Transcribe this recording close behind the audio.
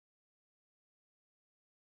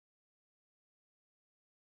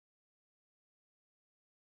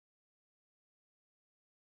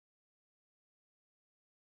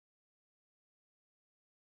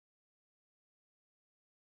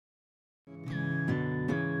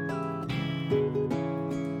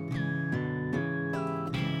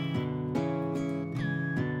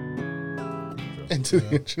to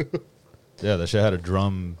the intro. Yeah, that shit had the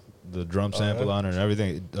drum sample on it and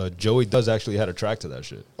everything. Joey Does actually had a track to that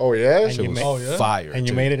shit. Oh, yeah? And Shit you was fire. And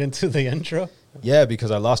you too. made it into the intro? Yeah,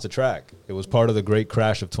 because I lost the track. It was part of the great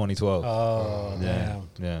crash of 2012. Oh, yeah,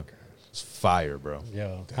 yeah. It's fire, bro.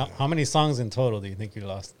 Yo, how many songs in total do you think you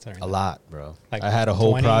lost? A lot, bro. Like I had a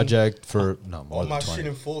whole 20? project for more All than my 20. shit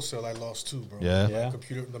in Full Sail, I lost too, bro. Yeah? Yeah. My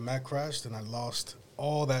computer, the Mac crashed, and I lost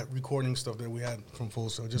all that recording stuff that we had from Full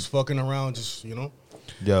Sail. Just fucking around, just, you know.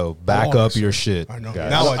 Yo, back All up that your shit. shit. I know. guys.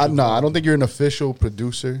 Now I do. No, I don't think you're an official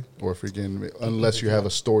producer or freaking, unless you have a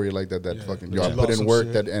story like that Yeah, fucking, but yo, I you put lost in some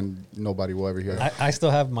work shit. and nobody will ever hear it. I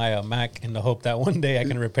still have my Mac in the hope that one day I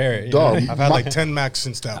can repair it. you Dog. know? I've had like 10 Macs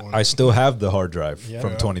since that one. I still have the hard drive Yeah.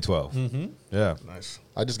 from Yeah. 2012. Yeah. Nice.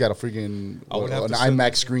 I just got a freaking I would have an to send-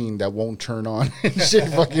 iMac screen that won't turn on and shit.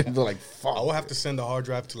 Fucking like fuck. I will have to send a hard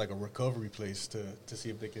drive to like a recovery place to see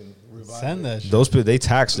if they can revive Send it. that shit. Those people, they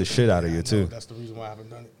tax the shit out of you, No, too. that's the reason why I haven't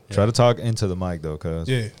done it. Try to talk into the mic, though, cuz.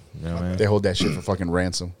 Yeah. You know what I mean? They hold that shit for fucking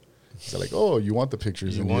ransom. They're like, oh, you want the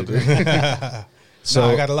pictures? You in want here, dude. it? So- So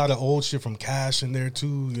I got a lot of old shit from Cash in there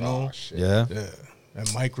too, you know. Oh, shit. Yeah. Yeah.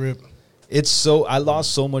 And Mike Rip. It's so, I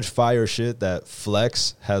lost so much fire shit that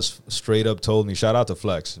Flex has straight up told me, shout out to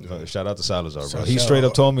Flex, shout out to Salazar, bro. Shout He out. straight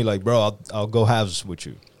up told me, like, bro, I'll go halves with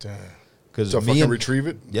you. Damn. Because So me fucking and, retrieve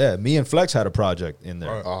it. yeah, me and Flex had a project in there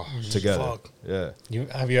Right. Oh, together. Fuck. Yeah.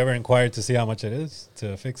 Have you ever inquired to see how much it is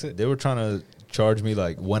to fix it? They were trying to charge me,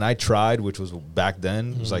 like, when I tried, which was back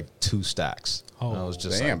then, it was like 2 stacks. Oh, and I was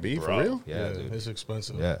just damn, like, B, for bro. real? Yeah, dude. It's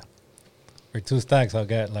expensive. Yeah. For 2 stacks, I'll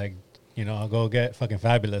get like, I'll go get fucking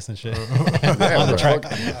Fabulous and shit Yeah, on the bro.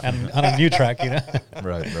 track and on a new track,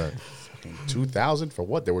 Right. 2,000 for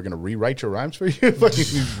what? They were gonna rewrite your rhymes for you? Fucking,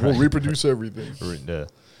 we'll reproduce everything. Yeah.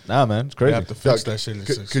 Nah, man, it's They crazy. have to fix Doug, that shit. In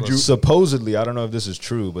could 6 you- months. Supposedly, I don't know if this is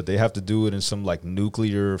true, but they have to do it in some like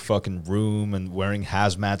nuclear fucking room and wearing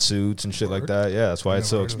hazmat suits and shit like that. Yeah, that's why it's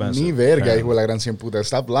so Never heard of it. expensive. Ni verga, hijo de la gran cien puta.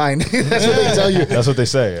 Stop lying. That's what they tell you. That's what they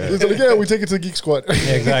say. yeah. It's like, yeah, we take it to the Geek Squad.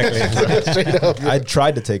 exactly. Straight up. I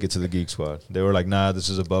tried to take it to the Geek Squad. They were like, "Nah, this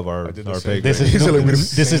is above our I did the our same pay grade." This is He's like,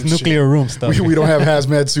 this is same nuclear room stuff. We don't have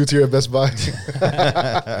hazmat suits here at Best Buy.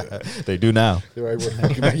 They do now. Right, we're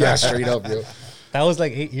fucking- yeah, straight up, yo. That was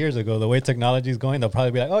like 8 years ago. The way technology is going, they'll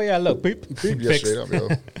probably be like, "Oh yeah, look, beep, Yeah, fixed." straight up, yo.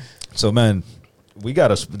 So, man, we got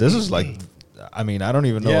to. This is like, I mean, I don't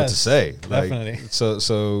even know what to Yes, say. Like, definitely.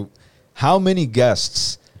 So, how many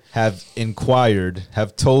guests have inquired,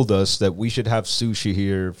 have told us that we should have sushi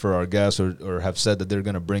here for our guests, or have said that they're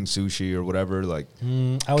going to bring sushi or whatever? Like,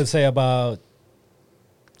 I would say about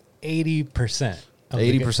 80%.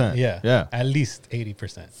 80%? Yeah, Yeah. at least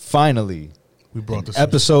 80%. We finally, brought this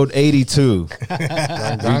episode 82,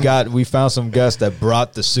 we found some guests that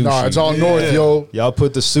brought the sushi. No, it's all north, yo. Y'all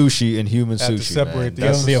put the sushi in human Have to sushi. separate man. the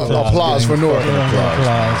Give them the That's- applause. Applause for North. Give 'em the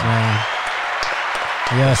applause, man.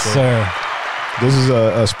 Yes, sir. This is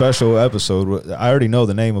a special episode. I already know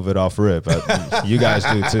the name of it off rip. You guys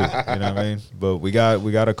do too. You know what I mean? But we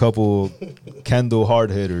got a couple Kendall hard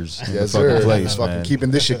hitters in Yes, the fucking sir. place, Fucking man. keeping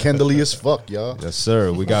this shit Kendall-y as fuck, y'all. Yes,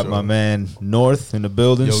 sir. We got my man North in the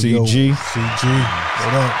building, Yo, CG, CG.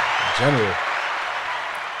 What up? General.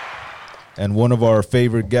 and one of our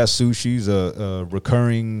favorite guest sushis, a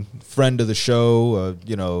recurring friend of the show,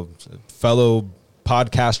 fellow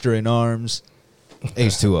podcaster in arms,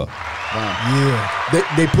 H2O. Yeah.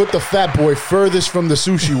 They put the fat boy furthest from the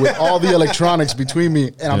sushi with all the electronics between me,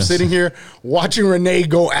 and I'm Yes. sitting here watching Renee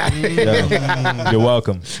go at it. Yeah. You're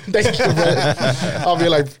welcome. Thank you, brother. I'll be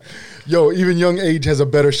like, yo, even young age has a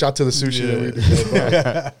better shot to the sushi than we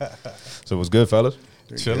do. So what's good, fellas?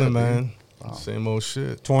 Chilling, man. Same old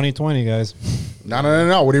shit. 2020, guys.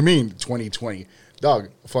 No. What do you mean, 2020? Dog,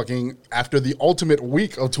 fucking after the ultimate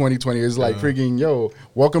week of 2020 is like freaking, yo,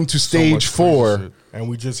 welcome to So stage much crazy 4. shit. And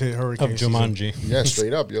we just hit hurricane Of season. Jumanji. Yeah,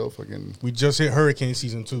 straight up, yo, fucking. We just hit hurricane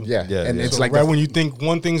season 2. Yeah, Yeah, and yeah. it's So like right the- when you think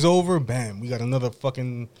one thing's over, bam, we got another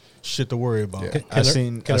fucking shit to worry about. Yeah. I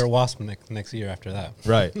seen Killer Wasp next year after that.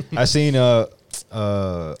 Right. I seen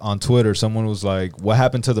on Twitter someone was like, "What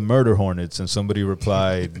happened to the murder hornets?" And somebody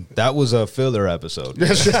replied, "That was a filler episode."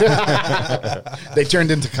 they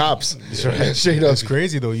turned into cops. Straight up. It's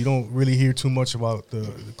crazy though. You don't really hear too much about the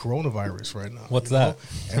coronavirus right now. What's you know?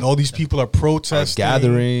 that? And all these people are protesting,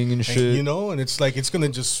 gathering and shit. You know, and it's like it's gonna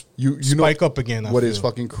just You know spike up again. I What is feel.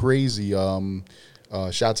 fucking crazy?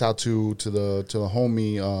 Shouts out to the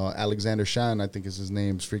homie Alexander Shan, I think is his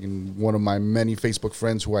name. It's freaking one of my many Facebook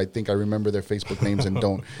friends who I think I remember their Facebook names and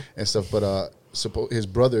don't and stuff. But his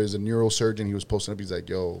brother is a neurosurgeon. He was posting up. He's like,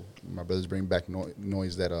 "Yo, my brother's bringing back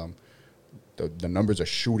noise that the numbers are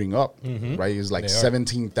shooting up. Right? It's like They are.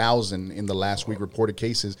 17,000 in the last week reported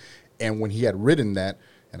cases." And when he had written that,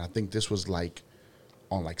 and I think this was like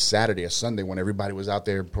on like Saturday or Sunday when everybody was out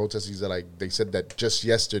there protesting, they said that just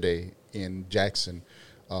yesterday in Jackson,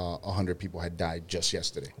 100 people had died just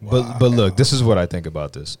yesterday. But look, this is what I think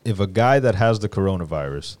about this. If a guy that has the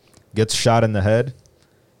coronavirus gets shot in the head,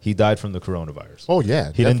 he died from the coronavirus. Oh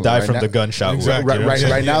yeah, he didn't die right from now, the gunshot. Exactly.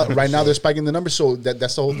 wound, Right now they're spiking the numbers, so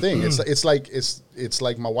that's the whole thing. It's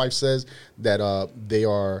like my wife says that they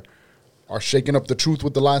are shaking up the truth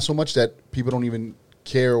with the lie so much that people don't even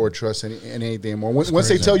care or trust anything anymore. Once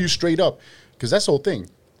they tell you straight up, because that's the whole thing.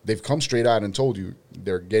 They've come straight out and told you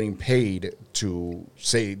they're getting paid to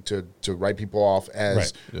say to write people off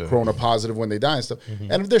as corona positive when they die and stuff.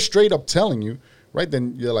 And if they're straight up telling you, right,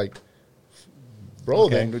 then you're like, bro,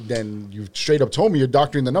 then you straight up told me you're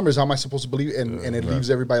doctoring the numbers. How am I supposed to believe? And it leaves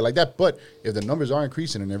everybody like that. But if the numbers are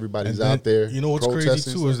increasing and everybody's out there, you know what's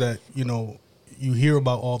crazy too is that you hear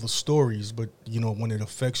about all the stories, but when it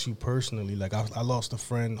affects you personally, like I lost a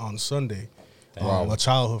friend on Sunday. A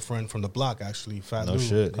childhood friend from the block, actually, Fat Lou.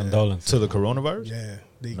 Shit. Condolences. To the coronavirus?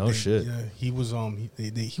 Yeah. Shit. Yeah, he was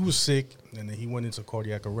he was sick, and then he went into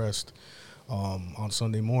cardiac arrest on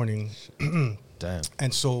Sunday morning. Damn.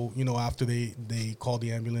 And so, after they called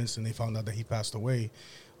the ambulance and they found out that he passed away,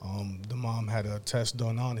 the mom had a test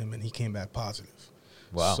done on him, and he came back positive.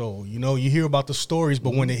 Wow. So, you hear about the stories,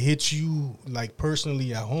 but when it hits you, like,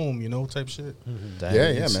 personally at home, type shit. Damn.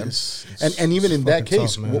 Yeah, man. And even in that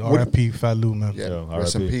case, tough, man. R.I.P. Fat Lou, man. Yeah, Yo,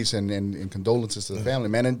 rest in RIP. peace and condolences to the family,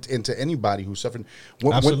 man, and to anybody who's suffering.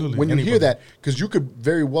 When Absolutely, you hear anybody. that, because you could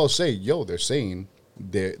very well say, yo, they're saying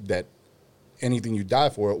that anything you die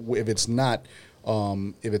for, if it's not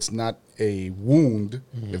a wound,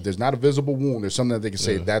 if there's not a visible wound, there's something that they can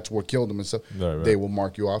say that's what killed them and stuff, Right. they will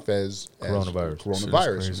mark you off as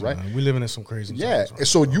coronavirus, Crazy, right? man. We living in some crazy Yeah, times right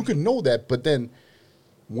so now. you can know that, but then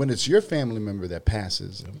when it's your family member that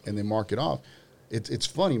passes and they mark it off, it's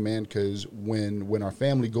funny, man, because when our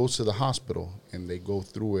family goes to the hospital and they go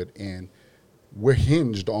through it, and we're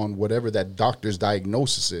hinged on whatever that doctor's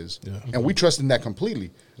diagnosis is, and we trust in that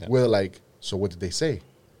completely. We're like, so what did they say?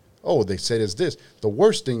 Oh, they said it's this. The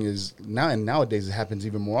worst thing is nowadays it happens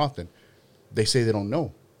even more often. They say they don't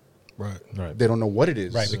know. Right. They don't know what it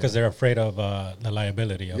is. Right, because they're afraid of the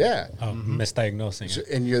liability of misdiagnosing it.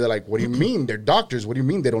 And you're like, what do you mean? They're doctors. What do you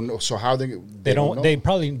mean they don't know? So how they don't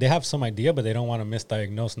know? They have some idea, but they don't want to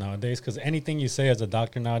misdiagnose nowadays, because anything you say as a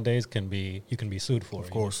doctor nowadays you can be sued for.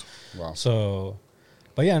 Of course. Wow. So,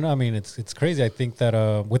 but yeah, no, I mean it's crazy. I think that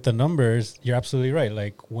with the numbers, you're absolutely right.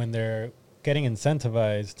 Like when they're getting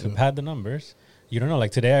incentivized to pad the numbers, you don't know.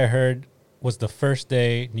 Like today, I heard was the first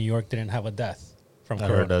day New York didn't have a death from I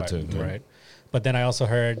heard that too, coronavirus, yeah. right? But then I also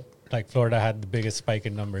heard like Florida had the biggest spike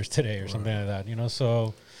in numbers today or something like that.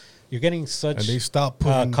 So you're getting such And they stopped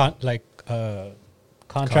putting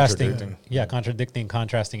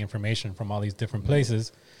contrasting information from all these different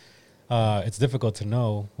places. It's difficult to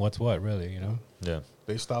know what's what, really. Yeah.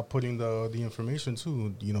 They stopped putting the information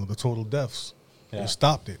too. The total deaths. Yeah. They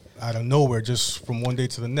stopped it out of nowhere, just from one day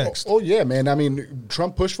to the next. Oh yeah, man. I mean,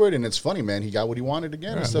 Trump pushed for it, and it's funny, man. He got what he wanted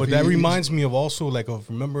again. And stuff. But that reminds me of also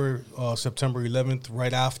remember September 11th,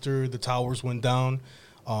 right after the towers went down,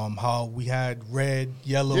 how we had red,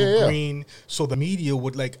 yellow, green. So the media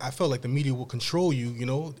would I felt like the media would control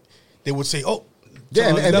you. They would say, "Oh,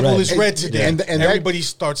 and level is red today," and everybody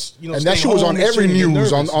starts and that shit was on every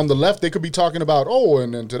news. On the left, they could be talking about,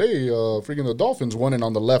 and then today, freaking the Dolphins won, and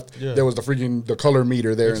on the left, there was the color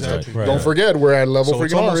meter there. Exactly. And stuff. Right. Don't forget, we're at level So freaking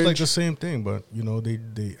it's almost orange. like the same thing, but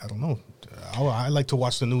they I don't know. I like to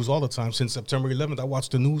watch the news all the time. Since September 11th, I watch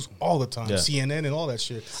the news all the time, Yeah. CNN and all that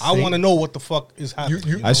shit. I want to know what the fuck is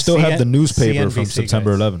happening. I still have the newspaper from CNBC,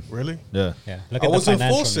 September guys. 11. Really? Yeah. Yeah, look I at was the in Full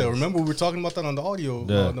financial Sail. news. Remember we were talking about that on the audio,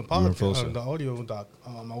 Yeah, on the you were in Full podcast, Sail. the audio doc.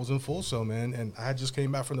 I was in Full Sail, man, and I had just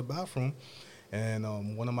came back from the bathroom, and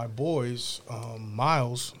one of my boys,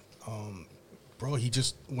 Miles, bro,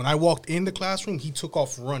 when I walked in the classroom, he took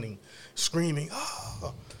off running, screaming,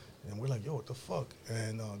 ah. And we're like, yo, what the fuck?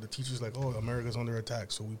 And the teacher's like, oh, America's under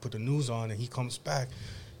attack. So we put the news on, and he comes back.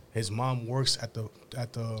 His mom works at the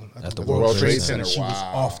World Trade Center. She was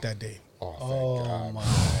Wow. off that day. Oh my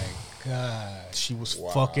god! She was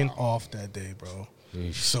fucking off that day, bro.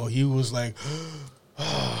 So he was like,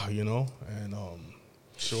 and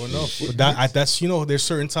sure enough, but that's there's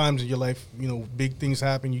certain times in your life, big things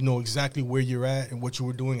happen. You know exactly where you're at and what you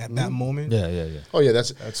were doing at that moment. Yeah. Oh yeah,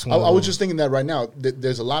 that's one I of was those. just thinking that right now.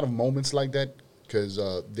 There's a lot of moments like that because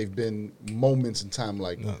they've been moments in time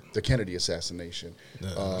like the Kennedy assassination,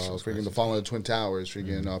 freaking the falling of the Twin Towers,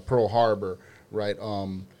 freaking Pearl Harbor, right?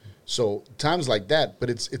 So times like that,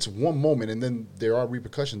 but it's one moment, and then there are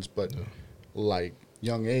repercussions. But like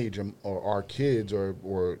young age, or our kids, or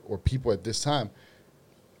people at this time.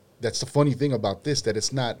 That's the funny thing about this, that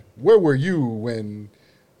it's not, where were you when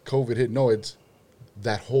COVID hit? No, it's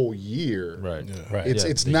that whole year. Right. Yeah. Right.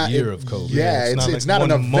 It's the not year of COVID. Yeah, it's like not an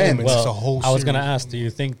one event. moment, it's Well, a whole I was going to series. ask, do you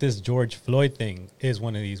think this George Floyd thing is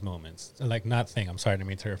one of these moments? Like, not thing, I'm sorry to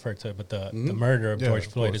me to refer to it, but the murder of Yeah, George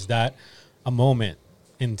of Floyd, course. is that a moment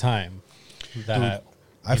in time that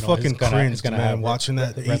I fucking cringed, man, have watching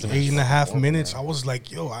that resonance? 8.5 minutes. I was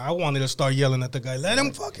like, yo, I wanted to start yelling at the guy, let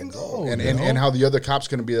him fucking go. and, you and, know? and how the other cops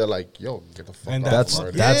going to be there like, yo, get the fuck And off. That's-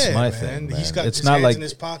 already. that's my thing, man. He's got It's his not hands like- in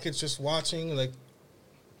his pockets just watching, like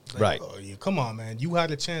Right. oh, yeah, come on, man. You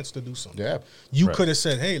had a chance to do something. Yeah. You Right. could have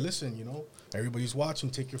said, hey, listen, everybody's watching,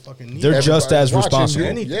 take your fucking knee. They're off. just as Everybody's watching responsible. you.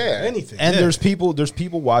 anything, Yeah. anything. And yeah. there's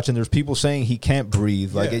people watching. There's people saying he can't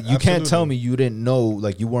breathe. Like Yeah, you can't tell absolutely. me you didn't know.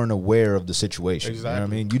 Like you weren't aware of the situation. You know what I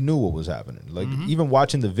Exactly. mean? You knew what was happening. Like even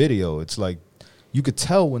watching the video, it's like you could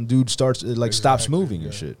tell when dude starts stops Exactly, moving yeah.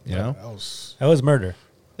 and shit. You Yeah, know? that was That was murder.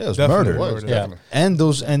 Yeah, it was Definitely murder. It was, Murder. Yeah.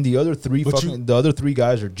 definitely. And the other three But the other three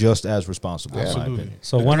guys are just as responsible. in my absolutely. opinion.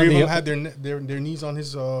 So the one three of of the- them had their knees on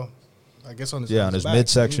his I guess on his Yeah, on his back.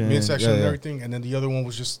 midsection. midsection Yeah, and yeah. everything, and then the other one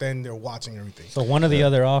was just standing there watching everything. So one of the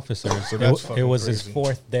other officers, So it, that's it fucking was his crazy.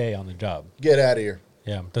 4th day on the job. Get out of here.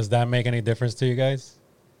 Yeah. Does that make any difference to you guys?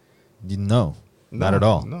 No, not at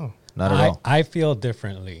all. No. Not at all. I feel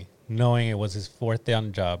differently knowing it was his 4th day on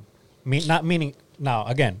the job. Not meaning, now,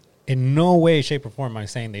 again, in no way, shape, or form am I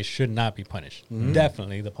saying they should not be punished.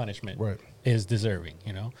 Definitely the punishment Right. is deserving,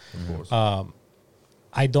 you know? Of course.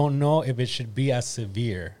 I don't know if it should be as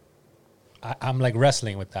severe. I'm like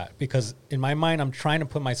wrestling with that because in my mind, I'm trying to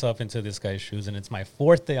put myself into this guy's shoes, and it's my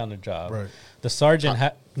 4th day on the job. Right. The sergeant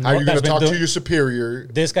How are you going to talk to your superior?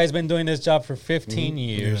 This guy's been doing this job for 15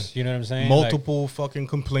 years. Yeah. You know what I'm saying? Like, Multiple fucking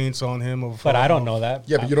complaints on him. Of, but I don't know that.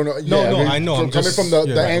 Yeah, but you don't know. No, yeah, no, mean, I know. From, I'm coming just- from the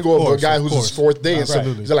yeah, angle of of course, a guy of who's course. his 4th day,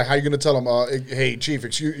 Absolutely. it's like, how you going to tell him, hey, chief,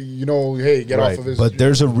 hey, get off of his. But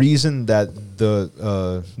there's a reason that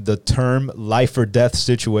the term life or death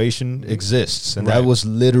situation exists, and that Right. was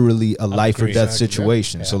literally a life or Agreed. death Exactly.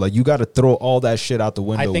 situation. Yeah. So like you got to throw all that shit out the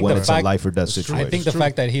window think when the it's a fact- life or death It's true. situation. I think the true.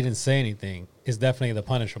 fact that he didn't say anything is definitely the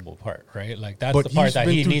punishable part, right? Like that's But the part he's that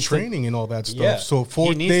been he through needs training and all that stuff. Yeah. So He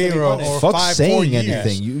 4th needs day to be or punished. Fuck 4 saying years.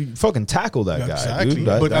 anything. You fucking tackle that Yeah, guy, exactly. dude.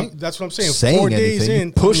 But That- that's what I'm saying. saying 4 days anything,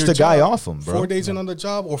 in, push on the your guy job, off him, bro. 4 days in on the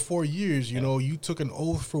job or 4 years. You took an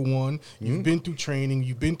oath for one. You've been through training.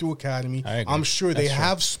 You've been through academy. I agree. I'm sure they That's true.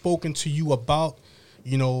 have spoken to you about,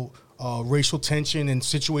 racial tension and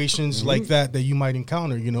situations like that you might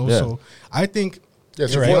encounter. Yeah. So I think. Yeah,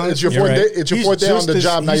 it's You're your, right. fourth, it's your You're fourth right. day. It's your He's 4th day on just the as-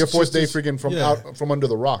 job. Now he's your 4th just day as- freaking from yeah. out from under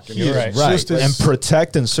the rock. And He You're is right. just Right, as- and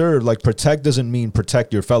protect and serve. Like protect doesn't mean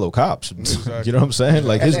protect your fellow cops. You know what I'm saying?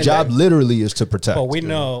 Like his And- job literally is to protect. But we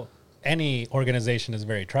know any organization is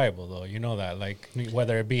very tribal, though. You know that, like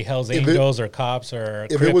whether it be Hell's If it- Angels or cops or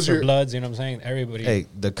if it Crips was or your- Bloods. You know what I'm saying? Everybody. Hey,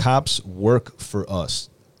 the cops work for us.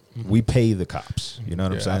 We pay the cops. You know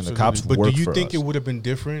what I'm Yeah, saying? absolutely. The cops But work do you for think us. it would have been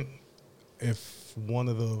different if one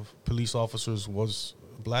of the police officers was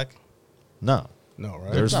black? No. No,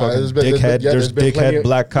 right? There's No, fucking there's been- dickhead. yeah, there's there's been plenty dickhead of-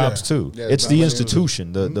 black cops yeah. too. Yeah, It's no, the I mean,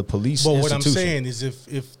 institution, the police But what institution. I'm saying is,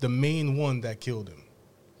 if the main one that killed him,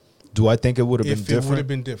 Do I think it would have been if it would different? have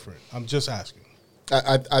been different, I'm just asking.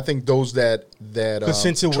 I think those that Because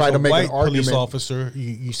since it was try a to make white an police argument, officer,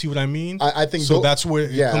 you see what I mean? I think so. tho- That's where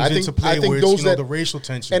it yeah, comes I think- into play, I think where it's, those that- the racial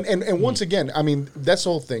tension. and once again, I mean, that's the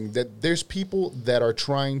whole thing, that there's people that are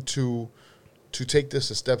trying to take this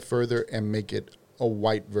a step further and make it a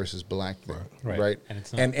white versus black thing, Right. right? And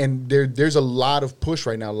it's not. And there's a lot of push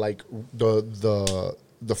right now, like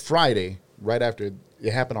the Friday right after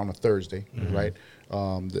it happened on a Thursday, right?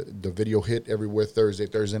 The video hit everywhere Thursday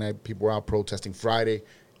night. People were out protesting. Friday,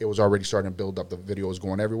 it was already starting to build up. The video was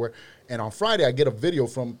going everywhere. And on Friday, I get a video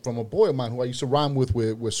from a boy of mine who I used to rhyme with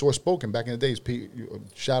Source Spoken back in the days.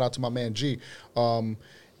 Shout out to my man G.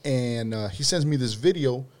 And he sends me this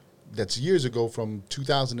video that's years ago from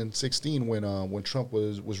 2016 when Trump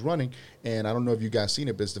was running. And I don't know if you guys seen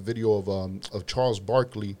it, but it's the video of Charles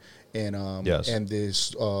Barkley and Yes. and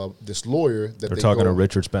this lawyer that They're they talking go, to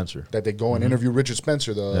Richard Spencer. that they go and interview Richard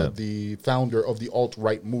Spencer, Yeah. the founder of the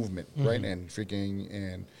alt-right movement, right? And freaking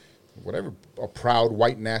and whatever, a proud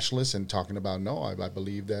white nationalist, and talking about I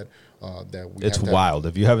believe that that we It's have to- wild.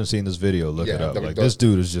 If you haven't seen this video, look Yeah, it up. the- Like the- this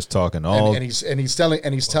dude is just talking all. and he's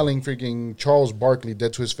telling freaking Charles Barkley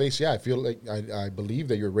dead to his face. Yeah, I feel like I believe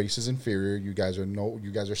that your race is inferior. You guys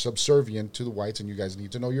are subservient to the whites, and you guys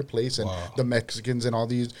need to know your place. And the Mexicans and all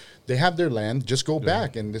these, they have their land. Just go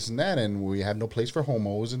back and this and that. And we have no place for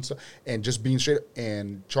homos and stuff. And just being straight.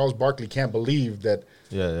 And Charles Barkley can't believe that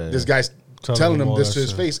Yeah, this guy's telling him all this that to his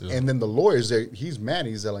shit, face, yeah. and then the lawyers there, he's mad.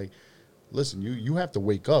 He's like, listen, you have to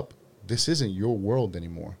wake up. This isn't your world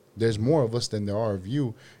anymore. There's more of us than there are of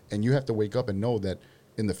you, and you have to wake up and know that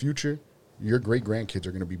in the future, your great grandkids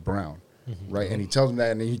are going to be brown, right? And he tells him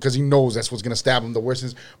that, and because he knows that's what's going to stab him the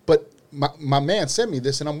worst. But my man sent me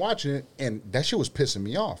this, and I'm watching it, and that shit was pissing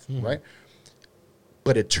me off, right?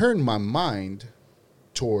 But it turned my mind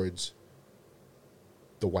towards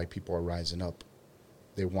the white people are rising up.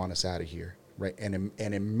 They want us out of here, right? And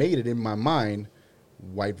it made it in my mind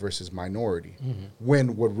white versus minority.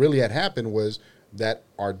 When what really had happened was that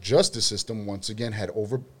our justice system, once again, had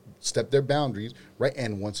overstepped their boundaries, right?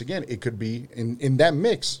 And once again, it could be in that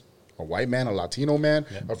mix, a white man, a Latino man,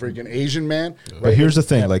 a freaking Asian man. But Right? here's the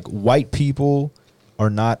thing: like, white people are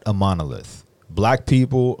not a monolith. Black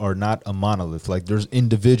people are not a monolith. Like, there's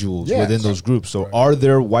individuals Yeah. within those groups. So, are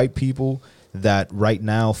there white people that right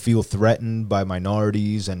now feel threatened by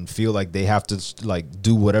minorities and feel like they have to like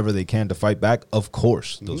do whatever they can to fight back? Of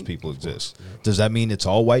course, those people exist. Does that mean it's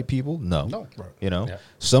all white people? No. No. Right. You know, Yeah.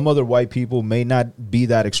 some other white people may not be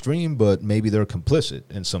that extreme, but maybe they're complicit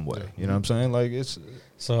in some way. You know what I'm saying? Like, it's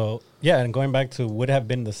So yeah, and going back to would have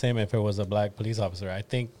been the same if it was a black police officer. I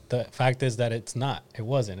think the fact is that it's not. It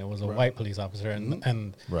wasn't. It was a white police officer,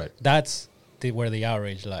 and Right. that's where the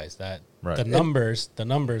outrage lies. That Right. the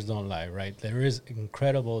numbers don't lie. Right, there is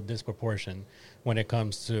incredible disproportion when it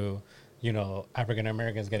comes to African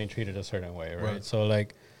Americans getting treated a certain way. Right. So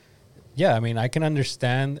like, yeah, I mean, I can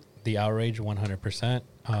understand the outrage 100%.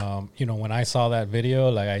 When I saw that video,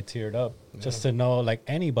 like I teared up just to know like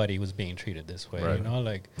anybody was being treated this way. Right.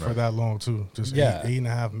 Like. For that long too, just Yeah.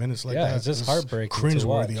 8.5 minutes like Yeah, that. it's just heartbreaking to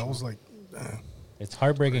cringeworthy. watch. I was like, damn. It's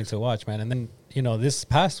heartbreaking to watch, man. And then, this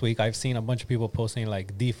past week, I've seen a bunch of people posting,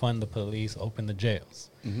 like, defund the police, open the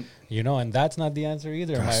jails. And that's not the answer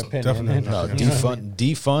either, in my That's opinion. definitely no, not.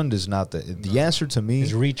 defund is not the answer to me.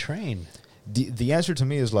 It's retrain. The answer to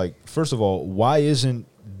me is like, first of all, why isn't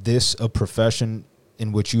this a profession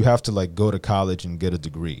in which you have to like go to college and get a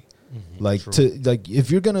degree? Like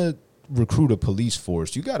if you're gonna recruit a police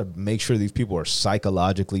force, you got to make sure these people are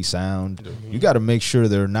psychologically sound. You got to make sure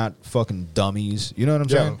they're not fucking dummies. You know what I'm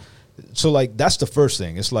saying? So like that's the first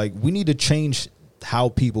thing. It's like we need to change how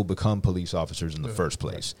people become police officers in the first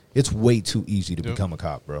place. It's way too easy to become a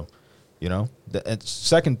cop, bro. You know? And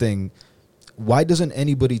second thing, why doesn't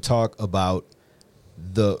anybody talk about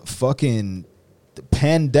the fucking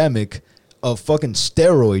pandemic of fucking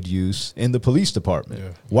steroid use in the police department? Yeah.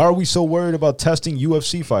 Why are we so worried about testing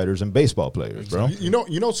UFC fighters and baseball players, bro? You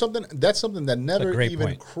know something? That's something that never great even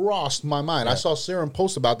point. crossed my mind. I saw Serum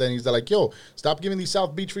post about that, and he's like, "Yo, stop giving these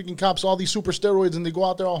South Beach freaking cops all these super steroids, and they go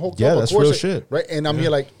out there all hulked Yeah, up." that's of course real it- shit. right? And I'm here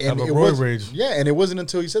like, and Have a it roid was rage. yeah, and it wasn't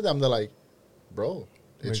until he said that I'm like, bro,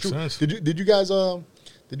 it's Makes true. sense. Did you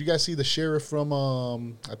guys see the sheriff from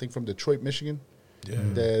I think from Detroit, Michigan? Yeah.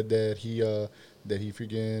 That he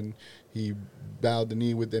freaking he bowed the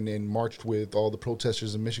knee with and marched with all the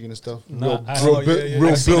protesters in Michigan and stuff. No, I- real, Oh, bu- real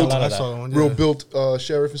I've seen a built, lot of I that. saw one. real Yeah. built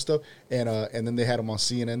sheriff and stuff, and then they had him on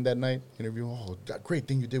CNN that night interview. Oh, that great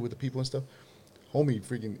thing you did with the people and stuff. Homie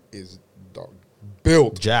freaking is dog,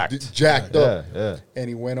 built, jacked up. Yeah. And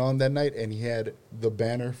he went on that night, and he had the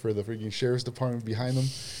banner for the freaking sheriff's department behind him.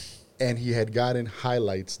 And he had gotten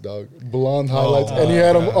highlights, dog, blonde highlights, and he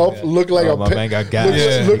had him up, look like Oh, my man got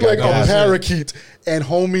gas. look Yeah, like he got a gas. parakeet. And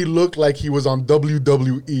homie looked like he was on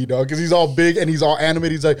WWE, dog, because he's all big and he's all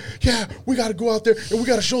animated. He's like, "Yeah, we got to go out there and we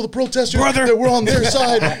got to show the protesters that we're on their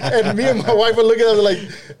side." And me and my wife are looking at him like,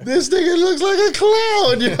 "This nigga looks like a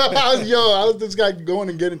clown." How is this guy going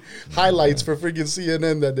and getting highlights for freaking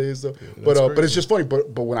CNN that day? So, but it's just funny. But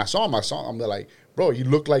when I saw him, I'm like, bro, he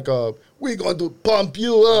looked like we're going to pump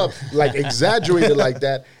you up, like exaggerated like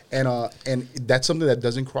that. And that's something that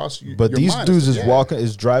doesn't cross you. But your these mind. dudes It's is like,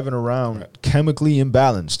 is driving around chemically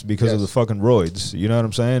imbalanced because of Yes. the fucking roids. You know what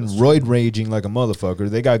I'm saying? Roid raging like a motherfucker.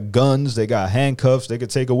 They got guns, they got handcuffs, they could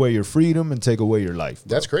take away your freedom and take away your life.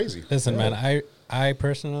 bro. That's crazy. Listen, man, I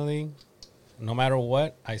personally, no matter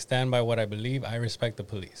what, I stand by what I believe. I respect the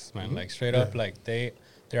police, man. Like straight up, like there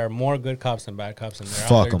are more good cops than bad cops, and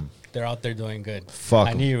Fuck 'em. They're out there doing good. Fuck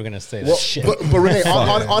I 'em. knew you were gonna say that Well, shit. but Renee,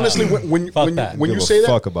 honestly, when Fuck you that. when Give you a say that,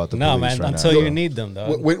 fuck about the no, police man, right until now. you need them,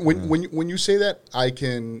 dog. when you say that, I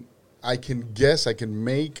can guess, I can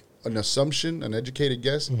make an assumption, an educated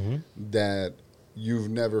guess that you've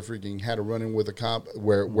never freaking had a run-in with a cop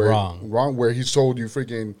where Wrong. where he's told you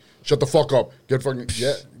freaking shut the fuck up, get fucking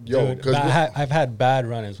yo. Dude, I've had bad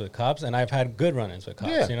run-ins with cops, and I've had good run-ins with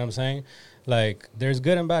cops. Yeah. You know what I'm saying? Like, there's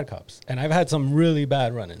good and bad cops, and I've had some really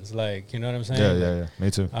bad run-ins. Like, you know what I'm saying? Yeah. Me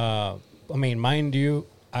too. I mean, mind you,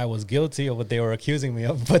 I was guilty of what they were accusing me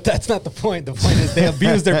of, but that's not the point. The point is they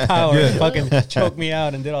abused their power and fucking choked me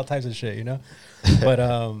out and did all types of shit, you know? But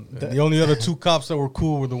the only other 2 cops that were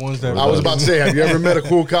cool were the ones that I was about to say, have you ever met a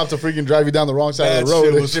cool cop to freaking drive you down the wrong side that of the road?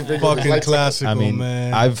 shit That was shit freaking fucking lights up. classical, I mean,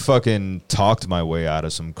 man. I've fucking talked my way out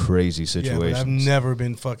of some crazy yeah, situations. but I've never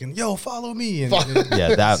been fucking, yo, follow me. And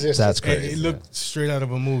Yeah, that's it, crazy. it looked straight out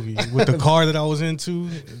of a movie. With the car that I was into,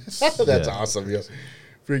 That's Yeah. awesome, yo.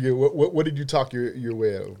 Freaking, what did you talk your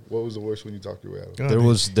way out of? What was the worst when you talked your way out of? There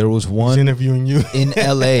was he's one interviewing you. in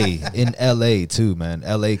LA too, man.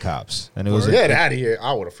 LA cops, and it was Get out of here.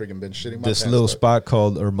 I would have freaking been shitting my this pants, little dog. spot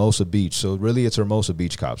called Hermosa Beach. So really, it's Hermosa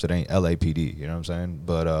Beach cops. It ain't LAPD. You know what I'm saying?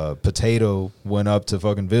 But Potato went up to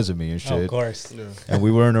fucking visit me and shit. of course. And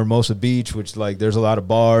we were in Hermosa Beach, which like there's a lot of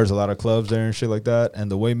bars, a lot of clubs there and shit like that. And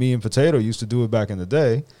the way me and Potato used to do it back in the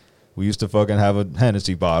day, we used to fucking have a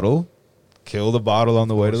Hennessy bottle, kill the bottle on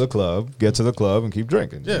the way to the club, get to the club, and keep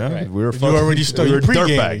drinking. Yeah, you know? right. We were You fucking, already started. we were You're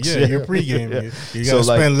pre-gaming. dirtbags. Yeah, you're pre-gaming. Yeah. You So, gotta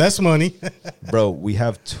like- spend less money. Bro, we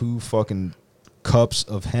have 2 fucking cups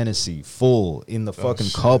of Hennessy full in the fucking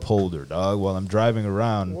cup holder, dog, while I'm driving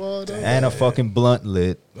around, What the and a fucking blunt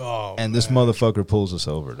lit, Oh, and this man. motherfucker pulls us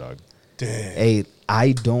over, dog. Damn. Hey,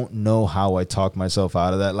 I don't know how I talked myself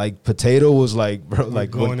out of that. Like, Potato was like, bro, like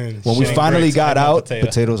going when in. we Shitting finally bricks, got I know out, Potato.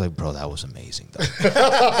 Potato was like, bro, that was amazing. Dog.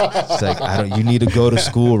 It's like, you need to go to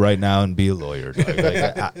school right now and be a lawyer. Dog.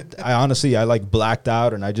 Like, I honestly, I like blacked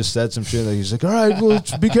out and I just said some shit. That he's like, all right, well,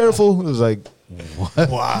 be careful. It was like, what?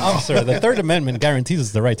 Wow. Officer, the Third Amendment guarantees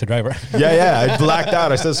us the right to drive around. Yeah, I blacked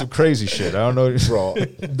out. I said some crazy shit. I don't know. Bro,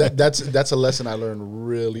 that's a lesson I learned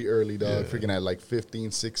really early, dog. Freaking at like 15,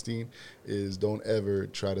 16, is don't ever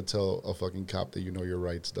try to tell a fucking cop that you know your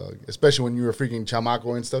rights, dog. Especially when you're a freaking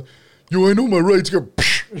chamaco and stuff. Yo, I know my rights, girl.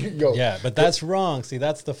 Yo, Yeah, but that's wrong. See,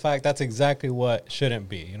 that's the fact. That's exactly what shouldn't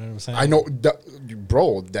be. You know what I'm saying? I know,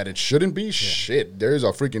 bro, that it shouldn't be. Shit, there's a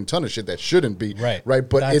freaking ton of shit that shouldn't be. Right. Right.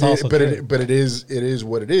 But That's it is, also but true. it is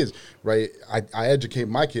what it is. Right. I educate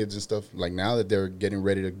my kids and stuff like now that they're getting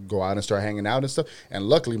ready to go out and start hanging out and stuff. And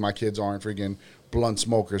luckily, my kids aren't freaking blunt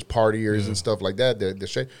smokers, partiers, and stuff like that. They're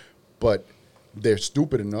straight, but they're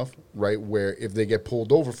stupid enough, right? Where if they get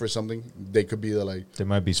pulled over for something, they could be like, They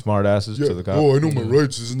might be smart asses yeah, to the cop. oh, I know my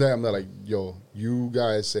rights, isn't that? I'm not like, yo, you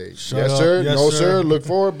guys say, Shut yes, up, sir, yes, no, sir. sir, look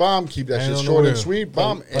forward, bomb, keep that Hand shit on the short and wheel. sweet,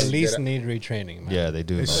 bomb. and Police get out. need retraining, man. Yeah, they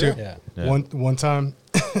do. It's man. shit. Yeah. Yeah. One time,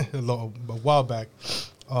 a while back,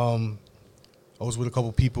 I was with a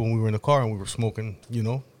couple people and we were in the car and we were smoking, you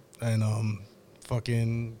know, and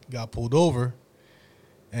fucking got pulled over.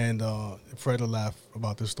 And Fred will laugh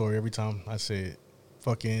about this story every time I say it.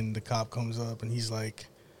 Fucking the cop comes up and he's like,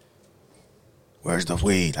 "Where's the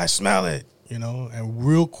weed? I smell it." You know, and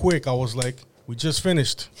real quick I was like, "We just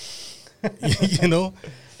finished." You know,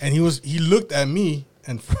 and he looked at me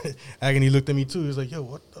and Agony looked at me too. He was like, "Yo,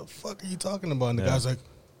 what the fuck are you talking about?" And the Yeah. guy's like,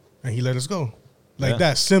 and he let us go, like Yeah.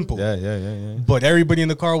 that, simple. Yeah. But everybody in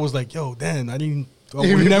the car was like, "Yo, Dan, I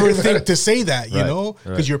would never think to say that, you Right, know,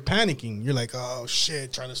 because right. you're panicking. You're like, oh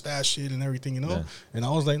shit, trying to stash shit and everything, you know." Yeah. And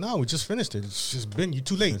I was like, "No, we just finished it. It's just been you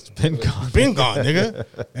too late. It's been gone. been gone, nigga."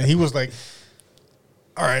 And he was like,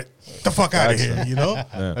 "All right, get the fuck out of here," you know.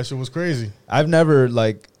 Yeah. That shit was crazy. I've never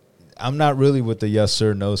I'm not really with the yes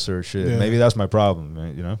sir, no sir shit. Yeah. Maybe that's my problem,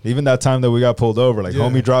 man, you know. Even that time that we got pulled over, like Yeah.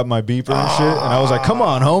 homie dropped my beeper and shit, and I was like, "Come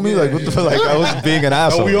on, homie!" Like what the fuck? Like I was being an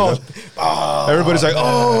asshole. we you all, know? Everybody's like,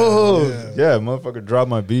 "Oh, Yeah. yeah, motherfucker dropped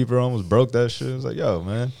my beeper, almost broke that shit." I was like, "Yo,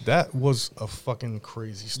 man, that was a fucking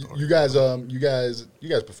crazy story. You guys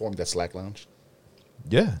performed at Slack Lounge.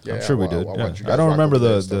 yeah, Yeah, I'm sure we well, did." I Yeah. want you guys I don't rock remember over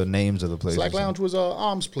there the and stuff. names of the places. Slack Lounge was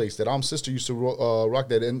Arm's place that Arm's sister used to rock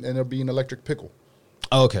that, and ended up being Electric Pickle.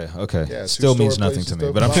 Oh, okay. Yeah, Still means two-store nothing place to and me,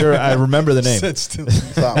 stuff. but I'm sure I remember the name. Said still.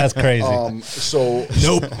 That's crazy. So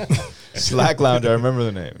Nope. Slack Lounge. I remember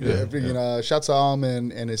the name. yeah, Yeah. freaking shouts to Am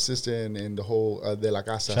and his sister and the whole De La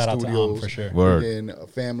Casa Shout out to Studios. Am for sure. Word. Freaking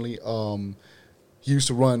family. He used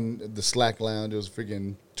to run the Slack Lounge. It was a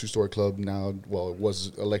freaking two-story club now. Well, it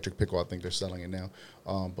was Electric Pickle. I think they're selling it now.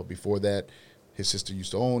 But before that, his sister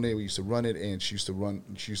used to own it. We used to run it, and she used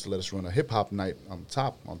to let us run a hip hop night on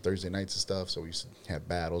top on Thursday nights and stuff. So we used to have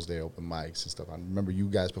battles there, open mics and stuff. I remember you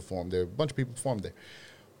guys performed there. A bunch of people performed there.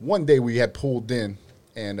 One day we had pulled in,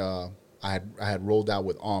 and I had rolled out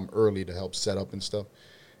with Arm early to help set up and stuff.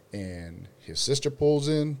 And his sister pulls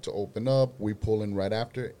in to open up. We pull in right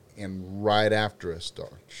after, and right after us,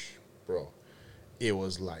 bro, it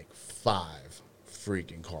was like 5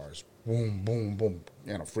 freaking cars. Boom, boom, boom,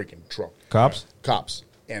 and a freaking truck. Cops. Cops.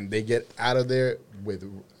 And they get out of there with,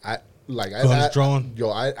 like Guns drawn. Yo,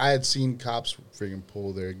 I had seen cops freaking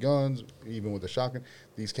pull their guns, even with a shotgun.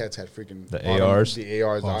 These cats had freaking The ARs? the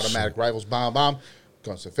ARs, the automatic rifles. Bomb, bomb.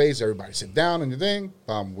 Guns to the face. Everybody sit down on your thing.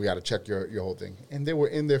 Bomb. We got to check your whole thing. And they were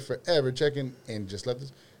in there forever checking, and just left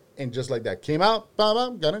us. And just like that, came out. Bomb,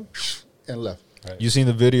 bomb. Got in, and left. Right. You seen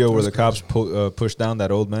the video where the cops pushed down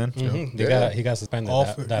that old man? Mhm. Yeah. He got suspended.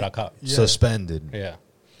 Off- That cop. Yeah. Suspended. Yeah.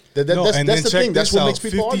 That's the thing. That's what makes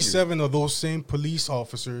people argue. 57 of those same police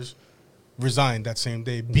officers resigned that same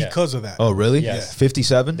day because of that. Oh, really? Yes.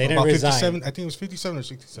 57? They didn't About resign. 57. I think it was 57 or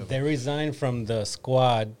 67. They resigned from the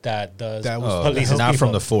squad that does That was Oh, police not from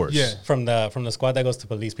people. the force. Yeah. From the squad that goes to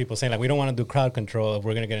police people, saying like, we don't want to do crowd control if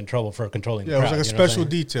we're gonna get in trouble for controlling. Yeah, the it was crowd, like a you know what I'm special saying?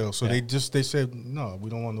 detail. So Yeah. they said, no, we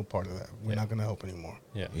don't want no part of that. We're not going to help anymore.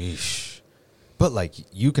 Yeah. Eesh. But like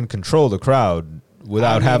you can control the crowd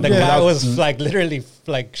without having. the guy without- was like literally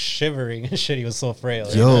like shivering and shit. He was so frail.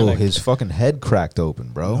 you Yo, know, like, his fucking head cracked open,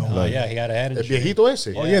 bro. oh, Like, yeah, he had a head El injury. viejito ese.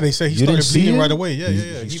 Oh, yeah, they say he You didn't started see bleeding it? right away. Yeah, He- yeah,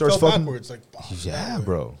 yeah. he He starts fell fucking- backwards. Like, yeah,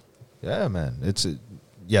 bro. Yeah, man.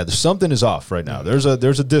 Yeah, there's something is off right now. There's a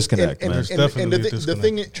disconnect, man. definitely a the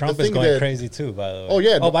thing, Trump the is thing going that, crazy too, by the way. Oh,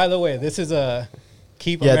 yeah. Oh, by the way, this is a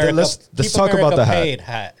Keep Yeah, America. let's Keep talk about America the hat. Paid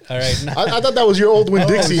hat. All right, I thought that was your old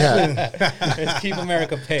Winn-Dixie hat. it's Keep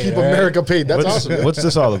America Paid. Keep all right? America paid. That's What's, awesome. what's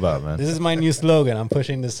this all about, man? This is my new slogan. I'm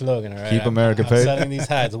pushing this slogan. All right. Keep America I'm Paid? selling these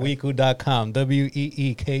hats. Weeku.com.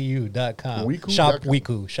 Weeku.com. Weeku.com. Shop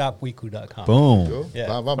Weeku. Shopweeku.com. Boom. Go. Yeah.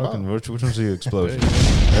 Bam, bam, bam. Fucking, which one's the explosion?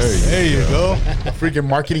 there you go. The freaking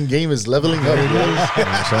marketing game is leveling up. You know what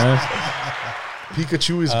I'm saying?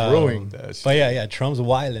 Pikachu is growing. But yeah, Trump's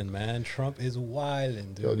wildin', man. Trump is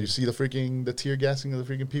wildin', dude. Yo, do you see the tear gassing of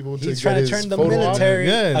the freaking people? He's get trying to his turn the photo op? military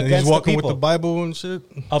Yeah, and against he's the walking with people. the Bible and shit.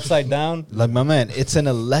 Upside down. Like, my man, it's an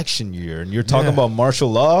election year, and you're talking Yeah. about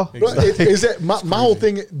martial law? Bro, is that my whole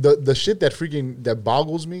thing? The shit that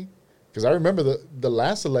boggles me, because I remember the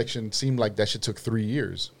last election seemed like that shit took 3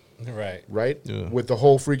 years, right? Yeah. With the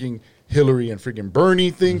whole freaking Hillary and freaking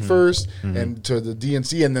Bernie thing first, and to the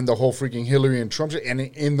DNC, and then the whole freaking Hillary and Trump shit. And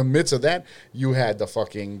in the midst of that, you had the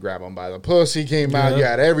fucking grab him by the pussy came out. You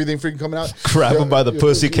had everything freaking coming out. Grab him by the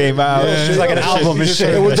pussy came out. Yeah, It's like an album and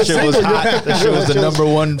shit. It was That a shit was single, hot. yeah. That shit was the number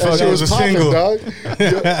one That shit fucking. was a popping, single. dog.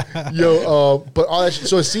 But all that shit.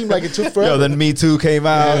 So it seemed like it took forever. Yo, then Me Too came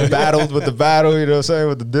out, battled with the battle, you know what I'm saying,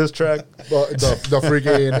 with the diss track. the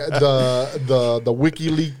freaking the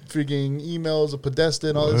WikiLeaks freaking emails of Podesta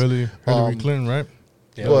and all this. Hillary Clinton, right?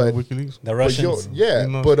 Yeah. But- WikiLeaks. The But yo, Russians. yeah,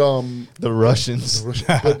 Emails. but The Russians.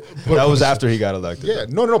 but That was after he got elected. yeah,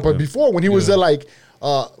 no, but before when he was there, like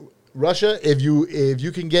Russia, if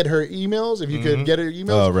you can get her emails, if you could get her emails,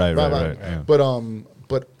 Oh, right, blah, right. blah. Yeah.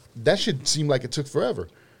 But that should seem like it took forever.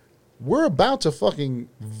 We're about to fucking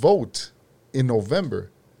vote in November.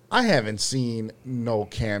 I haven't seen no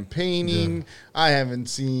campaigning. I haven't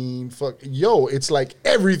seen it's like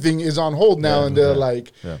everything is on hold now, and they're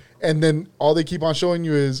like, Yeah. and then all they keep on showing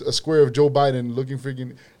you is a square of Joe Biden looking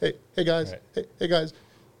freaking, hey guys, Right. hey guys,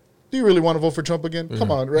 do you really want to vote for Trump again?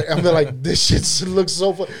 Come on, right? And they're like, this shit looks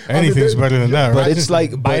so fun. Anything's better than that, But right? it's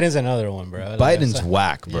like Biden's another one, bro. Biden's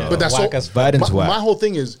whack, bro. Yeah. But that's Whack so, as fuck. Biden's my, whack. my whole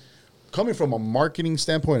thing is coming from a marketing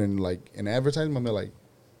standpoint and like an advertising. I'm like,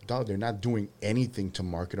 dog, they're not doing anything to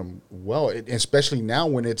market them well, especially now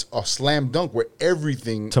when it's a slam dunk where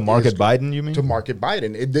everything To market is- Biden, you mean? To market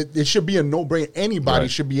Biden, it should be a no brainer. Anybody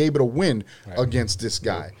Right. should be able to win against this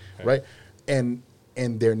guy, right? And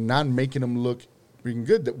they're not making him look freaking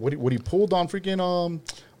good. What he pulled on freaking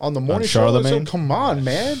on the morning show. Charlemagne? So, come on,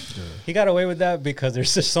 man. He got away with that because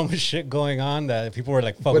there's just so much shit going on that people were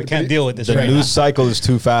like, fuck, we But can't deal with this The right news now. cycle is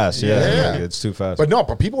too fast. Yeah, Yeah. like, it's too fast.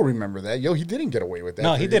 But people remember that. Yo, he didn't get away with that.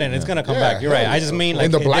 No, he didn't. It's gonna come Yeah, back. You're right. hell I just yeah. mean like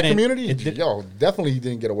in the it black didn't- community, it did- yo, definitely he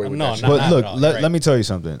didn't get away with No, that. not- shit. But at look, all, let, right. let me tell you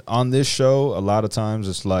something. On this show, a lot of times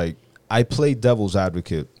it's like I play devil's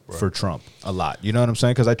advocate for Trump a lot. You know what I'm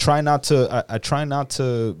saying? Because I try not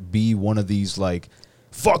to be one of these like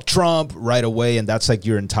fuck Trump right away, and that's like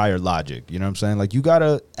your entire logic. You know what I'm saying? Like you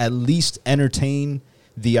gotta at least entertain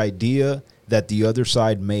the idea that the other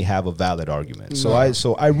side may have a valid argument. So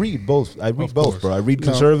I read both. I read both, course. bro. I read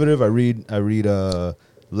conservative. I read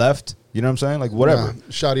left. You know what I'm saying? Like whatever. Nah,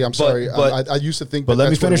 Shadi, I'm sorry. but- I used to think. But that let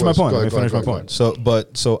me that's what finish it my was. point. Go Let me ahead, finish go my ahead, go point.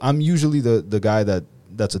 ahead. So I'm usually the guy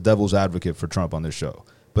that's a devil's advocate for Trump on this show.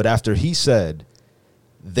 But after he said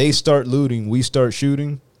they start looting, we start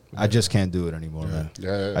shooting, I just can't do it anymore, man.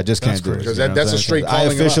 Yeah, I just can't that's do it. crazy. 'Cause You know that's what a I'm straight saying? I calling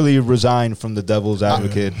him out. officially resigned from the devil's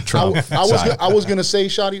advocate Trump side. I was gonna say,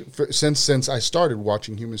 Shadi, since I started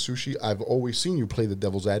watching Human Sushi, I've always seen you play the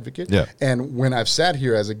devil's advocate. Yeah. And when I've sat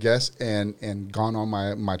here as a guest and gone on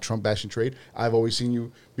my Trump bashing trade, I've always seen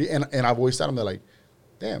you be, and I've always thought I'm there like,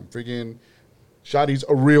 damn, freaking Shotty's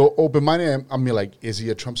a real open-minded. I mean, like, is he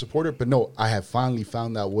a Trump supporter? But no, I have finally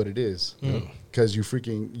found out what it is. Because you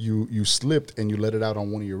freaking, you slipped and you let it out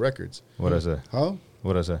on one of your records. What is it? Huh?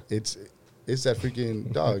 What is it? It's that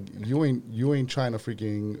freaking dog. You ain't trying to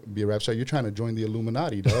freaking be a rap star. You're trying to join the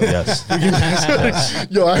Illuminati, dog. Yes.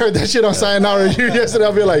 Yo, I heard that shit on Sayonara yesterday.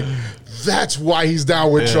 I'll be like, that's why he's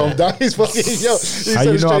down with Trump, dog. He's fucking yo. He How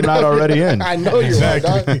you know I'm not already in? I know you are,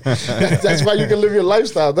 dog. That's why you can live your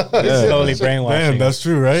lifestyle, dog. Slowly brainwashing. Damn, that's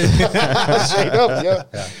true, right? Straight up,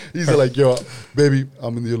 yeah. He's like, yo, baby,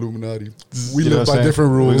 I'm in the Illuminati. We You know live what by I'm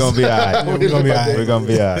different rules. We're gonna be all right. We live by We're gonna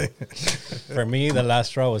be all right. For me, the last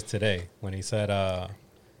straw was today when he said,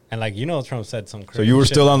 and like, you know, Trump said some crazy So you were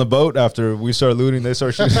shit. still on the boat after we started looting. They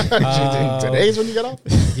started shooting. Today's when you got off?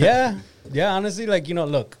 Yeah. Honestly, like, you know,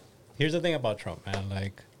 look, here's the thing about Trump, man.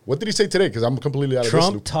 Like, What did he say today? Because I'm completely out of this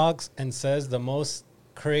Trump loop. talks and says the most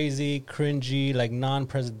crazy, cringy, like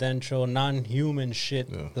non-presidential, non-human shit.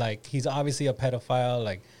 Yeah. Like, he's obviously a pedophile.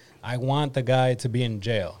 Like, I want the guy to be in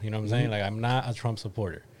jail. You know what I'm saying? Like, I'm not a Trump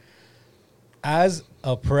supporter. As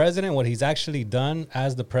a president, what he's actually done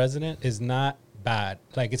as the president is not bad.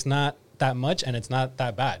 Like, it's not that much and it's not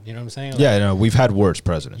that bad. You know what I'm saying? Like, Yeah, no, we've had worse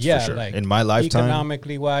presidents. yeah, for sure. like In my lifetime,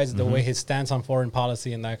 economically wise, the way his stance on foreign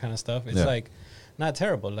policy and that kind of stuff, it's Yeah. like not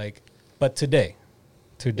terrible. Like, but today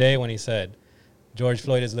when he said George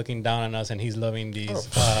Floyd is looking down on us and he's loving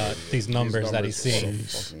these numbers that he's seeing,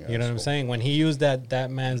 you know what I'm saying? When he used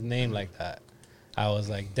that man's name like that, I was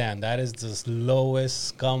like, damn, that is the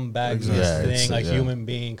lowest scumbag Exactly. thing Yeah, a yeah. human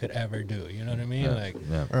being could ever do. You know what I mean? Like,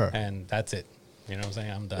 yeah. and that's it. You know what I'm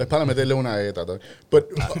saying? I'm Es done. para meterle una eta, dog.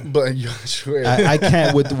 But yo swear. I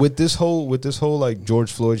can't with this whole like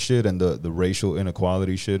George Floyd shit and the racial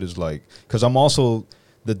inequality shit is like, because I'm also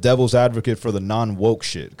the devil's advocate for the non-woke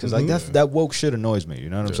shit, because like that woke shit annoys me. You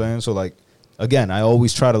know what I'm saying? So like, again, I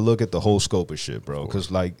always try to look at the whole scope of shit, bro.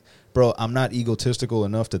 Because like, bro, I'm not egotistical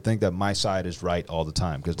enough to think that my side is right all the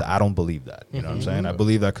time, because I don't believe that. You know what I'm saying? I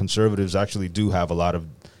believe that conservatives actually do have a lot of,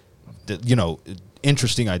 you know,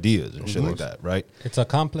 interesting ideas and shit like that, right? It's a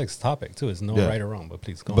complex topic too. It's no Yeah. right or wrong, but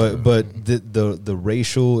please go on. But the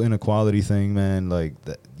racial inequality thing, man, like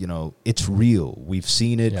that, you know, it's real. We've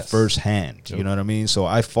seen it Yes. firsthand. You know what I mean? So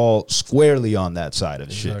I fall squarely on that side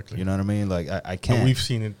of shit. Exactly. You know what I mean? Like I And can't. we've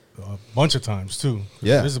seen it a bunch of times too.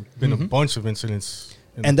 Yeah. There's been a bunch of incidents.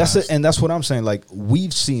 In And the that's past. and that's what I'm saying. Like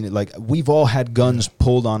we've seen it. Like we've all had guns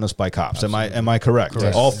pulled on us by cops. Am I correct?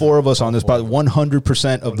 Correct. All four of us on this pod,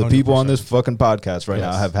 100% of the people on this 100%. fucking podcast right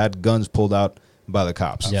now Yes. have had guns pulled out by the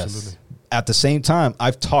cops. Yes. At the same time,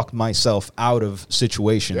 I've talked myself out of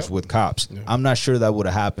situations with cops. I'm not sure that would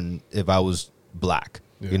have happened if I was black.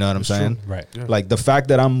 Yeah, You know what I'm it's true. saying? Right. Yeah. Like the fact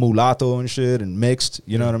that I'm mulatto and shit and mixed,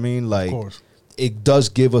 you know what I mean? Like course. it does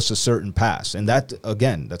give us a certain pass. And that,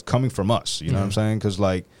 again, that's coming from us. You know what I'm saying? Because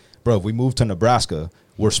like, bro, if we move to Nebraska,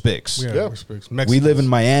 we're Spics. Yeah, Yeah. respects. We live in Mexicans.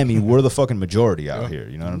 Miami. We're the fucking majority out Yeah. here.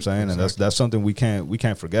 You know what I'm saying? And Exactly. that's something we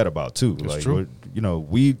can't forget about too. Like, true. we're, you know,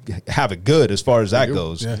 we have it good as far as that do.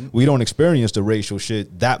 goes. Yeah. We don't experience the racial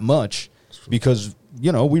shit that much because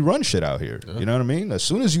you know we run shit out here. You know what I mean? As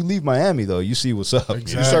soon as you leave Miami, though, you see what's up. You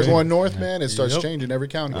Exactly. start going north, man, it starts Yep. changing every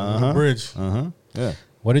county. The bridge. Yeah.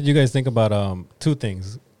 What did you guys think about two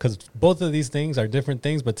things? Because both of these things are different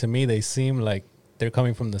things, but to me they seem like they're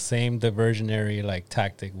coming from the same diversionary like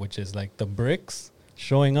tactic, which is like the bricks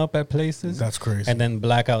showing up at places. That's crazy. And then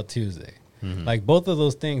Blackout Tuesday. Like both of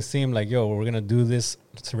those things seem like, yo, we're gonna do this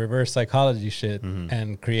reverse psychology shit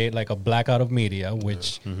and create like a blackout of media,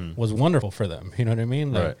 which was wonderful for them. You know what I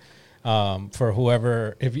mean? Like, for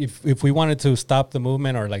whoever, if we wanted to stop the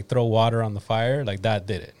movement or like throw water on the fire, like that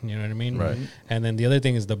did it. You know what I mean? Right. And then the other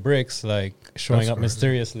thing is the bricks like showing That's up crazy.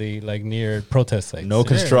 mysteriously like near protest sites. No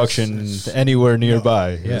construction it's- anywhere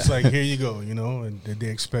nearby. Yeah. It's like here you go, you know, and they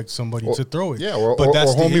expect somebody Or- to throw it. yeah, or- but or-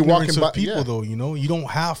 that's or the homie ignorance walking of by- people, yeah. though. You know, you don't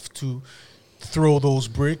have to throw those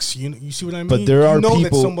bricks. You see what I mean? But there are you know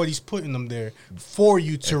people- that somebody's putting them there for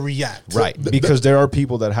you to react. Right, because there are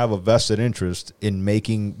people that have a vested interest in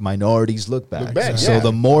making minorities look bad. bad, So yeah.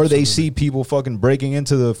 the more they see people fucking breaking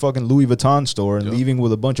into the fucking Louis Vuitton store and leaving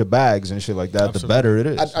with a bunch of bags and shit like that, the better it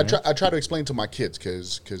is. I try to explain to my kids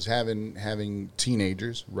because having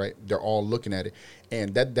teenagers, right? They're all looking at it,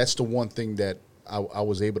 and that's the one thing that I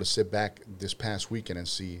was able to sit back this past weekend and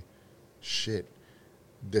see, shit,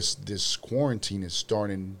 this quarantine is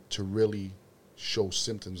starting to really show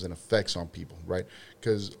symptoms and effects on people, right?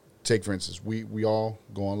 Because take for instance, we all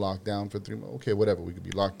go on lockdown for 3 months. Okay, whatever. We could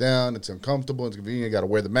be locked down. It's uncomfortable. It's convenient. You got to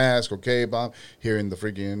wear the mask. Okay, Bob. Hearing the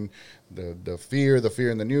freaking the fear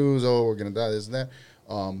in the news. Oh, we're gonna die. This and that.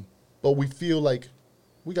 But we feel like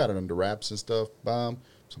we got it under wraps and stuff.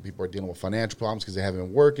 Some people are dealing with financial problems because they haven't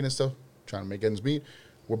been working and stuff, trying to make ends meet.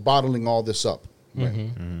 We're bottling all this up. Right?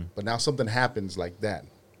 But now something happens like that,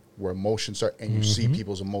 where emotions start, and you see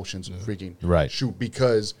people's emotions freaking shoot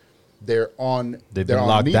because they're on They've they're been on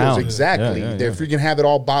locked needles. down. Exactly. They're freaking have it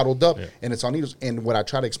all bottled up, Yeah. and it's on needles. And what I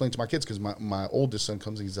try to explain to my kids, because my oldest son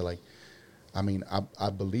comes and he's like, I mean, I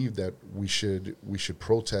believe that we should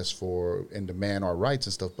protest for and demand our rights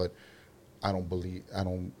and stuff, but I don't believe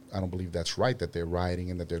that's right, that they're rioting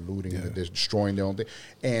and that they're looting and that they're destroying their own thing.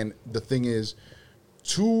 And the thing is,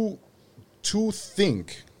 to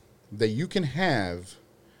think that you can have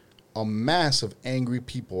a mass of angry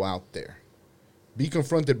people out there be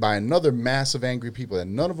confronted by another mass of angry people that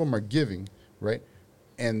none of them are giving, right?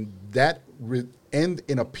 And that end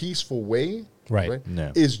in a peaceful way, Right.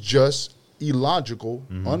 Yeah. is just illogical,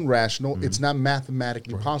 unrational. It's not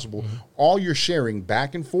mathematically possible. All you're sharing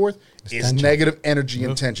back and forth is tension. negative energy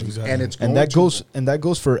and tension, exactly. and it's going And that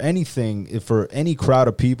goes for anything, for any crowd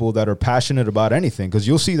of people that are passionate about anything, because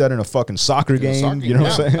you'll see that in a fucking soccer In a game. soccer You know game,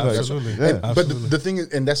 what I'm saying? yeah, Like, absolutely. yeah. And- but the thing is,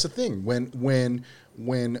 and that's the thing,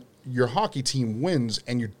 when your hockey team wins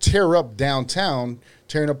and you tear up downtown,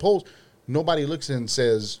 tearing up poles, nobody looks and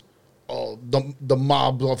says, "Oh, the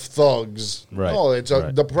mob of thugs." Right. Oh, it's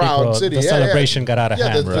Right. the proud People, city. the Yeah, celebration got out of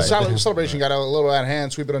hand. The celebration got a little out of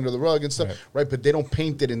hand, sweep it under the rug and stuff, right? But they don't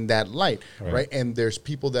paint it in that light, right? And there's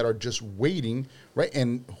people that are just waiting, right?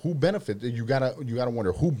 And who benefits? You gotta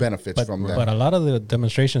wonder who benefits from that. But a lot of the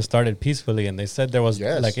demonstrations started peacefully, and they said there was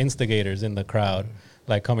Yes. like instigators in the crowd,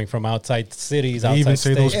 like coming from outside cities, They outside even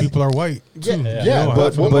say those states. people are white. Yeah, too. yeah, You know, but-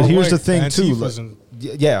 half of but them are here's the white. thing, too, Antifas like- and-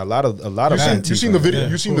 Yeah, a lot of You seen the video? Yeah,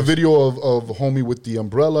 You of seen the course. video of homie with the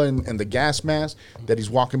umbrella and the gas mask that he's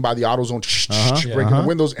walking by the AutoZone, breaking the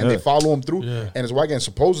windows, and they follow him through. Yeah. And his white guy, and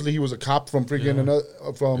supposedly he was a cop from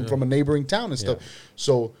freaking from a neighboring town and stuff.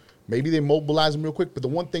 So maybe they mobilize him real quick. But the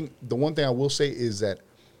one thing I will say is that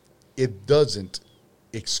it doesn't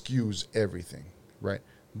excuse everything, right?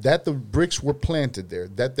 That the bricks were planted there,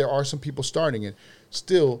 that there are some people starting it,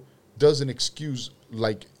 still doesn't excuse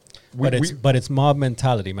like. But it's mob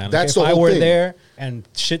mentality, man. Like That's if the I whole were thing. there and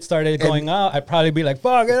shit started going out, I'd probably be like,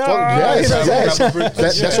 "Fuck it up!" Yes, You know? yes.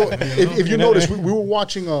 That's what, if you notice, we were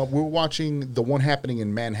watching the one happening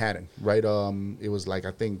in Manhattan, right? It was like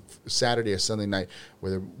I think Saturday or Sunday night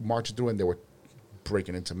where they're marching through and they were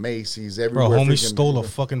breaking into Macy's everywhere. Bro, homie freaking- stole a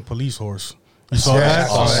fucking police horse. You saw Yeah, that? I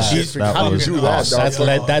saw that shit. He's- That How do you was do that? awesome.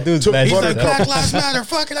 dog? That dude's Took He's legend. like, Buttercup. Black Lives Matter,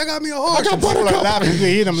 fuck it, I got me a horse. I got And people Buttercup. like laughing. You can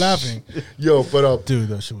hear them laughing. Yo, but Dude,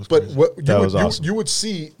 that shit was But crazy. what That was awesome. you would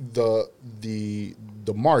see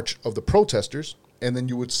the march of the protesters, and then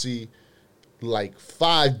you would see like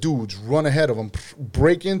 5 dudes run ahead of them,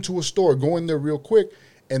 break into a store, go in there real quick,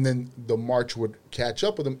 and then the march would catch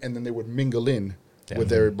up with them, and then they would mingle in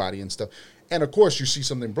with everybody and stuff. And of course, you see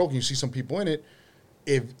something broken, you see some people in it.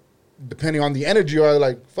 If depending on the energy, are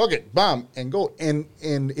like fuck it, bomb and go. And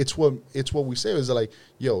it's what we say is like,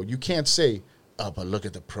 yo, you can't say, oh, but look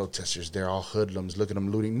at the protesters, they're all hoodlums, look at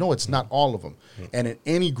them looting. No, it's not all of them. And in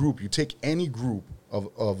any group, you take any group of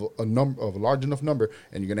a large enough number,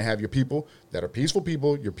 and you're gonna have your people that are peaceful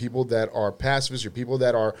people, your people that are pacifists, your people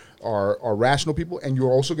that are rational people, and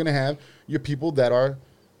you're also gonna have your people that are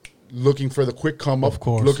looking for the quick come up, Of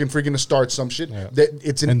course. looking freaking to start some shit. Yeah. That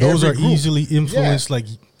it's in And those every are group. easily influenced, Yeah. like,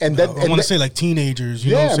 And that- I and want to that- say like teenagers,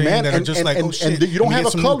 you know Yeah, what I'm saying? man, That are and- just and- like, and- oh shit. and you don't let me have get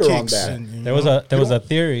a some new color on kicks that. and, you There was know? a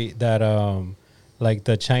theory that like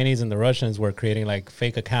the Chinese and the Russians were creating like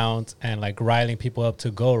fake accounts and like riling people up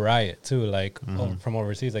to go riot too, like from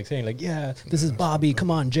overseas, like saying like, yeah, this is Bobby, come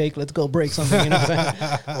on Jake, let's go break something, you know what I'm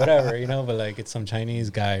saying? Whatever, you know, but like it's some Chinese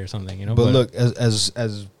guy or something, you know. But look,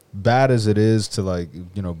 as bad as it is to like,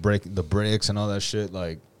 you know, break the bricks and all that shit,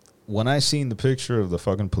 like when I seen the picture of the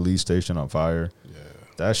fucking police station on fire,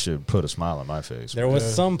 that shit put a smile on my face. there was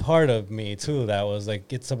some part of me too that was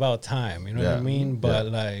like, it's about time, you know what I Yeah. mean?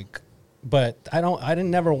 But but I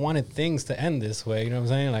didn't never wanted things to end this way, you know what I'm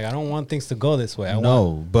saying? Like I don't want things to go this way. I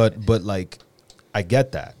want, but like I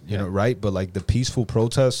get that, you know, right? But like the peaceful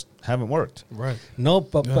protests haven't worked. Right. No,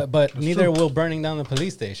 but Yeah, but that's neither true. will burning down the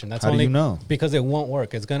police station. That's How do only you know? because it won't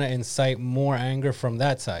work. It's gonna incite more anger from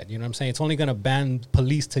that side. You know what I'm saying? It's only gonna band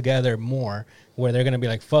police together more, where they're gonna be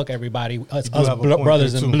like, "Fuck everybody, us do have a point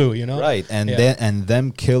brothers there, in too. blue." You know, Right. And Yeah.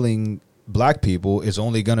 them killing black people is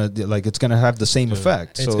only gonna like it's gonna have the same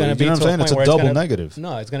effect. It's So gonna you be know what to I'm saying? point It's a where double gonna- negative.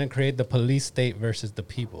 No, it's gonna create the police state versus the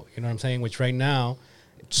people. You know what I'm saying? Which right now,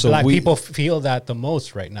 So black we- people feel that the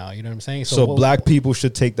most right now. You know what I'm saying? So what- black people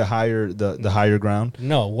should take the higher ground.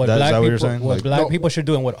 No, what Is black that what you're people saying? what Like- black No. people should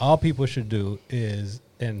do and what all people should do is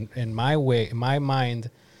in my way, in my mind,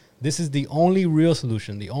 this is the only real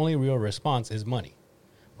solution. The only real response is money,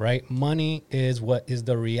 right? Money is what is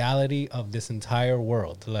the reality of this entire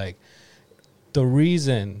world. Like, the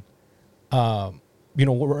reason,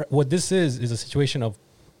 what this is a situation of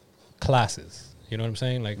classes. You know what I'm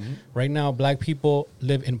saying? Like, right now, black people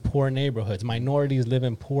live in poor neighborhoods. Minorities live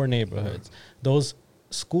in poor neighborhoods. Those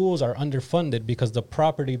schools are underfunded because the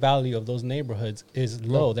property value of those neighborhoods is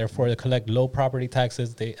low. Therefore, they collect low property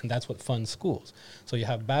taxes, and that's what funds schools. So you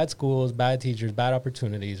have bad schools, bad teachers, bad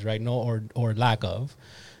opportunities, right? Or lack of.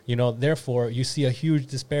 Therefore, you see a huge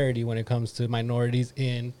disparity when it comes to minorities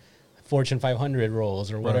in Fortune 500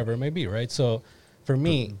 roles or whatever it may be, right? So for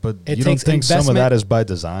me, but you don't think some of that is by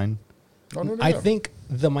design? No. I think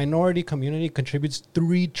the minority community contributes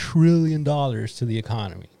 $3 trillion to the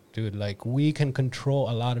economy, dude. Like, we can control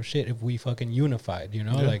a lot of shit if we fucking unified,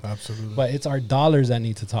 Absolutely. But it's our dollars that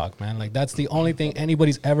need to talk, man. Like, that's the only thing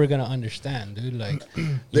anybody's ever gonna understand, dude. Like,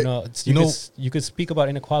 you could speak about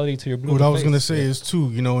inequality to your blue. What I was gonna say is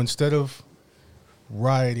too, instead of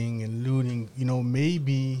rioting and looting,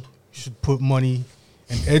 maybe you should put money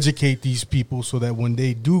and educate these people so that when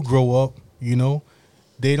they do grow up,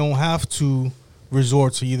 they don't have to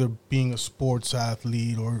resort to either being a sports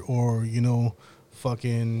athlete or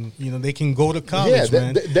fucking, they can go to college,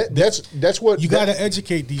 man. That's what you got to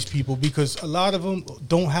educate these people, because a lot of them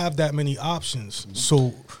don't have that many options.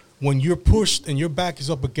 So when you're pushed and your back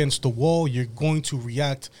is up against the wall, you're going to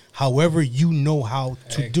react however you know how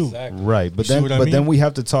to do. Right, but then we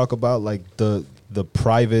have to talk about like the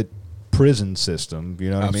private prison system,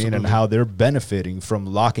 you know what I mean, and how they're benefiting from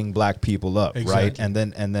locking black people up, right? And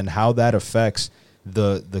then how that affects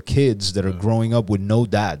the kids that are growing up with no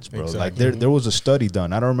dads, bro. Like there was a study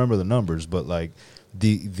done. I don't remember the numbers, but like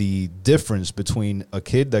the difference between a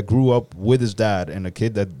kid that grew up with his dad and a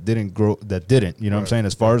kid that didn't, you know what I'm saying,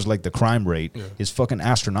 as far as like the crime rate is fucking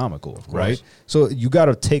astronomical, right? So you got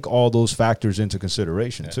to take all those factors into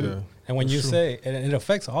consideration too. And when you say, and it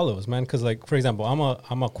affects all of us, man, because like, for example,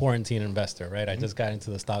 I'm a quarantine investor, right? I just got into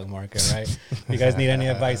the stock market, right? If you guys need any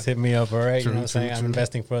advice, hit me up, all right? You know what I'm saying? I'm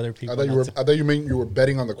investing for other people. I thought you meant you were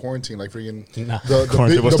betting on the quarantine, like freaking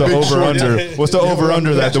what's the over under? What's the over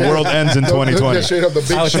under that the world ends in 2020?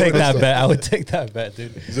 I would take that bet. I would take that bet,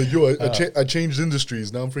 dude. He's like, I changed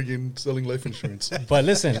industries. Now I'm freaking selling life insurance. But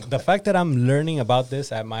listen, the fact that I'm learning about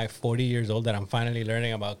this at my 40 years old, that I'm finally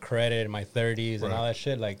learning about credit in my 30s and all that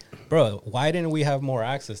shit, like, bro, why didn't we have more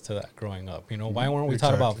access to that growing up? Why weren't we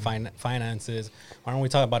talking about finances? Why aren't we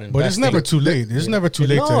talking about investing? But it's never too late. It's never too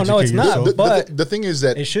late to educate No, it's not. yourself. But the thing is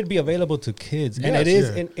that it should be available to kids. Yes, and it is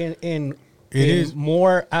It in is.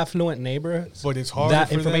 more affluent neighborhoods. But it's hard.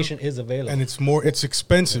 That information is available. And it's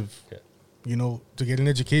expensive. To get an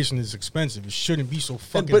education is expensive. It shouldn't be so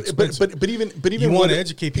fucking expensive. But even you want to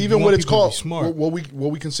educate people. Even what it's called, smart. what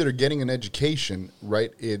we consider getting an education,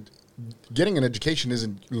 right? Getting an education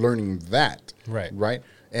isn't learning that, right?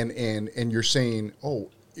 And you're saying,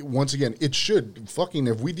 once again, it should fucking,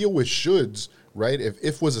 if we deal with shoulds, right?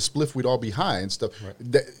 If was a spliff, we'd all be high and stuff. Right.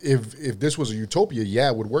 If this was a utopia,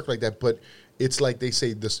 it would work like that. But it's like they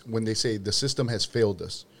say this when they say the system has failed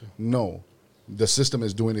us. No, the system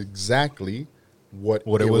is doing exactly what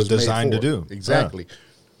it was designed to do. Exactly. Yeah.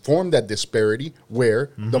 Form that disparity where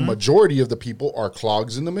the majority of the people are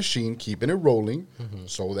clogs in the machine, keeping it rolling,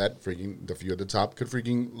 so that freaking the few at the top could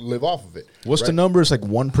freaking live off of it. What's the numbers? Like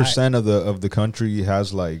 1% of the country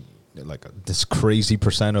has like this crazy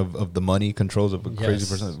percent of the money controls of a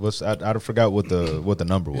crazy percent. I forgot what the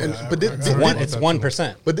number was. But it's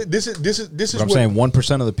 1%. But this is what I'm saying.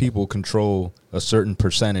 1% of the people control a certain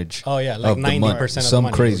percentage. Oh yeah, like 90% of some the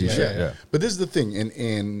money. crazy shit. Yeah. But this is the thing,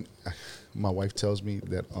 and my wife tells me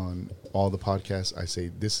that on all the podcasts I say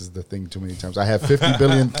this is the thing too many times. I have 50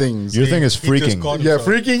 billion things. Your thing is freaking. Yeah,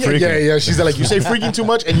 freaking. Yeah. She's like, you say freaking too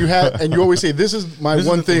much, and you always say this is my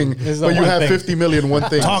one thing, but you have 50 million one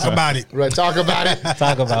thing. Talk about it. Right, talk about it.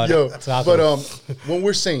 Talk about it. But when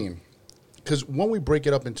we're saying, because when we break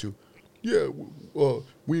it up into,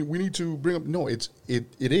 we need to bring up. No, it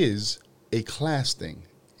is a class thing,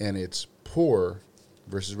 and it's poor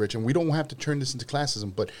versus rich, and we don't have to turn this into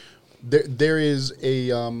classism, but. There is a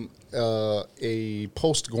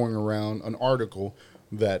post going around, an article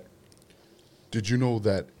that, did you know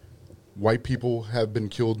that white people have been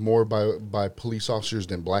killed more by police officers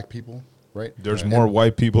than black people, right? There's more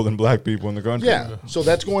white people than black people in the country. Yeah, so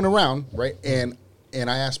that's going around, right? And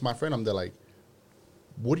I asked my friend, they're like,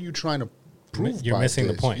 what are you trying to prove You're by missing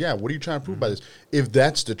this? the point. Yeah, what are you trying to prove by this? If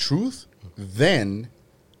that's the truth, then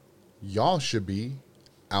y'all should be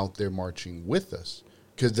out there marching with us.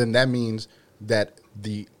 Because then that means that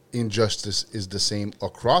the injustice is the same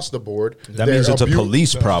across the board. That means it's a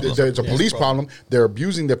police problem. It's a police problem. They're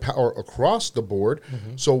abusing their power across the board.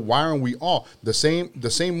 So why aren't we all the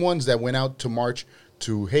same ones that went out to march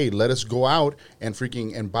to, hey, let us go out and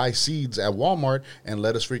freaking and buy seeds at Walmart and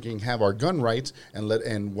let us freaking have our gun rights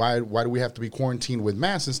and why do we have to be quarantined with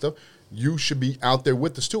masks and stuff? You should be out there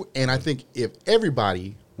with us too. And I think if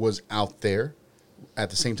everybody was out there at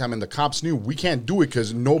the same time and the cops knew we can't do it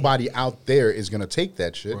because nobody out there is going to take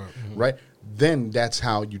that shit, right? Then that's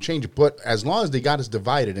how you change it. But as long as they got us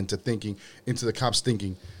divided into the cops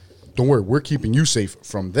thinking, don't worry, we're keeping you safe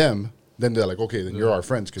from them, then they're like, okay, then you're our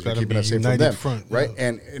friends because you're keeping us safe from them, right?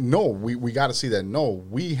 And no, we got to see that. No,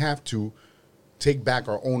 we have to take back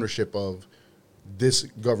our ownership of this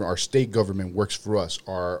government. Our state government works for us.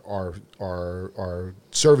 Our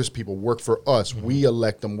service people work for us. We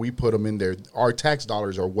elect them. We put them in there. Our tax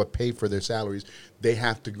dollars are what pay for their salaries. They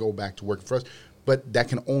have to go back to work for us. But that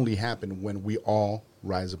can only happen when we all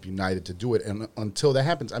rise up united to do it. And until that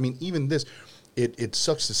happens, I mean, even this, it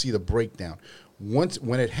sucks to see the breakdown.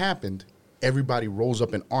 When it happened, everybody rose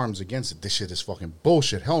up in arms against it. This shit is fucking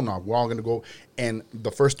bullshit. Hell no, we're all going to go. And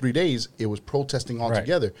the first 3 days, it was protesting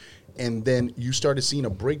altogether. Right. And then you started seeing a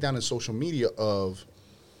breakdown in social media of,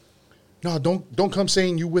 no, don't come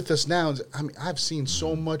saying you with us now. I mean, I've seen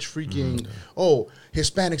so much freaking,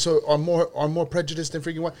 Hispanics are more prejudiced than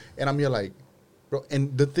freaking white. And I'm here like, bro.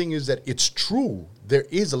 And the thing is that it's true. There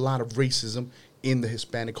is a lot of racism in the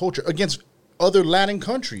Hispanic culture against other Latin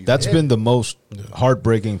countries. That's been the most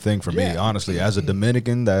heartbreaking thing for me, honestly. As a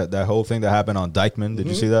Dominican, that whole thing that happened on Dykeman, did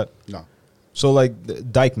you see that? No. So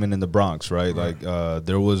like Dykeman in the Bronx, right? Like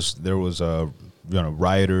there was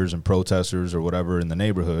rioters and protesters or whatever in the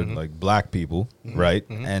neighborhood, like black people, right?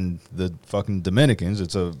 And the fucking Dominicans,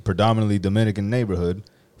 it's a predominantly Dominican neighborhood,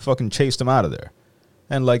 fucking chased them out of there.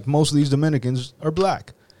 And like most of these Dominicans are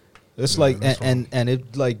black. It's like and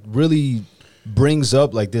it like really brings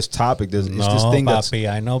up like this topic. It's this thing papi,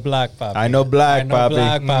 I know black papi. I know black papi.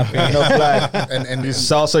 I know black. and you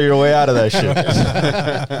salsa your way out of that shit.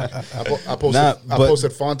 I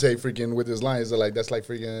posted Fonte freaking with his lines. Like that's like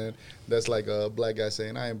a black guy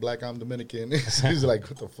saying I am black, I'm Dominican. He's like,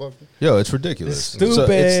 what the fuck? Yo, it's ridiculous. It's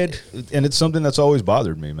stupid. And it's something that's always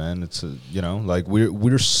bothered me, man. It's like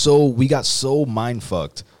we got so mind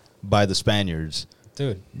fucked by the Spaniards,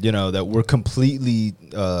 dude. That we're completely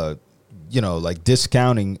like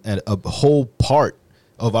discounting a whole part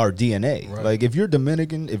of our DNA. Right. Like if you're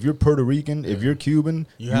Dominican, if you're Puerto Rican, if you're Cuban,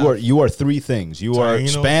 you are three things. You are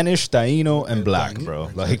Spanish, Taino, and black, bro.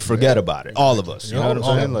 Like forget about it. All of us. You know what I'm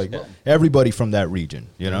saying? Like everybody from that region,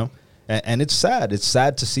 you know? And it's sad. It's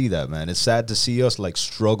sad to see that, man. It's sad to see us like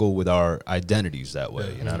struggle with our identities that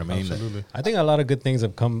way. You know what I mean? Absolutely. I think a lot of good things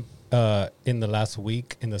have come in the last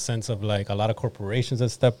week, in the sense of like a lot of corporations have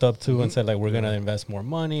stepped up too and said like we're going to invest more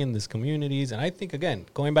money in these communities. And I think, again,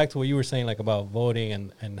 going back to what you were saying like about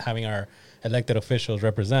voting and having our elected officials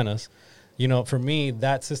represent us, for me,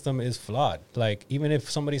 that system is flawed. Like even if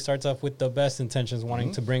somebody starts off with the best intentions,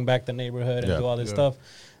 wanting to bring back the neighborhood and do all this stuff,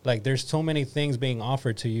 like there's so many things being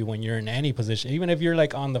offered to you when you're in any position, even if you're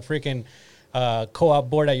like on the freaking co-op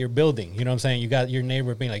board at your building. You know what I'm saying? You got your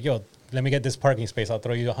neighbor being like, yo, let me get this parking space, I'll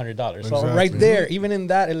throw you $100. Exactly. So right there, even in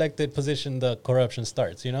that elected position, the corruption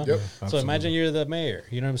starts, So imagine you're the mayor,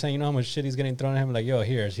 you know what I'm saying? You know how much shit he's getting thrown at him? Like, yo,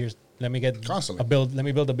 here's let me get let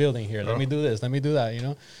me build a building here. Let me do this, let me do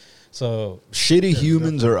that, So shitty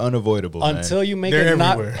humans are unavoidable until man. You make They're it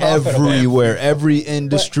everywhere. Not everywhere, every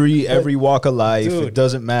industry, every walk of life. Dude, it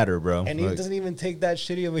doesn't matter, bro. And it doesn't even take that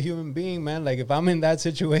shitty of a human being, man. Like if I'm in that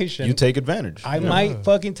situation, you take advantage. I might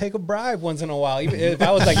fucking take a bribe once in a while. Even if I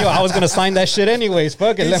was like, yo, I was gonna sign that shit anyways.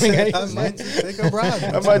 Fuck it, let me get. I might take a bribe.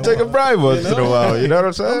 I might take a bribe once in a while. You know what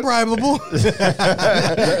I'm saying? I'm bribable.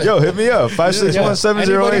 Yo, hit me up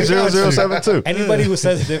 561-708-0072. Anybody who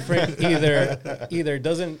says different either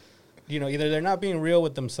doesn't. Either they're not being real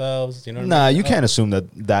with themselves. You know. Nah, you can't assume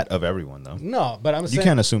that of everyone though. No, but I'm saying you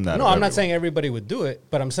can't assume that. No, I'm not saying everybody would do it,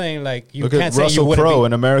 but I'm saying like you can't say Russell you wouldn't Crowe, be,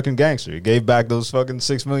 an American gangster. He gave back those fucking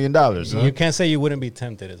 $6 million. You can't say you wouldn't be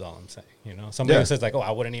tempted. Is all I'm saying. Somebody who says like, oh,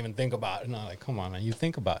 I wouldn't even think about it. No, like, come on, man, you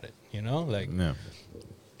think about it. Like. Yeah.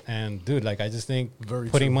 And dude, like I just think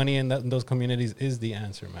putting money in those communities is the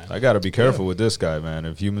answer, man. I got to be careful with this guy, man.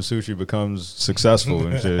 If Human Sushi becomes successful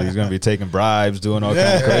and shit, he's gonna be taking bribes, doing all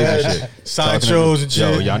kinds of crazy shit, sideshows and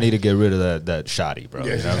shit. Yo, y'all need to get rid of that shoddy, bro.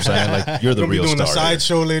 You know what I'm saying? Like you're the real star. Doing a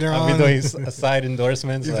sideshow later on. I'll be doing side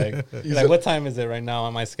endorsements. Like what time is it right now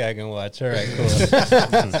on my Skag and Watch? All right, cool.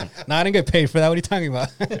 No, I didn't get paid for that. What are you talking about?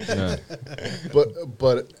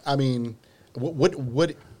 But I mean, what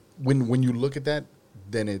when you look at that,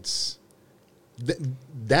 then th-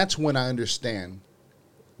 that's when I understand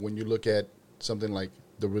when you look at something like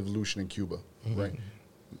the revolution in Cuba, right?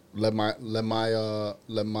 Let my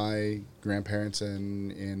grandparents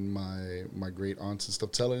and my great aunts and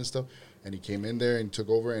stuff tell it and stuff. And he came in there and took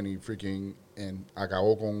over and he freaking and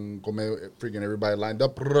acabó con freaking everybody lined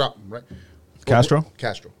up, right? Castro,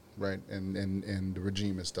 right? And the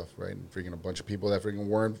regime and stuff, right? And freaking a bunch of people that freaking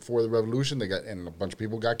weren't for the revolution, and a bunch of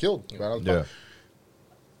people got killed. Right? yeah,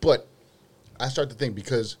 But I start to think,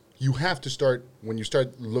 because you have to start, when you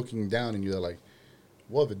start looking down and you're like,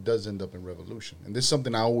 what if it does end up in revolution? And this is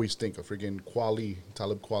something I always think of. Freaking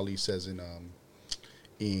Talib Kweli says in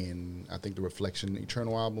I think the Reflection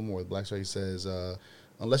Eternal album or the Black Star, he says,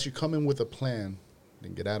 unless you come in with a plan,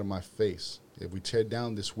 then get out of my face. If we tear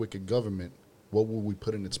down this wicked government, what will we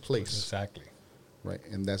put in its place? Exactly. Right?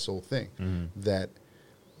 And that's the whole thing. That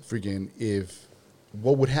freaking,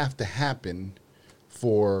 what would have to happen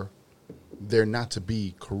for there not to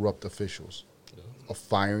be corrupt officials? A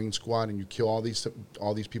firing squad and you kill all these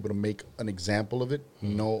people to make an example of it?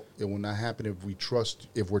 No, it will not happen if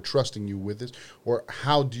we're trusting you with this. Or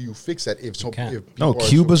how do you fix that if no,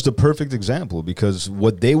 Cuba's the perfect example, because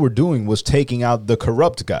what they were doing was taking out the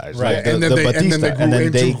corrupt guys, right? Like and then they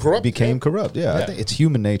became corrupt. Yeah, I think it's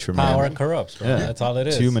human nature, man. Power corrupts, bro. Yeah. That's all it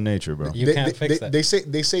is. It's human nature, bro. You can't fix that. They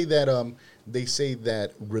say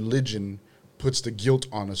that religion puts the guilt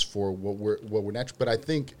on us for what we're natural, but I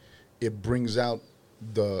think it brings out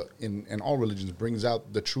in all religions, brings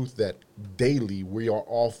out the truth that daily we are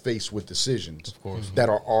all faced with decisions, of course, that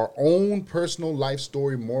are our own personal life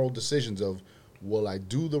story, moral decisions of, will I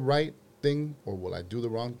do the right thing or will I do the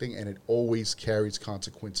wrong thing? And it always carries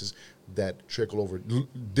consequences that trickle over.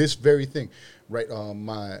 This very thing, right?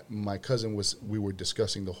 My cousin we were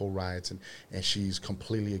discussing the whole riots, and she's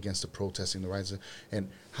completely against the protesting, the riots. And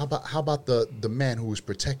how about the man who was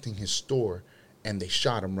protecting his store? And they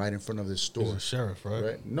shot him right in front of his store. He was a sheriff,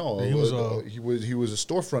 right? No, he was a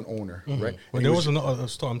storefront owner, right? Well, there was a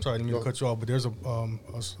store. I'm sorry, I didn't mean to cut you off, but there's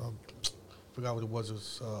forgot what it was.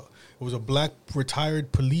 It was a black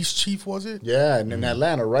retired police chief, was it? Yeah, and in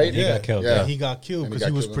Atlanta, right? He got killed. Yeah, he got killed And because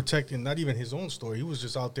he was protecting not even his own store. He was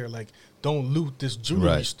just out there like, don't loot this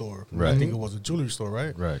jewelry store. Right. I think it was a jewelry store,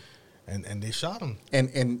 right? Right. And they shot him.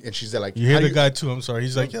 And she's there like, you hear the guy too. I'm sorry.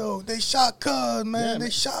 He's like, yo, they shot Cuz, man. They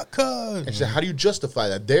shot Cuz. And she said, how do you justify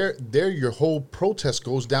that? There, your whole protest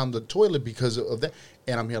goes down the toilet because of that.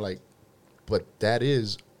 And I'm here like, but that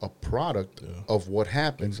is a product of what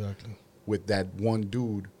happened with that one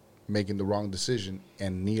dude making the wrong decision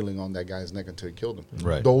and kneeling on that guy's neck until he killed him.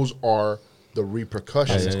 Right. Those are the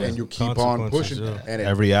repercussions, and you keep on pushing. Yeah. And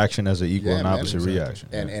every action has an equal and opposite reaction.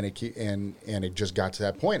 And it just got to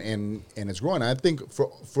that point, and it's growing. I think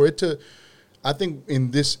for it to, I think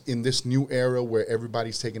in this new era where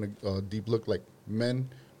everybody's taking a deep look, like men,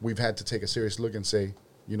 we've had to take a serious look and say,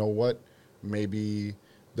 you know what, maybe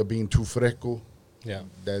the being too fresco,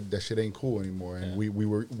 that shit ain't cool anymore. And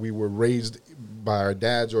we were raised by our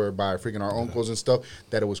dads or by our uncles and stuff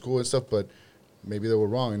that it was cool and stuff, but maybe they were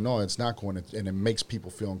wrong, and no, it's not cool, and it makes people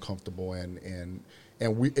feel uncomfortable. And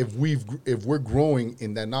if we're growing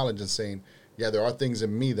in that knowledge and saying, yeah, there are things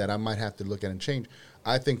in me that I might have to look at and change.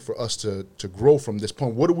 I think for us to grow from this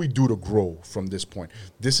point, what do we do to grow from this point?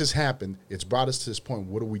 This has happened. It's brought us to this point.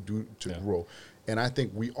 What do we do to grow? And I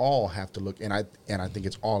think we all have to look, and I think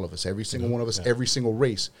it's all of us, every single one of us, every single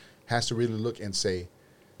race has to really look and say,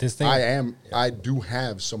 this thing, I do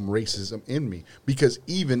have some racism in me, because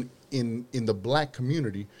even in the black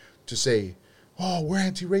community, to say, oh, we're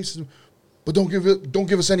anti-racism, but don't give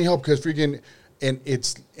us any help because freaking,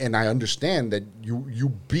 and I understand that you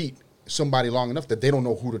beat somebody long enough that they don't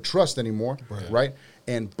know who to trust anymore, right?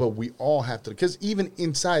 But we all have to, because even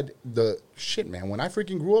inside the shit, man, when I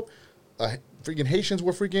freaking grew up, freaking Haitians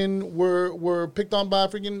were picked on by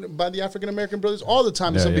the African American brothers all the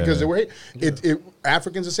time, because they were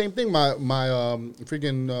Africans the same thing. My one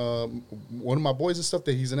of my boys and stuff,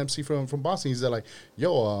 that he's an MC from Boston. He's like,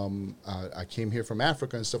 yo, I came here from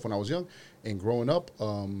Africa and stuff when I was young, and growing up,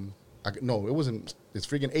 no, it wasn't. It's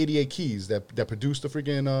freaking 88 Keys that produced the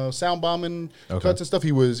freaking sound bomb and cuts and stuff.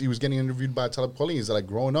 He was getting interviewed by Talib Kweli. He's like,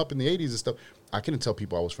 growing up in the 80s and stuff, I couldn't tell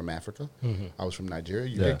people I was from Africa. I was from Nigeria.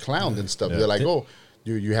 You get clowned and stuff. They're like, oh,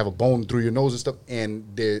 you have a bone through your nose and stuff. And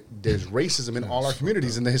there's racism in all our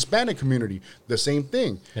communities. In the Hispanic community, the same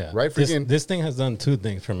thing, right? This thing has done two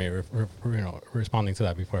things for me. Responding to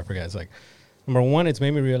that before I forget, it's like, number one, it's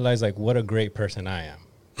made me realize like what a great person I am.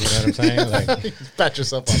 You know what I'm saying? Like, Pat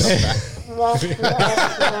yourself on the back.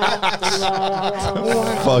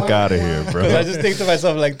 Fuck out of here, bro. because I just think to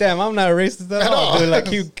myself, like, damn, I'm not racist at all, dude. Like,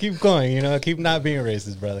 keep going, you know, keep not being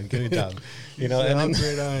racist, brother. Good job. You know, and How then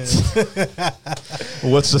great I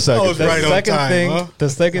am. What's the second was thing? the right on second time, thing, huh? the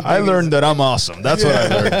second thing I is- learned that I'm awesome. That's what I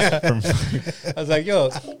learned. I was like, yo,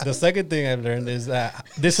 the second thing I've learned is that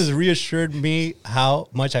this has reassured me how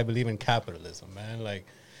much I believe in capitalism, man. Like,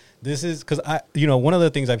 this is because one of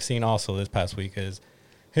the things I've seen also this past week is,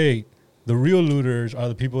 hey, the real looters are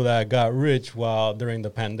the people that got rich while during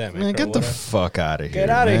the pandemic. Man, or get the whatever. fuck out of here. Get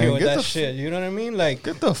out of man. here with Get that the shit. You know what I mean? Like,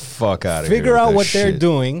 Get the fuck out of here. figure with out that what they're shit.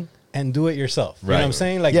 doing and do it yourself. You know what I'm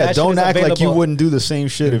saying? Like, yeah, that shit don't is act like you available. wouldn't do the same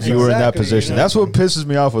shit if you were in that Exactly, position. you know? That's what pisses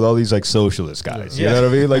me off with all these like socialist guys. You Yeah. know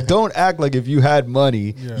what I mean? Like, don't act like if you had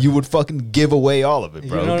money, Yeah. you would fucking give away all of it,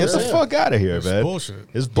 bro. You know what Get I'm the saying? fuck out of here, It's man. bullshit.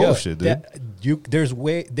 It's Yo, bullshit, dude.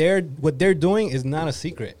 What they're doing is not a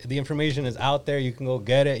secret. The information is out there. You can go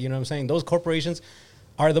get it. You know what I'm saying? Those corporations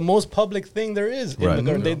are the most public thing there is. Right.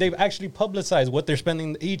 In they've actually publicized what they're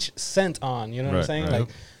spending each cent on. You know what I'm Right, saying? right. Like,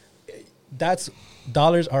 that's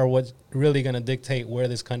dollars are what's really gonna dictate where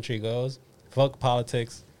this country goes. Fuck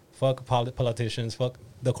politics. Fuck politicians. Fuck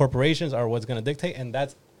the corporations are what's gonna dictate, and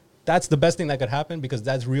that's the best thing that could happen because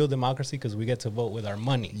that's real democracy because we get to vote with our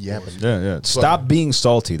money. Yeah, but Yeah. Stop being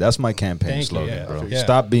salty. That's my campaign Thank you, slogan, yeah. bro. Yeah.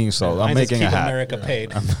 Stop being salty. I'm Mine says making a Keep hat. America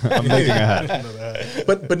paid. I'm making a hat.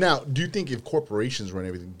 but now, do you think if corporations run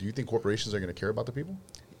everything, do you think corporations are going to care about the people?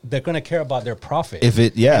 They're gonna care about their profit. If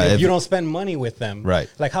it, yeah, And if if you it- don't spend money with them, Right.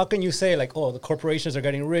 Like, how can you say like, oh, the corporations are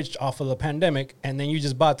getting rich off of the pandemic, and then you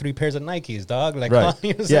just bought 3 pairs of Nikes, dog? Like, Right. you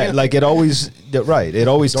know what I'm Yeah, saying? like it always. Right. It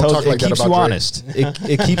always Don't tells. talk like It that keeps about you Drake. honest.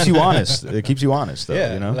 It keeps you honest. It keeps you honest, though.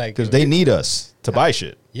 Yeah, You know, like- because they need us to buy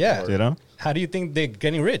shit. yeah, You know. How do you think they're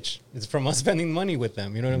getting rich? It's from us spending money with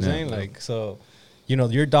them. You know what I'm Yeah. saying? Like, so,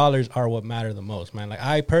 your dollars are what matter the most, man. Like,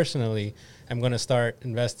 I personally am gonna start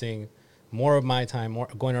investing more of my time, more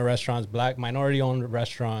going to restaurants, black minority-owned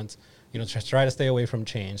restaurants. Try to stay away from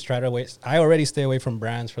chains. I already stay away from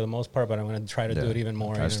brands for the most part, but I'm gonna try to do it even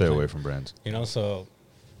more. I stay away from brands. So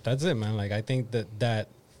that's it, man. Like, I think that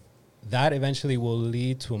eventually will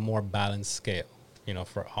lead to a more balanced scale,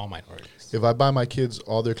 for all minorities. If I buy my kids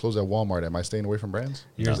all their clothes at Walmart, am I staying away from brands?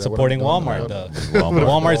 You're Is that what supporting I'm doing? Walmart, No. though. Walmart.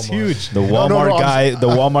 Walmart's huge. The No, no, Walmart I'm- guy, the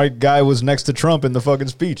Walmart guy was next to Trump in the fucking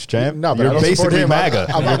speech, champ. No, but I You're don't support basically him. MAGA.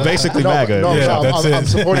 You're basically MAGA. No, Yeah, no, that's I'm it.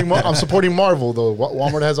 supporting. I'm supporting Marvel though.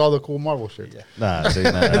 Walmart has all the cool Marvel shit. Nah, see,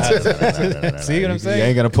 nah. See what I'm saying? You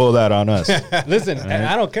ain't gonna pull that on us. Listen, and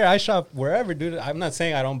I don't care. I shop wherever, dude. I'm not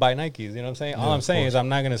saying I don't buy Nikes. You know what I'm saying? All I'm saying is I'm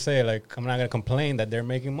not gonna say I'm not gonna complain that they're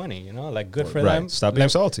making money. Like, good for Right. them. Stop being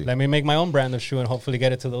salty. Let me make my own brand of shoe and hopefully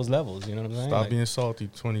get it to those levels. You know what I'm saying? Stop Like, being salty.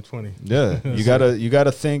 2020. Yeah, you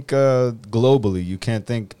gotta think globally. You can't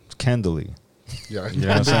think Kendally. Yeah, You know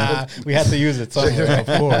what I'm saying? we had to use it somewhere. Of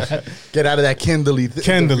course. get out of that Kendally.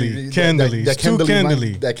 Kendally. It's too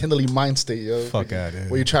Kendally. That Kendally mind state, yo. Fuck outta here.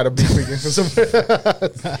 Where you try to be freaking for some.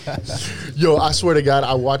 Yo, I swear to God,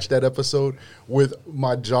 I watched that episode with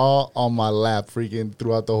my jaw on my lap, freaking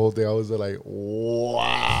throughout the whole thing. I was like,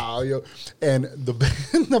 wow, yo. And the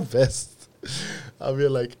best, I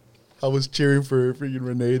mean, like, I was cheering for freaking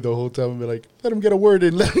Renee the whole time. I'd be like, let him get a word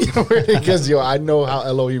in, let him get a word in. Because, yo, I know how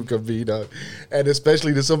Elohim can be, dog. And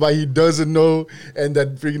especially to somebody he doesn't know and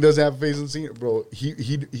that freaking doesn't have face and scene. Bro, he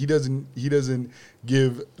doesn't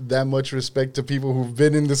give that much respect to people who've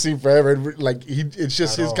been in the scene forever. Like, it's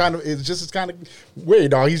just his kind of way,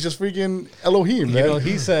 dog. He's just freaking Elohim, man.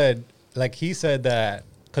 He said that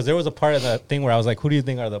because there was a part of the thing where I was like, who do you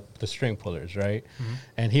think are the string pullers, right?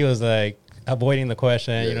 And he was like, avoiding the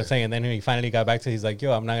question, you know what I'm saying? And then he finally got back to it, he's like,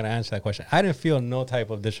 yo, I'm not going to answer that question. I didn't feel no type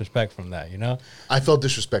of disrespect from that, I felt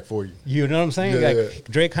disrespect for you. You know what I'm saying? Yeah, like, yeah.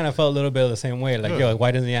 Drake kind of felt a little bit of the same way. Like, yo, why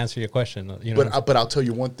doesn't he answer your question? You know But I'll tell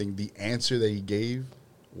you one thing: the answer that he gave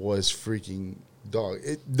was freaking dog.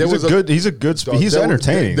 He's a good. Dog, He's there was-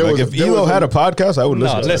 entertaining. there Like was- if there Elo was a- had a podcast, I would No,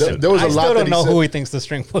 listen. To listen. that. There was a I lot still that don't he know said. who he thinks the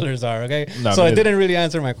string pullers are. Okay, No, so me it neither. didn't really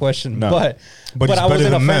answer my question. No. But But he's I better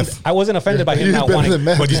wasn't than offended. meth. I wasn't offended by him He's not better wanting. than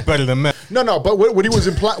meth. But he's better than meth. No, but what he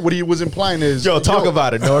was implying is, Yo, talk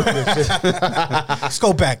about it, North. Let's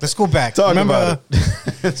go back. Talk Remember,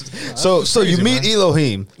 about it. So you meet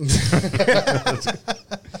Elohim.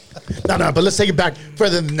 no, but let's take it back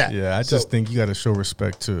further than that. Yeah, I So- just think you got to show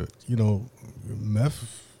respect to,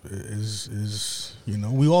 meth is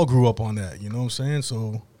we all grew up on that. You know what I'm saying?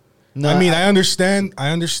 So, No, I mean, I understand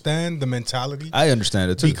the mentality I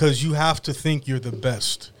understand it too. because you have to think you're the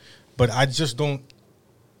best. But I just don't.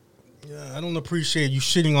 Yeah, I don't appreciate you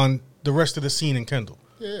shitting on the rest of the scene in Kendall.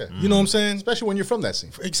 yeah, You know what I'm saying? especially when you're from that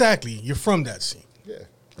scene. Exactly. You're from that scene. Yeah,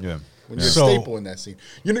 Yeah. When you're So- a staple in that scene.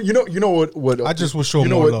 You know what I just wish show you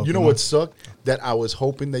know more what love, you know you know? what sucked that I was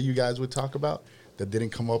hoping that you guys would talk about that didn't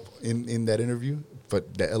come up in that interview,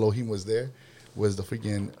 but that Elohim was there, was the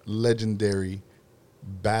freaking legendary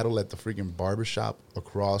battle at the freaking barbershop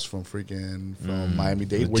across from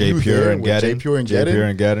Miami-Dade. Were J you Pure there and with J Getting. Pure and J Pure Getting?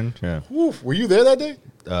 and Getting. Yeah. Woof. Were you there that day?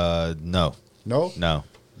 No. No? No.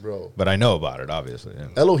 Bro. But I know about it, obviously. Yeah.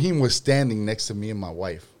 Elohim was standing next to me and my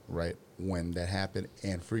wife, right, when that happened,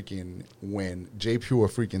 and freaking when J Pure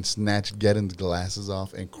freaking snatched Gettin's glasses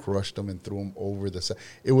off and crushed them and threw them over the side.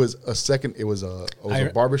 It was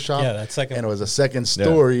a barbershop. Yeah, that second- and it was a second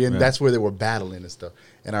story, and yeah. that's where they were battling and stuff.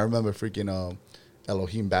 And I remember freaking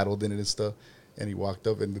Elohim battled in it and stuff, and he walked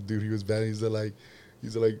up, and the dude he was battling,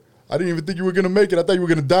 he's like, I didn't even think you were gonna make it. I thought you were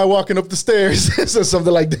gonna die walking up the stairs, so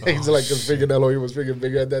something like that. He's like, because freaking Elohim was freaking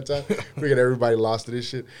bigger at that time. Freaking everybody lost to this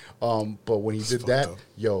shit. But when he did that, fucked up.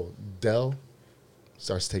 yo, Dell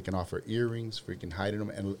starts taking off her earrings, freaking hiding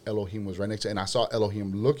them, and Elohim was right next to her. And I saw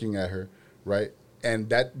Elohim looking at her, right? And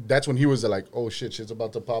that's when he was like, oh shit's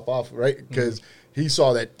about to pop off, right? Because he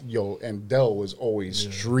saw that, yo, and Dell was always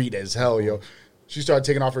street as hell, yo. She started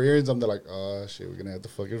taking off her earrings. I'm there like, oh shit, we're gonna have to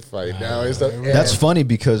fucking fight now and stuff. That's funny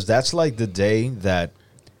because that's like the day that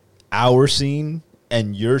our scene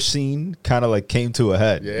and your scene kind of like came to a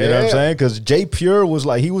head. You know what I'm Yeah. saying? Because J Pure was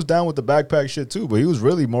like, he was down with the backpack shit too, but he was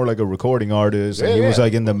really more like a recording artist. And Yeah, he was yeah.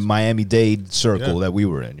 like in the Miami-Dade circle Yeah. that we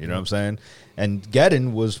were in. You know what I'm saying? And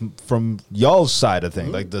Gettin was from y'all's side of things,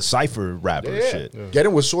 like the cypher rapper Yeah. shit.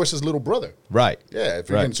 Getting was Source's little brother. Right. Yeah, freaking,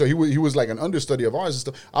 Right. so he was like an understudy of ours and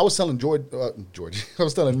stuff. I was telling George, I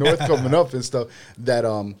was telling North coming up and stuff that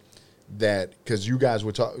because you guys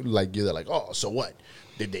were talking like you're like, oh, so what?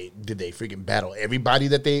 Did they freaking battle everybody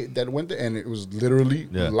that went there? And it was literally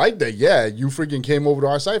Yeah. like that. Yeah, you freaking came over to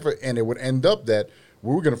our cipher, and it would end up that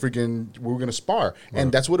we were gonna spar,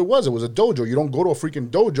 and that's what it was. It was a dojo. You don't go to a freaking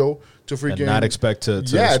dojo to freaking And not expect to to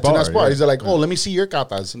spar, not spar. yeah. He's like, oh, let me see your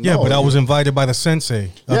katas. Yeah, No, but I was invited by the sensei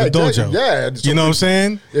of the exactly. dojo. Yeah, so you know what I'm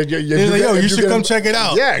saying? Yeah, He's like, yo, you should come check it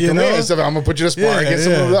out. Yeah, you come know? in and stuff. I'm gonna put you to spar Yeah, against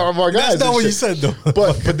some yeah. of our guys. That's not and what you shit. said, though.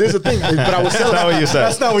 But there's a thing. But I was telling That's not what you said.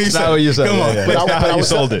 That's not what you That's said. not what you said. Come on. Yeah, yeah. But That's how you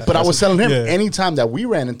sold it. But I was telling him, Yeah. anytime that we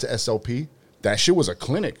ran into SLP, that shit was a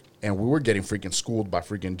clinic, and we were getting freaking schooled by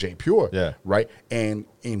freaking J Pure. Yeah. Right. And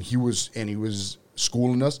he was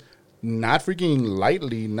schooling us, not freaking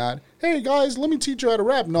lightly, not, hey guys, let me teach you how to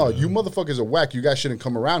rap. No, you motherfuckers are whack. You guys shouldn't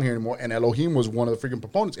come around here anymore. And Elohim was one of the freaking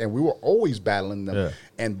proponents, and we were always battling them. Yeah.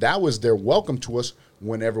 And that was their welcome to us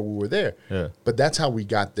whenever we were there. Yeah. But that's how we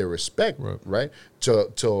got their respect, right? To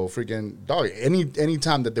freaking dog. Any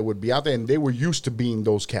time that they would be out there, and they were used to being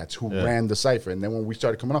those cats who ran the cipher. And then when we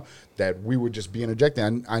started coming up, that we would just be interjecting.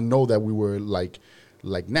 And I know that we were like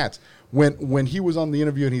gnats. When he was on the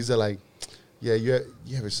interview and he said like, yeah, you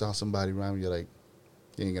ever saw somebody around, you're like,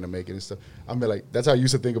 you ain't gonna make it and stuff. I mean, like, that's how I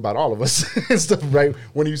used to think about all of us and stuff, right?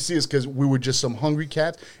 When you see us, because we were just some hungry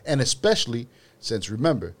cats, and especially since,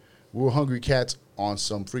 remember, we were hungry cats on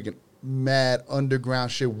some freaking mad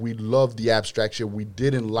underground shit. We loved the abstract shit. We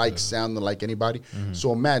didn't like sounding like anybody.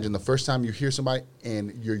 So imagine the first time you hear somebody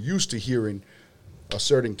and you're used to hearing a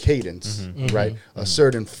certain cadence, right? A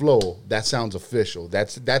certain flow that sounds official.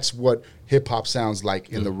 That's what hip hop sounds like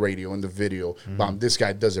in the radio, in the video. This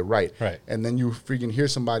guy does it right. Right. And then you freaking hear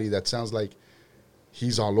somebody that sounds like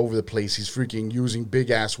he's all over the place. He's freaking using big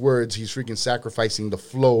ass words. He's freaking sacrificing the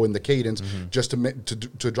flow and the cadence just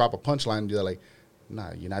to drop a punchline. You're like,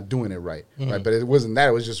 nah, you're not doing it right. Right. But it wasn't that.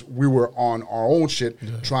 It was just we were on our own shit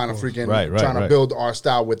trying to freaking trying to build our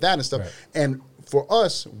style with that and stuff. Right. And for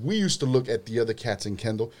us, we used to look at the other cats in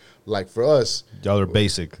Kendall. Like for us, Y'all are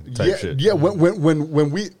basic type shit. yeah.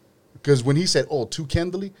 When we, because when he said, "Oh, too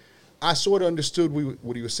Kendall-y," I sort of understood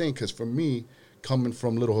what he was saying. Because for me, coming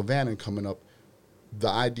from Little Havana and coming up, the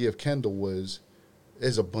idea of Kendall was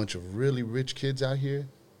there's a bunch of really rich kids out here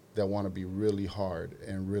that want to be really hard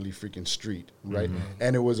and really freaking street, right?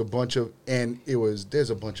 And there's a bunch of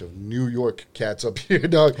New York cats up here,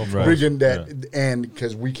 dog, Right. freaking that, and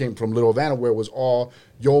because we came from Little Havana where it was all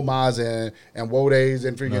Yomas and Wodes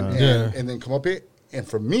and freaking and then come up here. And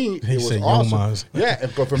for me, it was said awesome. Yomas. Yeah,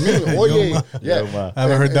 and, but for me, yeah. Yoma. I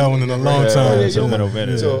haven't heard that one in a long time. Yeah, It's a Yoma. middle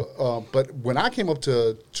minute. So, but when I came up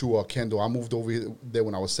to Kendall, I moved over there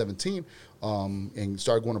when I was 17 and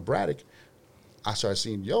started going to Braddock. I started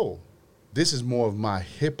seeing, this is more of my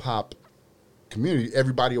hip hop community.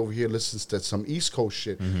 Everybody over here listens to some East Coast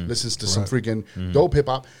shit, listens to some freaking dope hip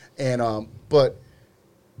hop, and but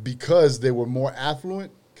because they were more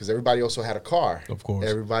affluent, because everybody also had a car, Of course.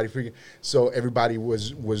 everybody freaking, so everybody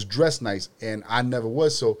was dressed nice, and I never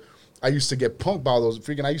was. So I used to get punked by all those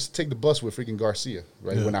freaking. I used to take the bus with freaking Garcia,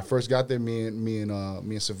 right? Yeah. When I first got there, me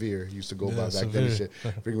and Severe used to go by back then and Severe.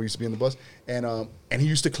 shit. Freaking, we used to be in the bus, and he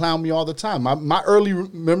used to clown me all the time. My early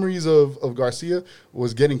memories of Garcia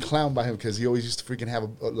was getting clowned by him because he always used to freaking have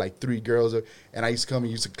like 3 girls, and I used to come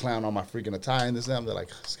and used to clown on my freaking attire and this and that. They're like,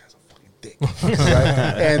 oh, this guy's a fucking dick,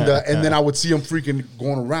 right? And then I would see him freaking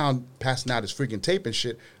going around passing out his freaking tape and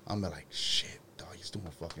shit. I'm like, shit. Doing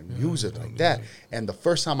fucking music like that. And the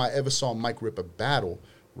first time I ever saw Mike rip a battle,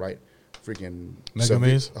 right? Freaking Mega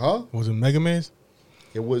Maze? Huh? Was it Mega Maze?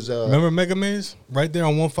 It was Remember Mega Maze? Right there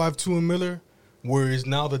on 152 in Miller, where is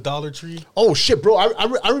now the Dollar Tree. oh shit, bro.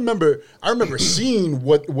 I remember seeing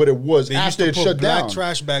what it was They used after to it put shut black down.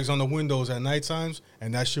 trash bags on the windows at night times,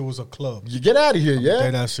 and that shit was a club. You get out of here, yeah?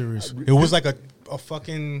 Dead ass serious. It was like a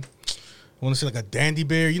fucking, I want to say like a dandy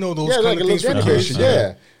bear. You know those Yeah, kind like a of things little for candy kids? station,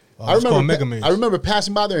 yeah. I It's called remember Mega Maze. I remember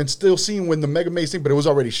passing by there and still seeing when the Mega Maze thing, but it was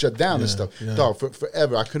already shut down and Yeah, stuff. yeah. Dog,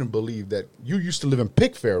 forever, I couldn't believe that you used to live in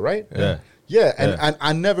Pickfair, right? Yeah. Yeah, and Yeah.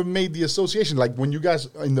 I never made the association. Like when you guys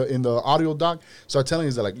in the audio doc start telling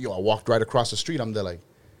us that, like, yo, I walked right across the street. I'm there like,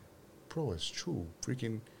 bro, it's true.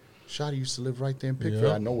 Freaking Shotty used to live right there in Pickfair.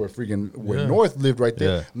 Yeah. I know where Yeah. North lived right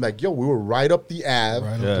there. Yeah. I'm like, yo, we were right up the Ave,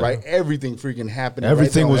 Right up Yeah. right? Everything freaking happened.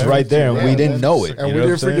 Everything was right there, and we didn't know it. And you we know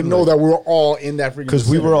didn't what I'm freaking saying? know Like- that we were all in that freaking Because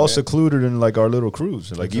we were vicinity, all man. secluded in like our little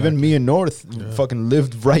crews. Like even me and North fucking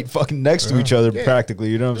lived right fucking next to each other Yeah. practically.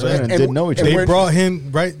 You know what I'm saying? And, And- didn't know each and other. They brought him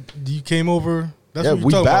right. You came over. That's Yeah, what you're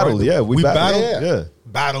we talking about, battled. right? Yeah, we battled. battled. Yeah.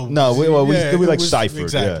 Battled. No, we it like was- ciphered.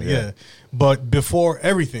 Exactly. Yeah, Yeah, yeah. But before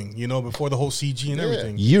everything, before the whole CG and Yeah.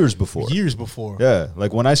 everything, Years before. years before. Yeah,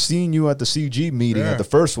 like when I seen you at the CG meeting Yeah. at the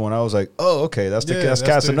first one, I was like, "Oh, okay, that's Yeah, that's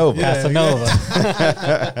that's the- Casanova." yeah.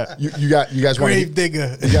 Casanova. You guys want Grave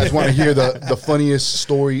digger. You guys want to hear the funniest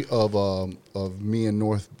story of me and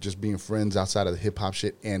North just being friends outside of the hip hop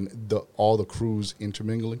shit and all the crews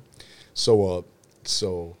intermingling? So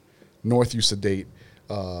North used to date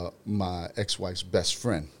my ex-wife's best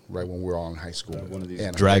friend, right, when we were all in high school. One of these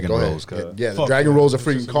And dragon go ahead. rolls, cuz. Yeah, the Fuck dragon yeah. rolls are Just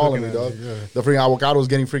freaking calling me, looking dog. at it, yeah. The freaking avocado is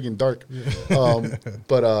getting freaking dark.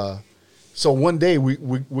 So one day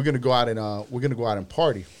we're gonna go out and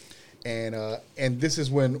party, and this is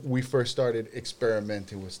when we first started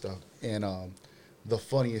experimenting with stuff. And the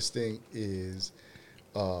funniest thing is,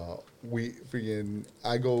 I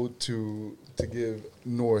go to give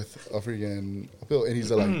North a freaking pill, and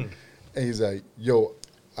he's like, yo,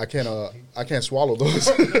 I can't swallow those.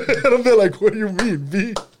 And I'm there like, what do you mean,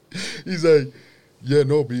 B? He's like, yeah,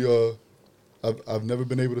 no, B, I've never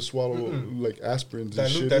been able to swallow like aspirins and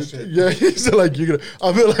Dilute shit. that shit. Yeah, he's like, you're gonna.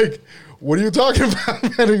 I'm like, what are you talking about,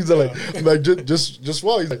 man? He's like, just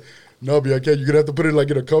swallow. He's like, no, B, I can't. You're gonna have to put it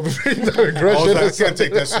like in a cover. I can't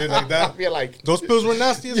take that shit like that. I feel like Those pills were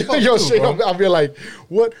nasty as fuck. yo, too, shit. bro. I feel like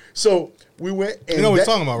what? So we went. And You know what we're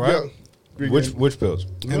talking about, right? Which pills?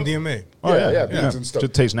 MDMA. Oh yeah, beans and stuff.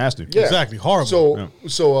 Just tastes nasty. Yeah. Exactly. Horrible.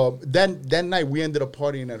 So that night we ended up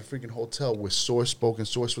partying at a freaking hotel with Source spoke, and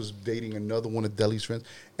Source was dating another one of Deli's friends,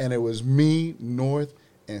 and it was me, North,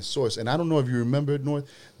 and Source. And I don't know if you remember, North,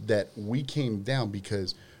 that we came down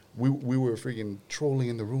because we were freaking trolling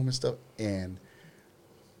in the room and stuff, and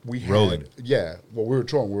we had, Rolling. yeah. Well, we were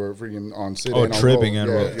trolling. We were freaking on city. Oh, and on tripping roll. and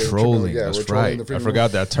Yeah, roll. yeah, tripping. Trolling. Yeah, That's we're trolling right. the I freaking forgot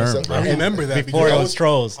room. that term, And bro. I remember that Before because it was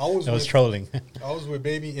trolls, I was it was with- trolling. I was with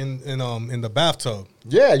baby in the bathtub.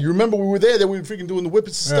 Yeah, you remember we were there that we were freaking doing the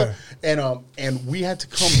whippets and stuff, and we had to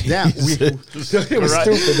come down. It was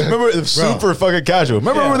Right. stupid. Remember, it was super fucking casual.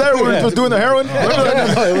 Remember we were there, we were doing the heroin? Remember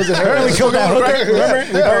that? No, it wasn't Apparently killed that hooker.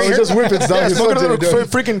 Remember? Yeah, it was just whippets. Dog. It's Smoking a something little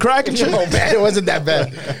to do. freaking crack and shit. No, man, it wasn't that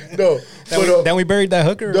bad. No, Then we buried that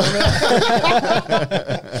hooker.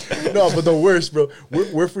 no, but the worst, bro.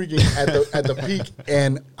 We're freaking at the peak,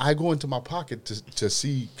 and I go into my pocket to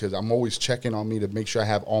see because I'm always checking on me to make sure I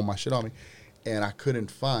have all my shit on me, and I couldn't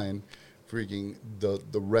find freaking the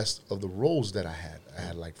rest of the rolls that I had. I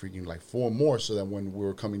had like freaking like 4 more, so that when we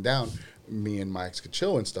were coming down, me and my ex could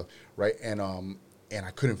chill and stuff, right? And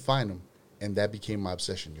I couldn't find them, and that became my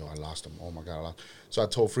obsession. Yo, I lost them. Oh my god, I lost. So I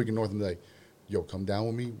told freaking North, I'm like, yo, come down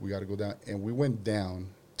with me. We got to go down, and we went down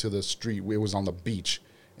to the street. It was on the beach,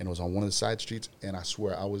 and it was on one of the side streets. And I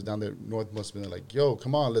swear, I was down there. North must have been like, yo,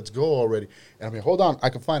 come on, let's go already. And I'm like, hold on, I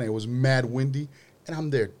can find it. It was mad windy, and I'm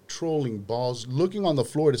there trolling balls, looking on the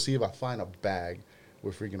floor to see if I find a bag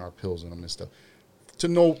with freaking our pills in them and stuff. To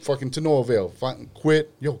no avail.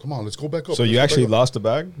 Quit. Yo, come on, let's go back up. So Let's you go actually back up. lost the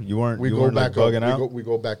bag? You weren't We you go weren't back like bugging up. out? We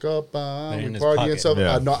go back up. in We his party pocket. and stuff.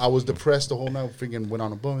 Yeah. I was depressed the whole night. Freaking went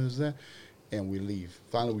on a bum and this and that, and we leave.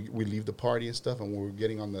 Finally, we leave the party and stuff. And when we're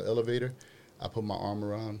getting on the elevator, I put my arm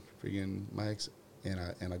around freaking my ex, and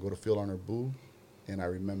I go to feel on her boob, and I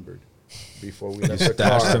remembered before we left the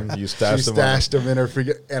car. stashed him. You stashed She him. stashed him in her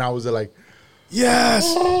freaking, and I was like, Yes.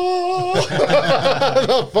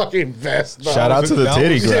 the fucking best. dog. Shout out to the That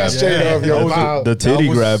titty was- Yeah, grab. straight up, yo. Wow. The titty That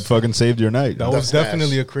was- grab fucking saved your night. That was That's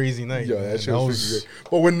definitely Ash. a crazy night. Yo, man. that shit That was freaking great.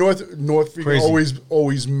 But when North freaking Crazy.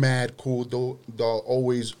 always mad cool, though, dog,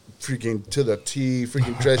 always freaking to the T,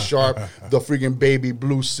 freaking dress sharp, the freaking baby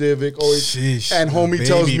blue Civic, always. Sheesh, and the homie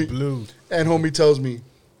tells baby me, blue. and homie tells me,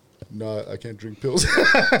 no, I can't drink pills.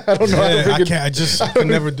 I don't know how to Yeah, I freaking. can't. I could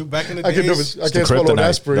never do. Back in the I can never. days. I It's the can't swallow an kryptonite.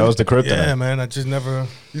 aspirin. That was the kryptonite. Yeah, man. I just never.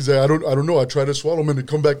 He's like, I don't know. I tried to swallow them and they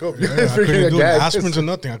come back up. Yeah, I Freaking couldn't do it. gag. Aspirins or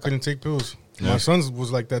nothing. I couldn't take pills. My son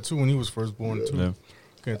was like that too when he was first born too. Yeah.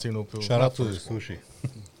 Couldn't take no pills. Shout Not out to the first born. sushi.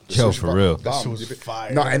 Yo, for real. Bomb. That shit was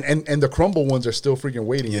fire. No, and the crumble ones are still freaking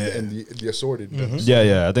waiting, Yeah. and the assorted. Yeah,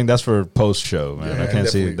 yeah. I think that's for post show, man. Yeah, I can't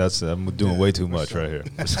see. definitely. I'm doing way too much right here.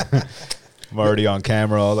 I'm already on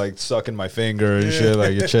camera, all like sucking my finger and shit.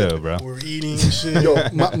 Like, you chill, bro. We're eating and shit. Yo,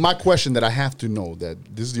 my question that I have to know, that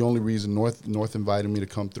this is the only reason North invited me to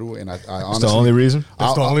come through, and I That's honestly, the only reason.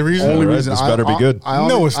 That's the only reason? Only All right, reason. this better be good.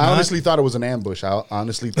 No, it's I not. honestly thought it was an ambush. I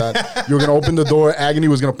honestly thought you were gonna open the door, Agony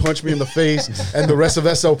was gonna punch me in the face, and the rest of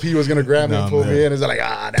SLP was gonna grab me and pull me in. It's like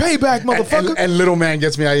Payback, motherfucker. And little man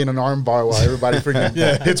gets me in an arm bar while everybody freaking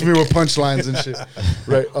hits me with punchlines and shit.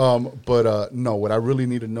 Right. But no, what I really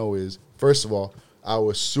need to know is, first of all, I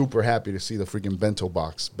was super happy to see the freaking bento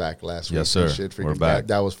box back last week. Yes, and sir. Shit, freaking We're back.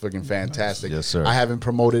 That was freaking fantastic. Yes, sir. I haven't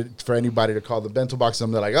promoted for anybody to call the bento box.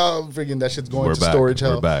 And they're like, oh, freaking that shit's going We're to back. storage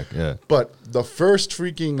hell. We're back. Yeah. But the first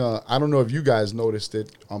freaking, I don't know if you guys noticed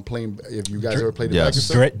it on playing. If you guys ever played it Yes. back and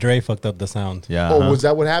stuff. Dre fucked up the sound. Yeah. Oh, uh-huh. was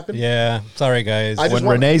that what happened? Yeah. Sorry, guys. I just When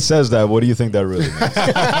want- Renee says that, what do you think that really means?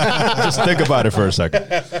 Just think about it for a second.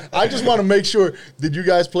 I just want to make sure. Did you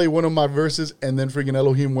guys play one of my verses and then freaking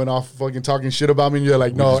Elohim went off fucking talking shit about me and you're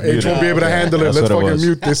like, no, just H won't be muted able to it. handle it. That's Let's what it fucking was.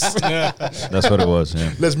 mute this. That's what it was.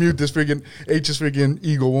 Yeah. Let's mute this freaking H's freaking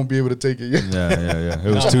ego won't be able to take it. Yeah.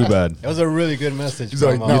 It was too bad. It was a really good message. He's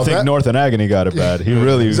from, like, You no, think that- North and Agony got it bad? He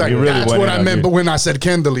really, He's like, he really that's went what in I on meant, you. but when I said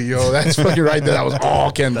Kendally, yo, that's fucking right there. That was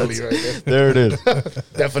all Kendally right there. There it is.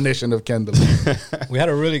 Definition of Kendally. we had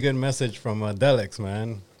a really good message from Delix,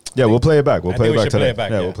 man. Yeah, we'll play it back. We'll I play think it we back should play today. it back,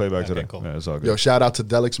 Yeah, yeah. we'll play it back Okay, today. cool. Yeah, it's all good. Yo, shout out to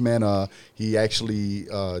Delix, man. He actually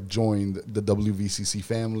joined the WVCC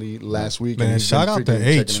family last week. and Man, he's shout been out to freaking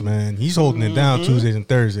H, checking man. He's holding it down Tuesdays and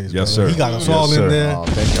Thursdays. Yes, brother. sir. He got us Yes, all sir. in there. Oh,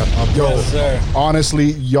 thank God. Yo, Yes, sir.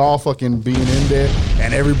 honestly, y'all fucking being in there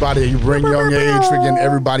and everybody, you bring young age, freaking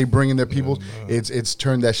everybody bringing their people. It's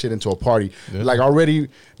turned that shit into a party. Like already,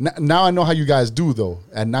 now I know how you guys do though.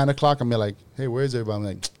 At 9 o'clock, I'm like, hey, where's everybody? I'm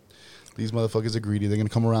like, these motherfuckers are greedy. They're gonna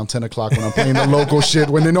come around 10 o'clock when I'm playing the local shit.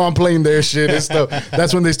 When they know I'm playing their shit and stuff,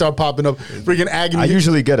 that's when they start popping up. Freaking Agony. I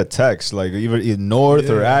usually get a text, like either North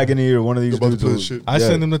or Agony or one of these About to dudes. play will- shit. I yeah.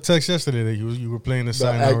 sent him a text yesterday that you were playing the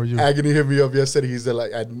sign. How are you? Agony hit me up yesterday. He's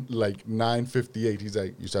like at like 9:58. He's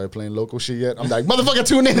like, "You started playing local shit yet?" I'm like, "Motherfucker,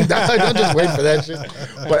 tune in." I'm just waiting for that shit.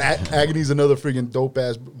 But Agony's another freaking dope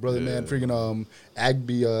ass brother, man. Freaking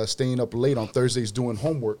Agby staying up late on Thursdays doing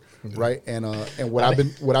homework, right? And what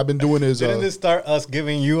I've been doing is Didn't this start us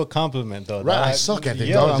giving you a compliment, though? Right, dog? I suck at it,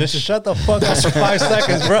 Yo, dog. I'm just just- shut the fuck up for 5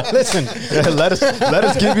 seconds, bro. Listen. Yeah, let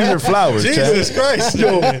us give you your flowers, Chad. Jesus Christ.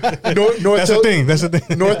 yo. North That's the thing. That's the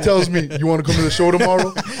thing. North tells me, "You want to come to the show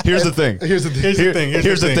tomorrow?" Here's the thing. Here's the thing. Here's the thing.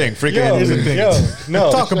 Here's the thing. Freaking. Yo, Here's the thing.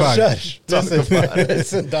 no. Talk about it. Shush.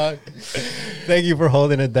 Listen, dog. Thank you for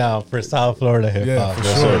holding it down for South Florida hip Yeah, hop. for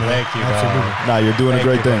Yes, sure. sir. Thank you, Absolutely. dog. Nah, you're doing Thank a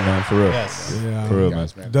great you, thing, bro. man. For real. Yes. Yeah, For real, man.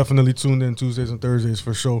 Guys, man. definitely tuned in Tuesdays and Thursdays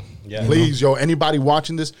for sure. Yeah. Please, yo, anybody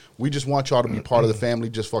watching this, we just want y'all to be part of the family.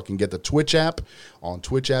 Just fucking get the Twitch app. On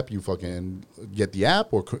Twitch app, you fucking get the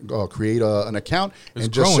app or create an account It's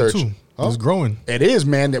and just growing search. too. Huh? It's growing. It is,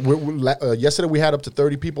 man. Yesterday we had up to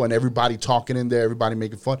 30 people and everybody talking in there, everybody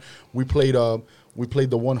making fun. We played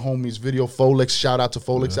the One Homies video, Folix. Shout out to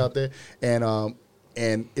Folix out there,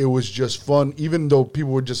 and it was just fun. Even though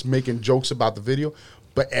people were just making jokes about the video,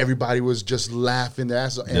 but everybody was just laughing their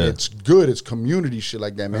ass off. And Yeah. it's good. It's community shit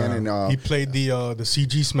like that, man. And He played the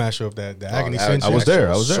CG smasher of that. The Agony that- Sensei. I was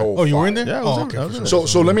there. I was there. so Oh, you were in fire. there? Yeah, I was Oh, there. okay, I for was sure. there.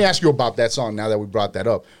 So let me ask you about that song. Now that we brought that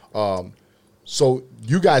up, so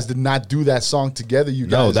you guys did not do that song together. You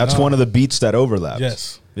guys, No, that's one of the beats that overlaps.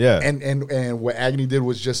 Yes. Yeah. and what Agony did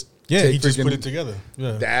was just Yeah, take he just freaking- put it together.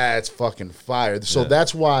 Yeah. That's fucking fire. So Yeah.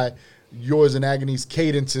 that's why yours and Agony's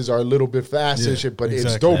cadences are a little bit faster, Yeah, and shit. But it's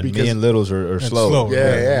exactly. dope and because me and Littles are And slow. slow.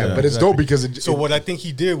 yeah. But it's exactly. dope because So what I think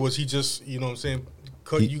he did was he just, you know what I'm saying,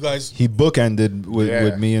 cut you guys. He bookended with,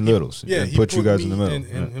 Yeah. me and Littles. Yeah, and he put you guys me in the middle.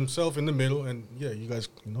 and himself in the middle, and yeah, you guys,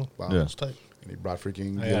 Wow. Yeah. it's tight. And he brought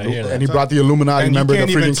freaking, Oh, yeah, I hear that. and he brought the Illuminati And you member to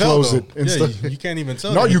can't even freaking tell, close though. it and Yeah, stuff. you can't even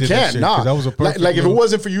tell. No, that he you did that can't. shit, Nah, 'cause that was a like, perfect like if it little-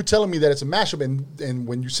 wasn't for you telling me that it's a mashup, and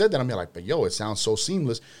when you said that, I'm like, but yo, it sounds so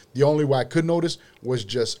seamless. The only way I could notice was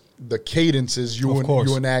just the cadences. Of course.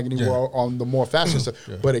 You and Agony Yeah. were on the more faster stuff,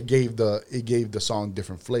 but it gave the song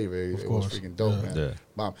different flavor. It was course. freaking dope, man. Yeah.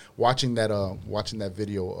 Wow. Watching that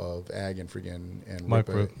video of Ag and freaking and Mike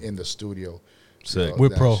Ripper Pro. in the studio. Sick. Whip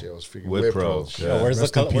that Pro. shit was freaking Whip Whip Pro. Pro. Yeah. Yo, where's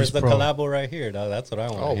Rest the in peace, bro. collabo right here, dog? That's what I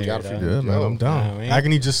want. Oh, we got dog. freaking- Yeah, man, Yo. I'm down. Yeah, I mean-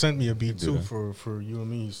 Agony just sent me a beat too that. for you and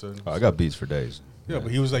me. He said, Oh, I got beats for days. yeah,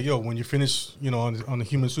 but he was like, yo, when you finish, on the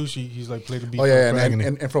human sushi, he's like, play the beat. Oh yeah, for and, Agony.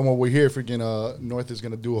 and from what we hear, freaking North is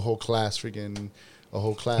gonna do a whole class, freaking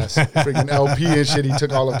LP and shit. He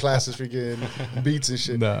took all the classes, freaking beats and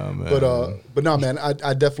shit. Nah, man. But no, man,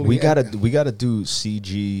 I definitely We gotta do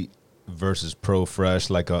CG versus Pro Fresh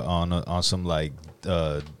like on some like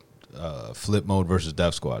Flip Mode versus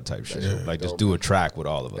Def Squad type shit. Yeah. Like just That do would a track with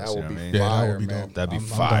all of us. that You would know be what I mean? yeah, fire, that would be man. dope. That'd be I'm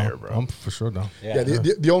fire, down. bro. I'm for sure down. Yeah,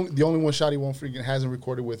 the only one shot he won't freaking hasn't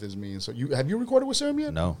recorded with is me. And so have you recorded with Serum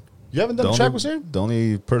yet? No. You haven't done a track with Serum? The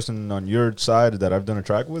only person on your side that I've done a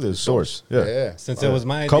track with is Source. Yeah. Yeah. Since it was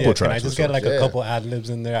my Couple idea, can I tracks just with get like Source. a Yeah. couple ad libs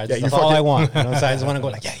in there? Yeah, you That's all fucking- I want. You know, so I just want to go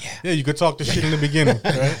like, yeah. Yeah, you could talk the shit in the beginning,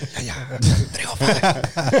 right?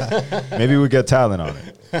 Maybe we get talent on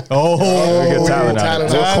it. Oh, We get talent on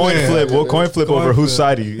it. We'll coin Talent. flip. We'll coin flip Coin over whose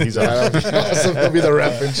flip. side he's on. That'll be the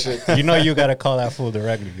ref and shit. You know you got to call that fool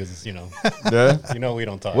directly because, Yeah. we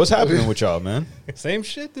don't talk. What's happening with y'all, man? Same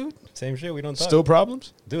shit, dude. Same shit. We don't talk. Still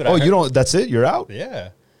problems? Dude, Oh, I you heard- don't. That's it. You're out. Yeah.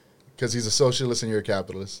 Because he's a socialist and you're a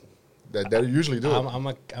capitalist. That usually do. I'm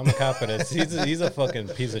a capitalist. He's a fucking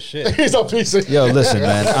piece of shit. He's a piece of Yo, listen,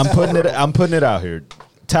 man. I'm putting it out here.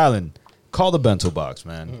 Talon, call the bento box,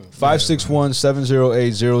 man.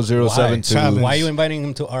 561-708-0072. Why are you inviting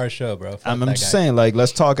him to our show, bro? Fuck I'm that just guy. saying, like,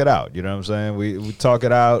 let's talk it out. You know what I'm saying? We talk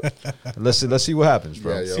it out. Let's see what happens,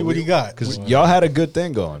 bro. Yeah, yo, see what he got. Because y'all had a good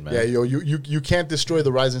thing going, man. Yeah, yo, you can't destroy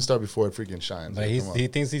the rising star before it freaking shines. But Like, come on. he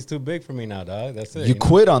thinks he's too big for me now, dog. That's it. You know?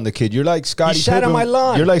 quit on the kid. You're like Scottie He shat Pippen. on my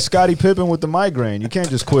lawn. You're like Scottie Pippen with the migraine. You can't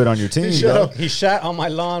just quit on your team, shut bro. up. He shot on my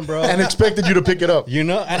lawn, bro. and expected you to pick it up. You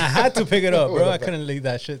know, and I had to pick it up, bro. I couldn't leave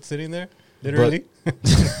that shit sitting there. Literally.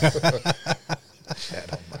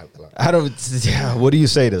 I don't. Yeah, what do you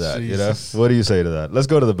say to that? Jesus. You know, what do you say to that? Let's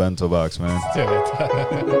go to the bento box, man.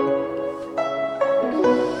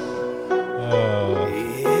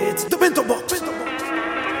 It's the Bento Box.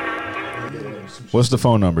 What's the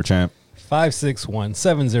phone number, champ?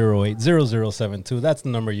 561-708-0072. That's the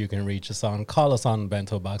number you can reach us on. Call us on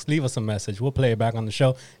Bento Box. Leave us a message. We'll play it back on the show,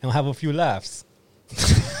 and we'll have a few laughs.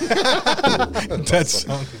 That's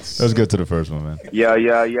Let's get to the first one, man.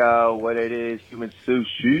 Yo, what it is, Human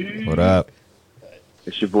Sushi. What up?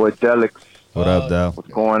 It's your boy Delix. What up, Del? What's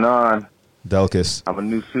going on? Delkis. I'm a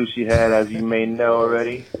new sushi head, as you may know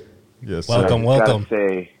already. Yes, Welcome, I just welcome. Gotta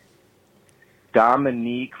say,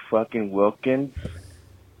 Dominique fucking Wilkins.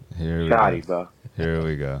 Here we Shotty, go. bro. Here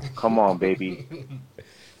we go. Come on, baby.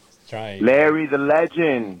 Try. Larry the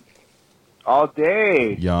Legend. All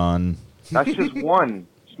day. Yawn. That's just one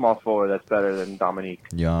small forward that's better than Dominique.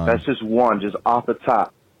 Yawn. That's just one, just off the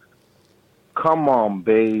top. Come on,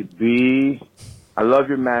 baby. I love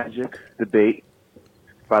your Magic debate.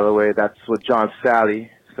 By the way, that's what John Sally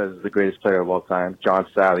says is the greatest player of all time. John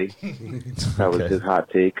Sally. That was Okay. his hot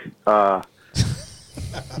take. Love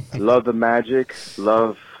the Magic.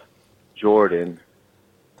 Love Jordan.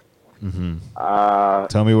 Mm-hmm. Uh,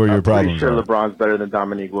 Tell me where your I'm pretty problems sure are. LeBron's better than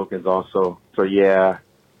Dominique Wilkins also. So, yeah.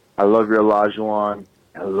 I love your Olajuwon.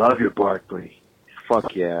 I love your Barkley.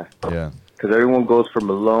 Fuck yeah. Yeah. Because everyone goes for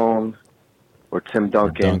Malone or Tim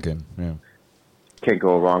Duncan. Duncan. Yeah. Can't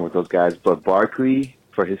go wrong with those guys. But Barkley,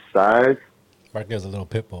 for his size, Barkley's a little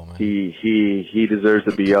pit bull, man. he deserves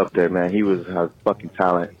to be up there, man. He has fucking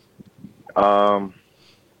talent.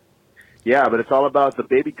 Yeah, but it's all about the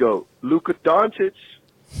baby goat, Luka Doncic.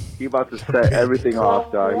 He about to set everything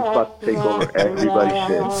off, dog. He's about to take over everybody's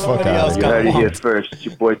shit. Fuck Somebody out else of You got here. heard it here whomped. first. It's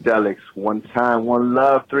your boy Delix. One time, one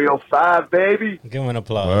love, 305, baby. Give him an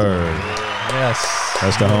applause. Word. Yes.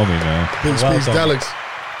 That's the homie, man. Peace, Welcome. peace, Delix.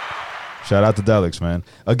 Shout out to Delix, man.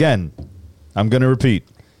 Again, I'm going to repeat.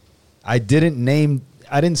 I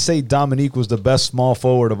didn't say Dominique was the best small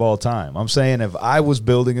forward of all time. I'm saying if I was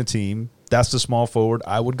building a team, that's the small forward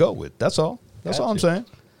I would go with. That's all. That's all I'm saying.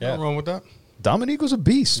 Yeah. Nothing wrong with that. Dominique was a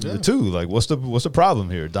beast, too. Like, what's the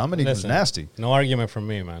problem here? Dominique was Listen, nasty. No argument from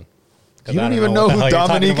me, man. 'Cause You I don't even what know the who hell you're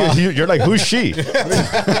talking Dominique is. about. You're like, who's she?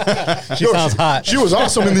 She sounds hot. She was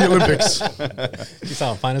awesome in the Olympics. She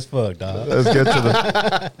sounds fine as fuck, dog. Let's get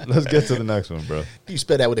to the next one, bro. You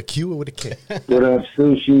spell that with a Q or with a K? What up,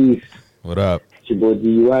 sushi? What up? It's your boy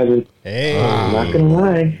D.U. Ivan. Hey. I'm not gonna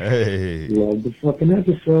lie. Hey. Love the fucking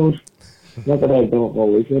episode. Not that I don't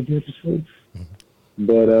always love the episodes,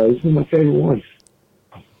 but this is my favorite one.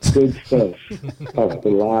 Good stuff. Talked a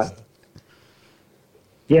lot.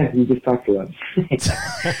 Yeah, you just talked a lot.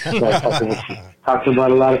 Talked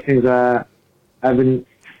about a lot of things I've been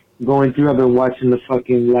going through. I've been watching the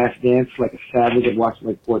fucking Last Dance like a savage. I've watched it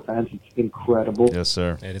like 4 times. It's incredible. Yes,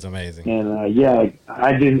 sir. It is amazing. And yeah, like,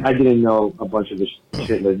 I didn't know a bunch of the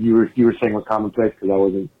shit that you were saying was commonplace because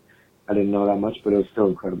I didn't know that much, but it was still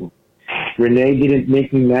incredible. Renee didn't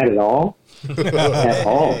make me mad at all, at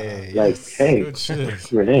all. Like, hey, Good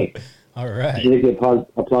shit. Renee, All you right. should get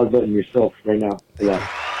applause button yourself right now for that.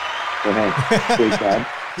 So hey, great job.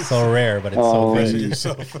 So rare, but it's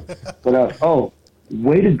so Um, good. What else? Oh,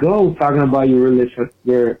 way to go! Talking about your relationship.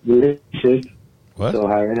 What? So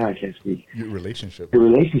high right now, I can't speak. Your relationship. Your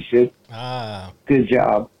relationship. Ah. Good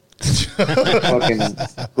job. Fucking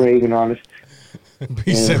brave and honest.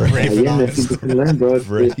 He said And, brave and yeah, man, honest. people can learn, bro.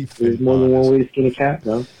 Brave There's and more than one honest. way to skin a cat,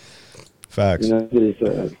 bro. Facts. You know,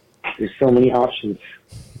 there's so many options.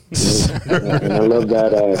 You know, and I love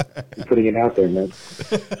that you're putting it out there, man.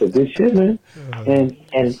 So good shit, man. And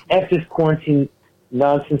F this quarantine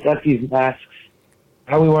nonsense, F these masks.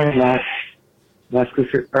 How are we wearing masks? Masks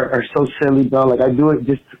are so silly, bro. Like, I do it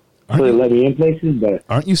just so they let me in places, but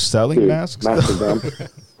Aren't you selling dude, masks? masks are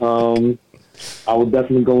dumb. I will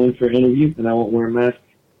definitely go in for an interview, and I won't wear a mask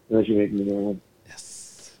unless you make me wear one.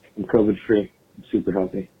 Yes. I'm COVID free. I'm super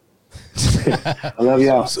healthy. I love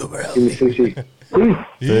y'all. Give me sushi. Peace.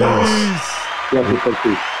 Yes. Yeah,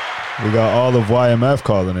 peace. We got all of YMF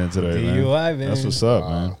calling in today, man. DUI, man. That's what's up,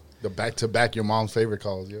 man. The back-to-back your mom's favorite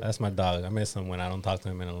calls, yo. That's my dog. I miss him when I don't talk to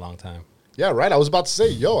him in a long time. Yeah, right. I was about to say,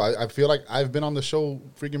 yo, I feel like I've been on the show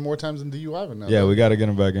freaking more times than DU Ivan now. Yeah, we got to get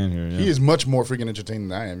him back in here. He Yeah. is much more freaking entertaining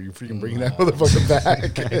than I am. You freaking bringing that motherfucker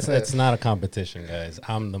back. It's not a competition, guys.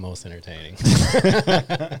 I'm the most entertaining.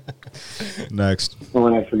 Next. Oh,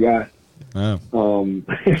 and I forgot. Yeah.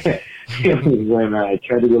 When I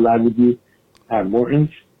tried to go live with you at Morton's,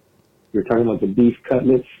 you were talking about the beef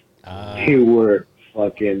cutlets. They were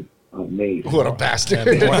fucking amazing. What a bastard.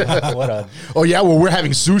 What a Oh, yeah, well, we're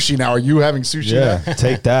having sushi now. Are you having sushi Yeah, now?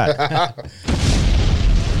 take that.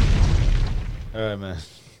 All right, man.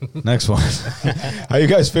 Next one. How you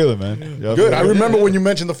guys feeling, man? Y'all Good. I feeling remember when you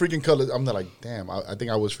mentioned the freaking colors. I'm like, damn. I think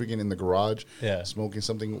I was freaking in the garage, Yeah. smoking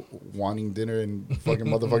something, wanting dinner, and fucking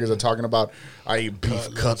motherfuckers are talking about I eat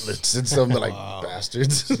beef cutlets and stuff. They're like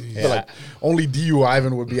bastards. They're like only DU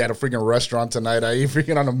Ivan would be at a freaking restaurant tonight. I eat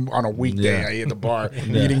freaking on a weekday. Yeah. I eat at the bar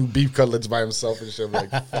eating beef cutlets by himself and shit. I'm like,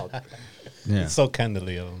 fuck. Yeah. so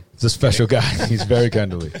kindly of him. He's a special guy. He's very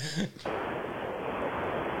kindly.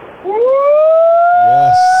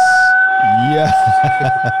 Yes. Yeah.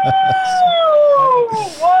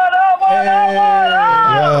 What up, what up, what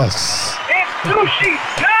up? Yes. It's sushi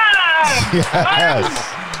time! Yes.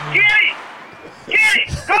 Get it!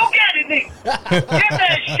 Go get it, nigga! Get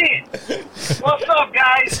that shit! What's up,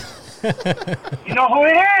 guys? You know who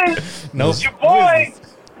it is? No. It's your boy.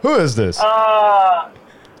 Who is this?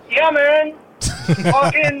 Yeah, man.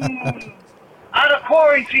 Fucking out of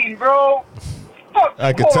quarantine, bro. Fuck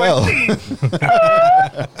I could tell. quarantine.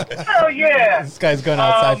 Hell yeah. This guy's going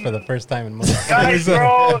outside for the first time in months. Guys,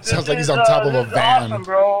 bro, this Sounds like he's is, on top of a this is van awesome,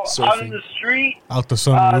 bro. Out surfing. in the street. Out the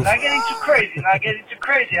sunroof. Not getting too crazy. Not getting too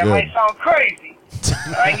crazy. I Good. might sound crazy.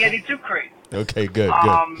 I ain't getting too crazy. Okay, good,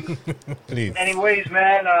 good. Please. Anyways,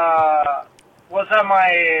 man, was at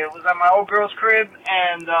my old girl's crib,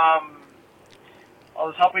 and I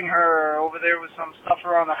was helping her over there with some stuff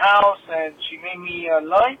around the house, and she made me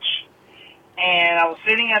lunch. And I was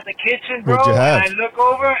sitting at the kitchen, bro, What'd you have? and I look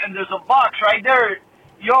over, and there's a box right there.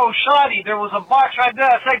 Yo, Shawty, there was a box right there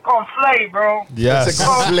that said conflay, bro. Yes.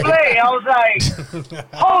 Conflay. I was like,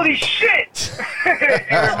 holy shit.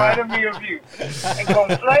 It reminded me of you. And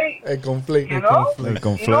conflay, Hey, conflict. you know?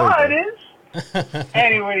 You know how it is?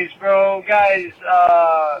 Anyways, bro, guys,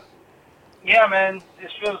 yeah, man,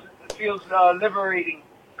 it feels liberating.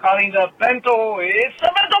 Calling the bento, it's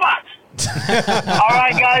a bento box. All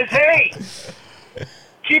right, guys, hey,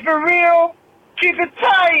 keep it real, keep it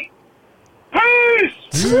tight. Peace.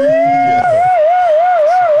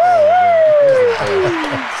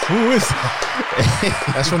 Who is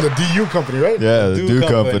that? That's from the DU company, right? Yeah, the Dude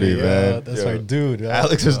Company, yeah, man. That's Yeah. our dude.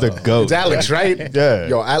 Alex is the GOAT. It's Alex, right? Yeah.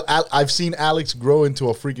 Yo, I've seen Alex grow into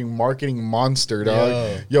a freaking marketing monster, dog.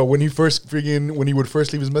 Yo. Yo, when he would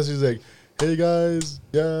first leave his message, he's like, hey guys,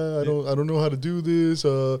 I don't know how to do this.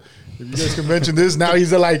 If you guys can mention this, now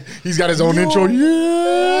he's got his own intro.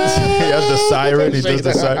 Yeah, he has the siren. He does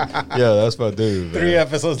the siren. Yeah, that's my dude. 3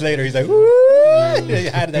 episodes later, he's like, woo! He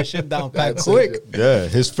had that shit down pat quick. Yeah,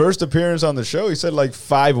 his first appearance on the show, he said like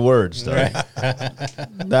 5 words. Right.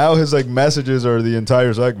 Now his like messages are the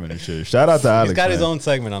entire segment and shit. Shout out to Alex. He's got man. his own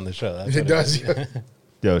segment on the show. That's he does.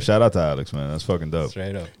 Yo, shout out to Alex, man. That's fucking dope.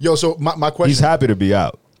 Straight up. Yo, so my question. He's happy to be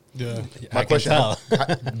out. Yeah. My question.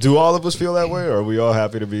 Do all of us feel that way, or are we all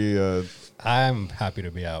happy to be? I'm happy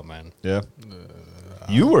to be out, man. Yeah.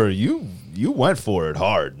 You went for it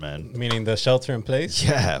hard, man. Meaning the shelter in place?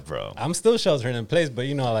 Yeah, bro. I'm still sheltering in place, but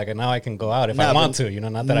like now I can go out if I want to,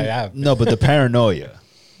 not that I have. No, but the paranoia.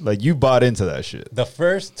 Like you bought into that shit. The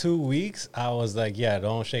first 2 weeks, I was like, yeah,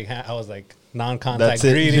 don't shake hands. I was like, non-contact That's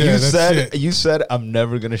it. greeting. You said I'm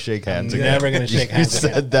never gonna shake hands again. Never gonna shake hands You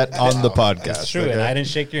said that on the podcast. It's true, and I didn't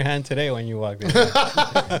shake your hand today when you walked in.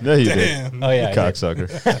 No, you did. Oh yeah, you cocksucker.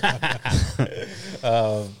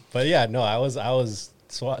 But yeah, no, I was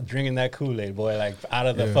drinking that Kool-Aid, boy, like out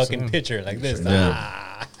of the fucking pitcher, like this. Yeah.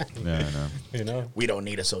 No. We don't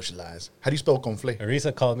need to socialize. How do you spell conflay?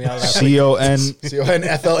 Arisa called me out last CONFLAY.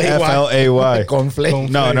 Conflay.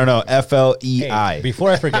 No. FLEI.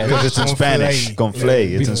 Before I forget, Because it's in Spanish.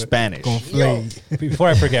 Conflay. It's in Spanish. Before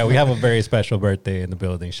I forget, we have a very special birthday in the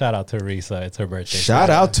building. Shout out to Arisa. It's her birthday. Shout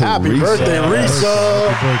out to Happy Risa. birthday, Risa.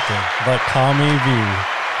 Happy birthday. But call me V.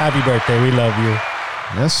 Happy birthday. We love you.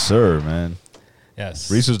 Yes, sir, man. Yes.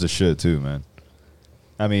 Risa's the shit, too, man.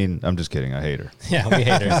 I mean, I'm just kidding. I hate her. Yeah, we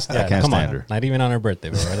hate her. Yeah, can't come stand on. her. Not even on her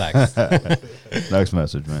birthday, bro. Relax. Next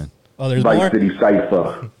message, man. Oh, there's Vice more? City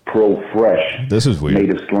Cypher, Pro Fresh, This is weird.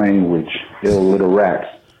 Native Slanguage, Ill Little Rats.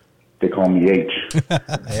 They call me H.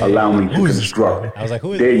 Allow me to construct. I was like,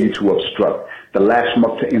 who is Dare this? you to obstruct. The last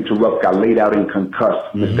schmuck to interrupt got laid out and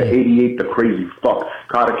concussed. Mr. 88, the crazy fuck.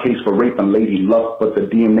 Caught a case for rape and Lady Luck, but the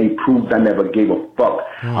DNA proved I never gave a fuck.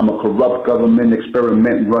 I'm a corrupt government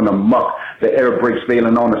experiment run amok. The air brakes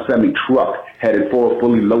failing on a semi-truck. Headed for a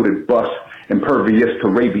fully loaded bus. Impervious to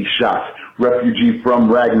rabies shots. Refugee from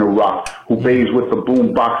Ragnarok, who bathes with the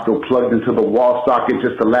boom box still plugged into the wall socket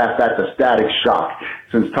just to laugh at the static shock.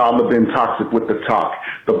 Since toddler been toxic with the talk.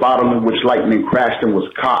 The bottle in which lightning crashed and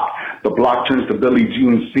was caught. The block turns to Billie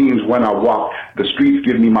Jean scenes when I walk. The streets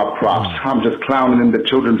give me my props. I'm just clowning in the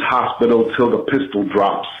children's hospital till the pistol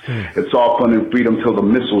drops. It's all fun and freedom till the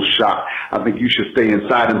missile's shot. I think you should stay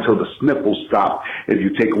inside until the sniffles stop. If you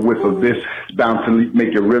take a whiff of this, it's bound to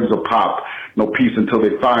make your ribs a pop. No peace until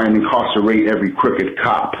they fire and incarcerate every crooked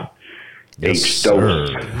cop. Yes, H. Dose.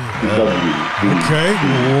 sir. Okay.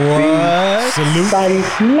 What? Salute.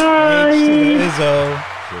 Izzo.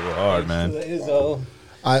 Hard, man. Izzo.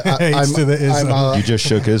 H to the Izzo. You just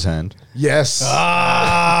shook his hand. Yes.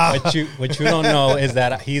 What you don't know is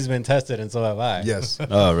that he's been tested and so have I. Yes.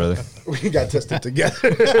 Oh, really? We got tested together.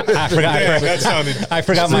 I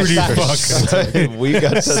forgot my stash. We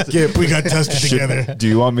got tested. Skip, we got tested together. Do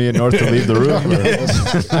you want me and North to leave the room?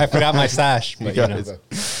 I forgot my stash. But, you know.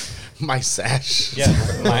 My sash. Yeah,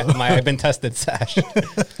 my I've been tested sash.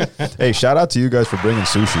 Hey, shout out to you guys for bringing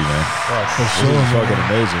sushi, man. For This is fucking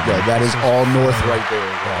amazing. Yeah, that is all North right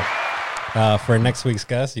there. For next week's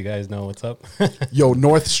guest, you guys know what's up. Yo,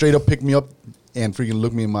 North straight up picked me up and freaking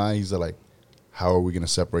looked me in my eye. He's like, how are we going to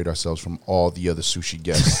separate ourselves from all the other sushi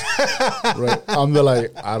guests? Right? I'm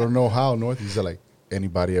like, I don't know how, North. He's like,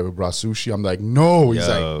 anybody ever brought sushi? I'm like, no. He's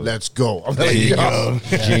like, let's go. I'm like, yo.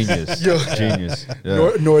 Genius. Genius.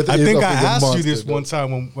 Yeah. North I is think a I freaking asked you monster, this bro. one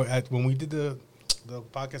time when we did the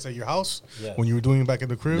podcast at your house, Yeah. when you were doing it back in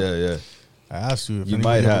the crib. Yeah. I asked you if You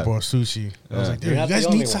anybody might ever have. brought sushi. I was like, dude, You're you not guys the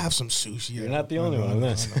only need to one. have some sushi. You're not the only one on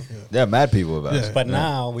this. Yeah, mad people about Yeah. it. But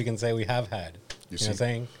now we can say we have had. You know what I'm see.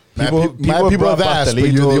 saying? Mad People- pe- mad people people have brought asked, but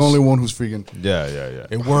you're the pastelitos. only one who's freaking. Yeah.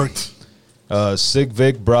 It worked. Sick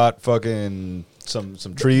Vic brought fucking some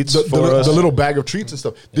treats for us. The little bag of treats and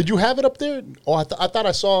stuff. Did you have it up there? Oh, I thought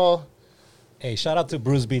I saw. Hey, shout out to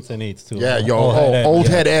Bruce Beats and Eats too. Yeah, yo, Old Head Ed. Old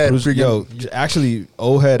Head Ed. Yo, freaking- actually,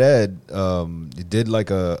 Old Head Ed did like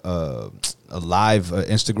a live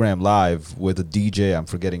Instagram live with a DJ. I'm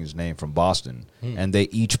forgetting his name from Boston, and they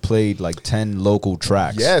each played like 10 local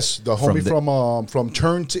tracks. Yes, the homie the-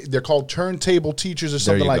 from they're called Turntable Teachers or There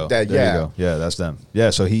something you like go. that. There Yeah. you go. Yeah, that's them. Yeah,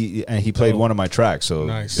 so he played one of my tracks. So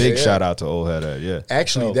Nice. big Yeah. shout out to Old Head Ed. Yeah.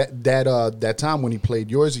 Actually, that time when he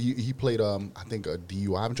played yours, he played I think a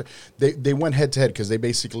DUI. They went head to head because they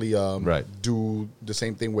basically Right. do the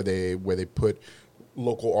same thing where they put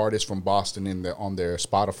local artists from Boston on their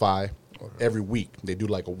Spotify every week. They do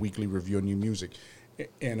like a weekly review of new music,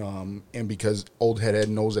 and because Old Head Ed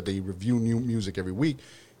knows that they review new music every week,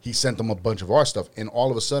 he sent them a bunch of our stuff, and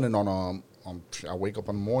all of a sudden I wake up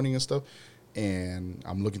in the morning and stuff, and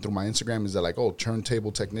I'm looking through my Instagram. Is that like, oh,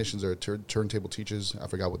 turntable technicians or turntable teachers? I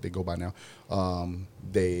forgot what they go by now.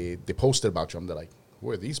 They posted about you. I'm like, who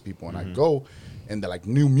are these people? And I go, and they're like,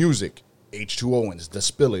 new music, H2O, and it's The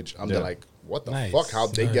Spillage. I'm like, what the fuck?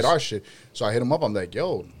 How'd they get our shit? So I hit him up. I'm like,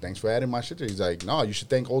 yo, thanks for adding my shit. He's like, no, you should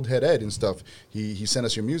thank Old Head Ed and stuff. He sent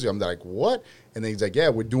us your music. I'm like, what? And then he's like, yeah,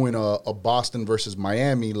 we're doing a Boston versus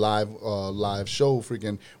Miami live show,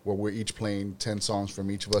 freaking, where we're each playing 10 songs from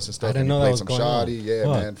each of us and stuff. I didn't know that was some going shoddy. on. Yeah,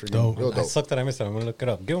 man, freaking real dope. I suck that I missed it. I'm gonna look it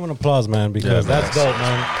up. Give him an applause, man, because that's dope,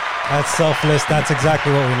 man. That's selfless. That's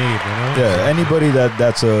exactly what we need, you know? Yeah, anybody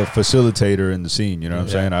that's a facilitator in the scene, you know what I'm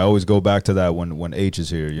saying? I always go back to that when H is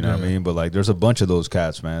here, you know what I mean? But, like, there's a bunch of those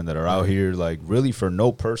cats, man, that are out here, like, really for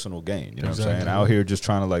no personal gain, you know what I'm saying? Out here just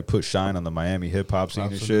trying to, like, put shine on the Miami hip-hop scene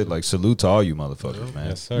and shit. Like, salute to all you motherfuckers, man.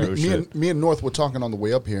 Yes, sir. Me and North were talking on the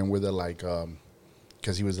way up here, and we're there, like,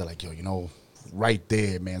 because he was there, like, yo, you know, right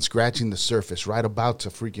there, man, scratching the surface, right about to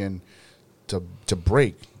freaking, to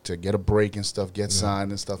break, to get a break and stuff, get signed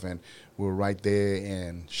and stuff, and we were right there,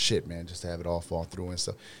 and shit, man, just to have it all fall through and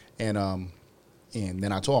stuff. And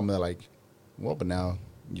then I told him, they're like, well, but now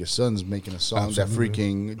your son's making a song that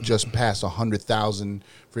freaking just passed 100,000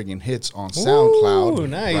 freaking hits on SoundCloud. Ooh,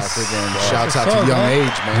 nice. Shouts out to Young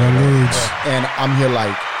Age, man. Young Age. And I'm here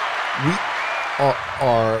like, we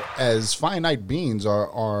are as finite beings,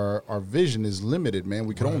 our vision is limited, man.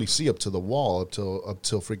 We can only see up to the wall, up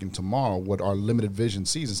till freaking tomorrow, what our limited vision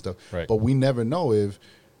sees and stuff. Right. But we never know if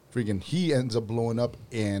freaking he ends up blowing up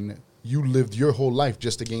and you lived your whole life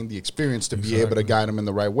just to gain the experience to be able to guide him in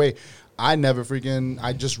the right way. I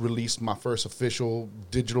just released my first official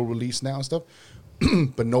digital release now and stuff,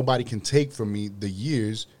 but nobody can take from me the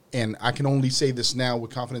years. And I can only say this now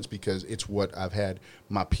with confidence because it's what I've had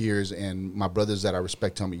my peers and my brothers that I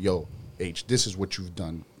respect tell me, yo, H, this is what you've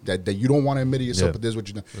done. That you don't want to admit it yourself, but this is what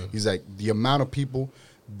you've done. Yeah. He's like, the amount of people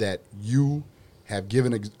that you have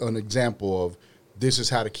given an example of, this is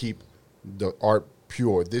how to keep the art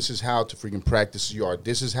pure. This is how to freaking practice your art.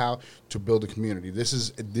 This is how to build a community. This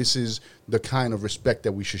is the kind of respect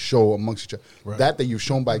that we should show amongst each other. Right. That you've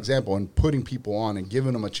shown by example and putting people on and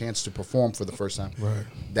giving them a chance to perform for the first time. Right.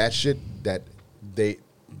 That shit that they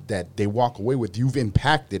walk away with. You've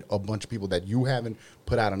impacted a bunch of people that you haven't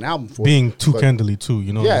put out an album for. Being too Kendally too,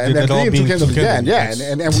 you know. Yeah, and then being too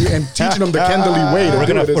Kendally, and teaching them the Kendally way.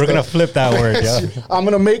 We're gonna flip that word. Yeah. I'm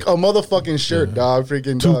gonna make a motherfucking shirt, dog.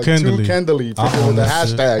 Freaking too Kendally, with the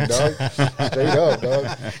hashtag, dog. Straight up,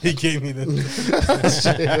 dog. He gave me the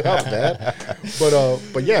straight up, man.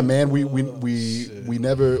 But yeah, man, we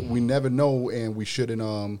never know, and we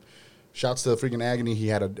shouldn't. Shouts to freaking Agony. He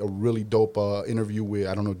had a really dope interview with,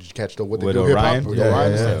 I don't know, did you catch what they with do? Orion? With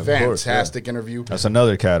Orion. Yeah, fantastic interview. That's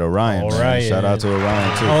another cat, Orion. Man. Shout out to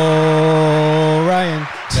Orion, too. Orion. Yeah,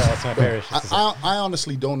 that's my favorite. I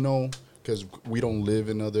honestly don't know, because we don't live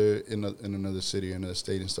in another city, another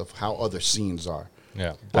state and stuff, how other scenes are.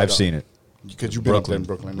 Yeah. But, I've seen it. Because you've been up there in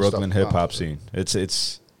Brooklyn. Brooklyn hip-hop scene.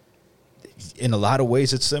 It's in a lot of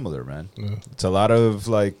ways, it's similar, man. Yeah. It's a lot of,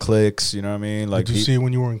 like, clicks, you know what I mean? Like, did you see it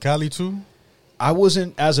when you were in Cali, too? I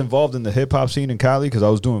wasn't as involved in the hip-hop scene in Cali because I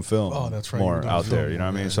was doing film more out there, you know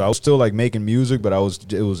what I mean? So I was still, like, making music, but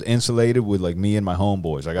it was insulated with, like, me and my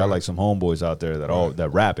homeboys. I got, like, some homeboys out there that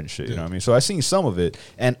rap and shit, you know what I mean? So I seen some of it,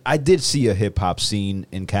 and I did see a hip-hop scene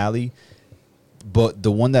in Cali, but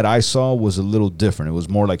the one that I saw was a little different. It was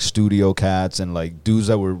more like studio cats and like dudes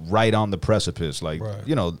that were right on the precipice, like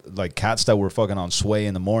you know, like cats that were fucking on Sway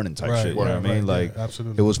in the morning type shit. You know what I mean? Like,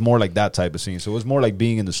 absolutely. It was more like that type of scene. So it was more like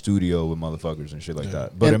being in the studio with motherfuckers and shit like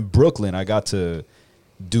that. But in Brooklyn, I got to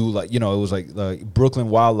do like, you know, it was like Brooklyn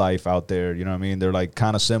wildlife out there. You know what I mean? They're like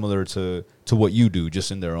kind of similar to what you do,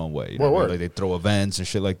 just in their own way. You know what I mean? Like they throw events and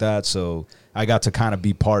shit like that. So I got to kind of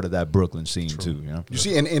be part of that Brooklyn scene too. You know, you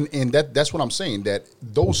see, and that's what I'm saying. That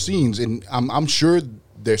those scenes, and I'm sure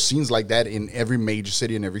there's scenes like that in every major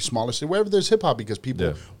city and every smaller city, wherever there's hip hop, because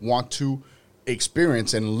people want to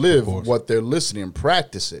experience and live what they're listening and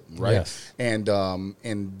practice it, right? Yes. And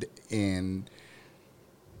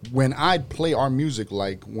when I play our music,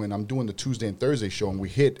 like when I'm doing the Tuesday and Thursday show and we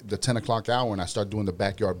hit the 10 o'clock hour and I start doing the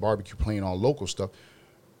backyard barbecue, playing all local stuff,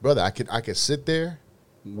 brother, I could sit there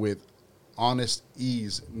with honest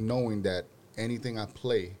ease, knowing that anything I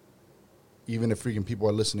play, even if freaking people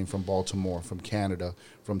are listening from Baltimore, from Canada,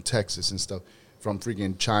 from Texas and stuff, from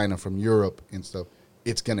freaking China, from Europe and stuff,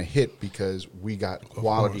 it's going to hit because we got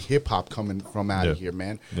quality hip-hop coming from out of here,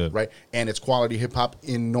 man, right? And it's quality hip-hop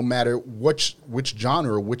in no matter which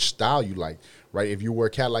genre or which style you like, right? If you were a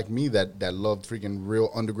cat like me that loved freaking real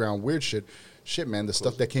underground weird shit, shit, man, the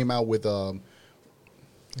stuff that came out with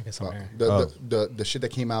I guess I'm here. the shit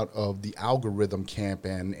that came out of the Algorithm camp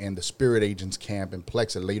and the Spirit Agents camp and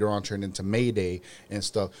Plex that later on turned into Mayday and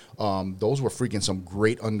stuff. Those were freaking some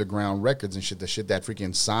great underground records and shit. The shit that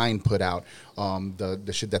freaking Sign put out.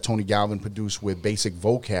 The shit that Tony Galvin produced with Basic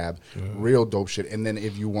Vocab. Real dope shit. And then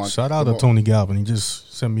if you want, shout out to Tony Galvin. He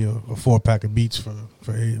just sent me a 4-pack of beats for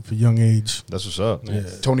young age. That's what's up. Yeah.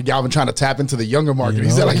 Tony Galvin trying to tap into the younger market. You He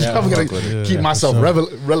said, like, know? I'm going to Yeah, keep myself for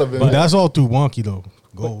sure. relevant. But that's all through Wonky though.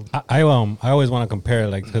 Gold. I always want to compare,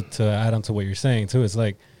 like, to add on to what you're saying too. It's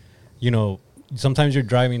like, you know, sometimes you're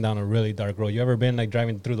driving down a really dark road. You ever been like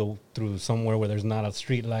driving through somewhere where there's not a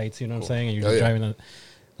street lights? You know what I'm saying? And you're just driving,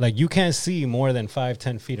 like, you can't see more than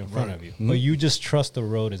 5-10 feet in front of you, but you just trust the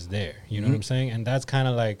road is there. You know what I'm saying? And that's kind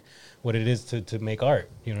of like what it is to make art.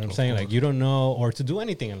 You know what I'm saying? Like, you don't know, or to do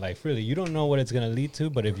anything in life, really. You don't know what it's gonna lead to,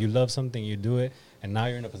 but if you love something, you do it. And now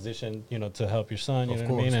you're in a position, you know, to help your son. You know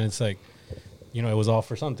what I mean? And it's like, you know, it was all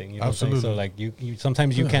for something. You know what I'm saying? So, like, you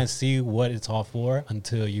sometimes you can't see what it's all for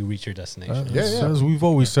until you reach your destination. As we've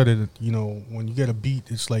always said it, you know, when you get a beat,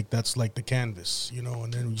 it's like that's like the canvas, you know,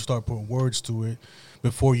 and then you start putting words to it.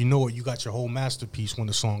 Before you know it, you got your whole masterpiece when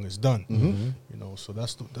the song is done. You know, so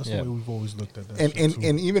that's the way we've always looked at that.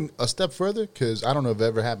 And even a step further, because I don't know if it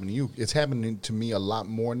ever happened to you. It's happening to me a lot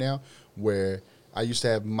more now, where I used to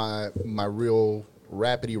have my real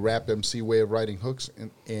rapidy rap MC way of writing hooks,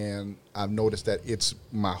 and I've noticed that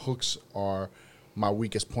my hooks are my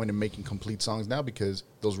weakest point in making complete songs now, because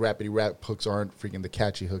those rapidy rap hooks aren't freaking the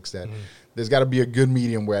catchy hooks that there's got to be a good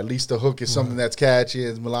medium where at least the hook is something that's catchy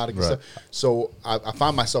and melodic and stuff. So I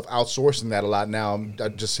find myself outsourcing that a lot now. I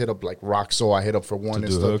just hit up like Rock Soul. I hit up for one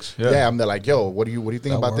and stuff. Hooks. Yeah, I'm there like, yo, what do you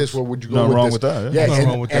think about this? Where would you go with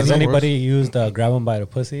this? Has anybody used Grab 'em by the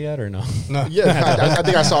Pussy yet or no? No. Yeah, I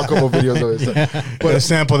think I saw a couple of videos of it. But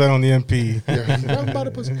sample that on the MP. Grab 'em by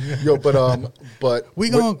the pussy. Yo, but we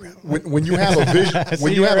going when you have a vision,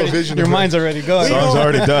 when you have a vision, your mind's already going. Song's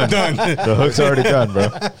already done. The hook's already done, bro.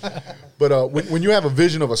 But when you have a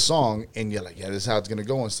vision of a song and you're like, yeah, this is how it's gonna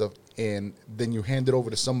go and stuff, and then you hand it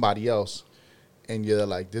over to somebody else, and you're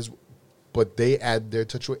like, this, but they add their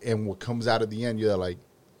touch to it, and what comes out at the end, you're like,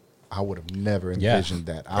 I would have never envisioned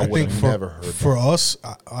that. I would have never heard that. For us,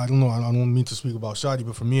 I don't know. I don't mean to speak about Shadi,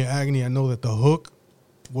 but for me and Agony, I know that the hook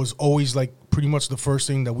was always like pretty much the first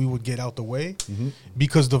thing that we would get out the way,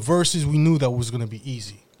 because the verses we knew that was gonna be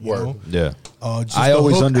easy. You know? Yeah, I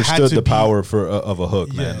always understood the power of a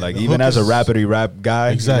hook, man. Like, even as a rapidy rap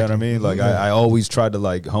guy, you know what I mean? Like, I always tried to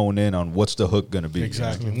like hone in on what's the hook gonna be.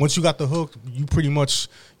 Exactly. You know? Once you got the hook, you pretty much,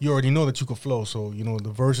 you already know that you can flow. So, you know, the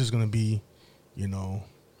verse is gonna be, you know,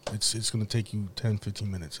 it's gonna take you 10-15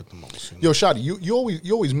 minutes at the most. You know? Yo, Shadi,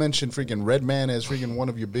 you always mention freaking Redman as freaking one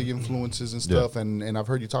of your big influences and stuff, and I've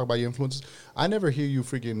heard you talk about your influences. I never hear you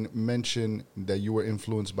freaking mention that you were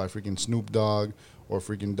influenced by freaking Snoop Dogg or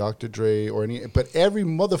freaking Dr. Dre or any, but every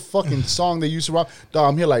motherfucking song they used to rock, dog,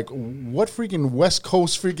 I'm here like, what freaking West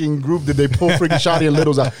Coast freaking group did they pull freaking Shadi and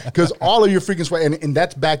Littles out? Because all of your freaking swag, and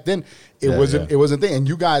that's back then, it wasn't a thing, and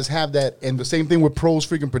you guys have that, and the same thing with Pro's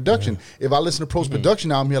freaking production. If I listen to Pro's production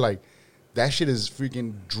now, I'm here like, that shit is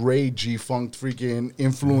freaking Dre G-Funk freaking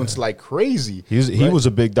influenced like crazy. He was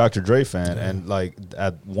a big Dr. Dre fan, and like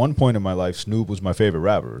at one point in my life, Snoop was my favorite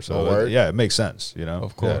rapper. So it makes sense, you know.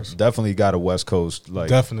 Of course, definitely got a West Coast like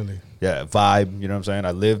vibe. You know what I'm saying?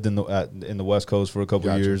 I lived in the West Coast for a couple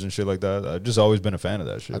of years and shit like that. I've just always been a fan of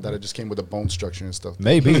that shit. I thought it just came with a bone structure and stuff.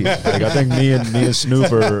 Maybe like, I think me and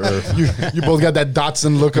Snoop are you both got that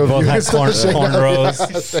Dotson look of both you. had cornrows.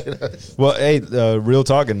 Well, hey, real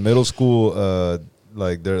talk, in middle school,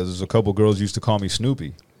 like there's a couple girls used to call me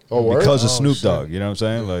Snoopy. Because of Snoop Dogg, you know what I'm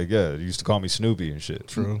saying? Like, they used to call me Snoopy and shit.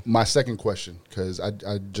 True. My second question, because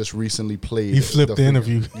I just recently played. He flipped the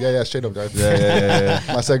interview. Yeah, straight up, guys. Yeah.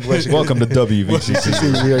 My second question. Welcome to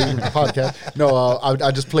WVCC podcast. No,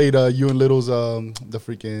 I just played you and Little's the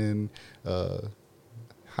freaking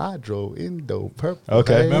Hydro Indo Purple.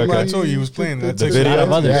 Okay. Remember I told you he was playing that the video.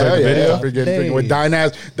 Freaking with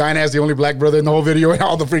Dinaz, the only black brother in the whole video, and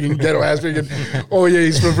all the freaking ghetto ass freaking. Oh yeah,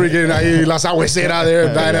 he's from freaking Las Aguas out there.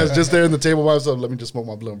 Dinaz just there in the table by himself. Let me just smoke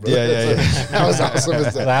my blunt, bro. Yeah. That was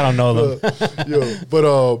awesome. I don't know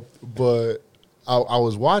them. But I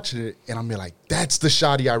was watching it and I'm like, that's the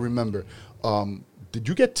Shadi I remember. Did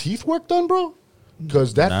you get teeth work done, bro?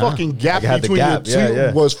 Because that fucking gap between your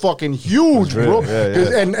teeth was fucking huge, bro.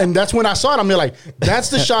 And that's when I saw it. I'm like, that's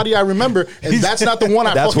the Shadi I remember, and that's not the one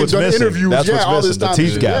I fucking done interviews. All this time. The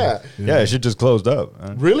teeth gap. Yeah, it should just closed up.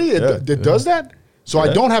 Really? It does that? So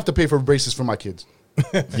I don't have to pay for braces for my kids.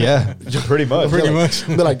 Yeah, pretty much. Pretty much.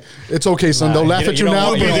 They're like, it's okay, son. They'll laugh at you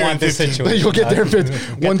now. You but don't want this situation. You'll get there in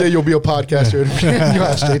 15. One day you'll be a podcaster. You'll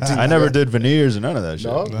have straight teeth. I never did veneers and none of that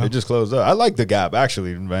shit. No? It just closed up. I like the Gap,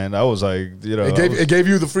 actually, man. I was like, you know, It gave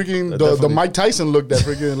you the freaking the definitely- Mike Tyson look. That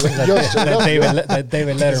freaking like, yo, shut up. that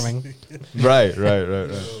David Letterman. right.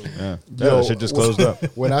 Yeah, that shit just closed up.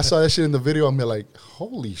 When I saw that shit in the video, I'm like,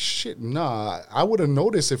 holy shit, nah. I would have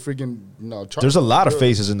noticed if freaking There's a lot of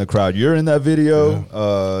faces in the crowd. You're in that video.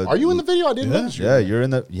 Are you in the video? I didn't notice you. Yeah, you're in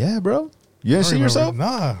the. Yeah, bro. You didn't see yourself?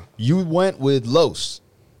 Nah. You went with Los.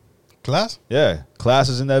 Class? Yeah, Class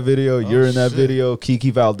is in that video. You're in that shit. video. Kiki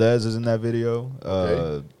Valdez is in that video.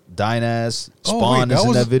 Okay. Dynaz, Spawn is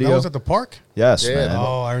in that video. That was at the park? Yes, Yeah. man.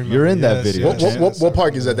 Oh, I remember. You're in that Yes, video. yes. What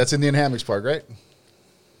park is that? That's Indian Hammocks Park, right?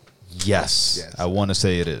 Yes. Yes. I want to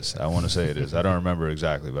say it is. I don't remember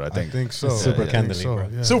exactly, but I I think. think so. Super I think Kendall, so, bro.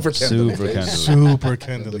 yeah. Super Super Kendall. Kendall. Super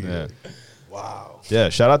Kendall. Yeah. Wow. Yeah,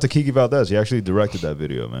 shout out to Kiki Valdez. He actually directed that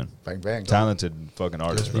video, man. Bang bang. Talented fucking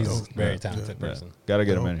artist, bro. He's a very Yeah. talented Yeah. person. Gotta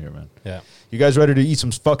get him in here, man. Yeah. You guys ready to eat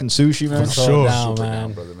some fucking sushi, man? For Slow sure. down, Super man.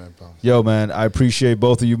 down, brother, man. pal. Yo, man, I appreciate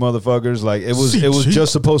both of you motherfuckers. Like it was CG.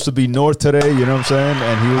 just supposed to be North today, you know what I'm saying?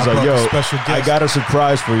 And he was I like, brought "Yo, a special I guest. got a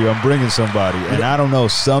surprise for you. I'm bringing somebody." And I don't know,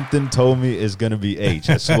 something told me it's gonna be H.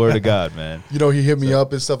 I swear to God, man. You know, he hit me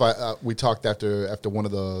up and stuff. We talked after one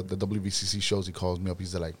of the WVCC shows. He calls me up.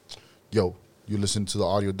 He's like, "Yo, you listen to the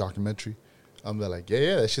audio documentary?" I'm like,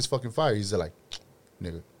 "Yeah, that shit's fucking fire." He's like,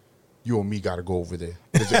 "Nigga, you and me gotta go over there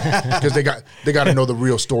because they got to know the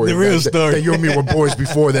real story. The real That- story. That you and me were boys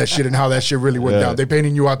before that shit and how that shit really went Yeah. down. They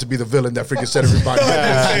painting you out to be the villain that freaking set everybody.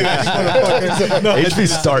 HB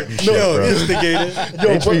starting shit, bro.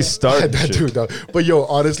 HB starting that shit. dude, though. But yo,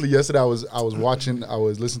 honestly, yesterday I was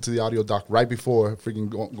listening to the audio doc right before freaking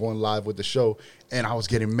going live with the show, and I was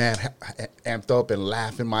getting mad, amped up, and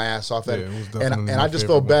laughing my ass off at Yeah, it. it was And definitely I my just favorite,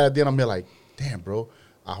 felt man. bad. Then I'm like, damn, bro.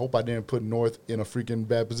 I hope I didn't put North in a freaking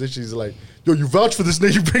bad position. He's like, yo, you vouch for this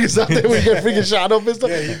nigga, you bring us out there, we get freaking shot up and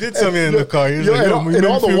stuff. Yeah, he did tell me in the car. He was like, and yo, all- you and made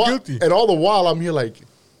all me the feel while, guilty. and all the while, I'm here like,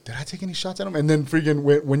 did I take any shots at him? And then freaking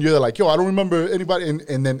when you're like, yo, I don't remember anybody.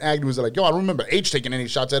 And then Agnew was like, yo, I don't remember H taking any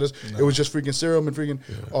shots at us. It was just freaking Serum and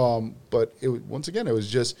freaking. But it was, once again, it was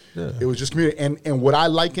just community. And what I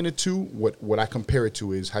liken it to, what I compare it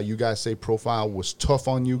to is how you guys say Profile was tough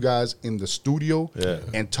on you guys in the studio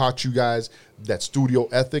and taught you guys that studio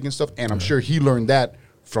ethic and stuff. And I'm sure he learned that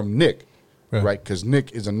from Nick. Yeah. Right, because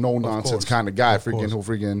Nick is a no nonsense course. kind of guy, Of freaking course.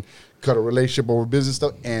 who freaking cut a relationship over business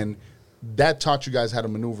stuff, and that taught you guys how to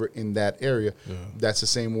maneuver in that area. That's the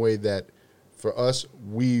same way that for us,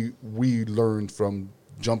 we learned from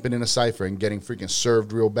jumping in a cipher and getting freaking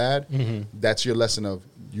served real bad. That's your lesson of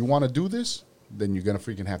you want to do this, then you're gonna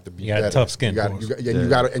freaking have to be You got a better. tough skin.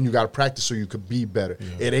 You got to practice so you could be better.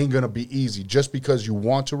 It ain't gonna be easy. Just because you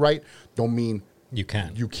want to write, don't mean You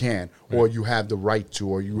can. you can, or you have the right to,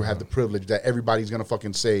 or you have the privilege that everybody's gonna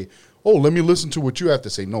fucking say, oh, let me listen to what you have to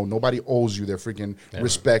say. No, nobody owes you their freaking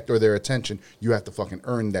respect or their attention. You have to fucking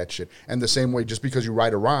earn that shit. And the same way, just because you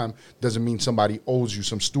write a rhyme doesn't mean somebody owes you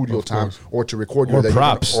some studio time or to record you Or that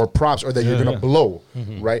props. or props or that you're gonna blow,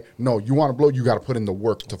 right? No, you want to blow, you got to put in the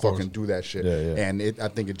work to fucking do that shit. Yeah. And I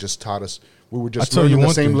think it just taught us. We were just tell you learning the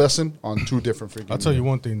one same thing. lesson on two different freaking. I'll tell you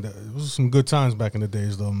one thing. That it was some good times back in the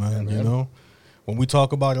days, though, man. You know, when we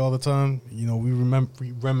talk about it all the time, you know, we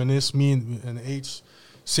reminisce. Me and H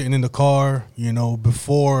sitting in the car, you know,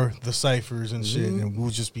 before the ciphers and shit, and we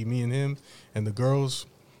would just be me and him and the girls,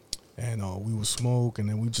 and we would smoke, and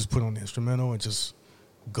then we just put on the instrumental and just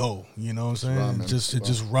go. You know what I'm saying? rhyming.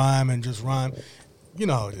 Just rhyme and just rhyme. You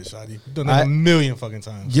know how it is, Shadi. We've done that I- a million fucking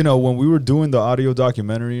times. You know, when we were doing the audio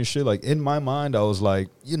documentary and shit, like in my mind, I was like,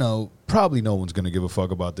 you know, probably no one's gonna give a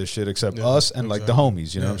fuck about this shit except Yeah, us and like the exactly.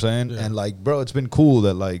 homies. You know Yeah, what I'm saying? yeah. And like, bro, it's been cool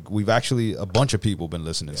that like we've actually a bunch of people been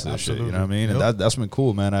listening to this shit. You know what I mean? And Yep. that's been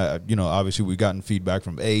cool, man. I you know, obviously we gotten feedback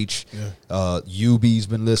from H. Yeah. UB's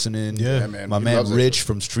been listening. Yeah, man. My He man loves that Rich shit.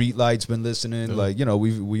 from Streetlights been listening. Like, you know,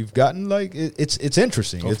 we've gotten like it's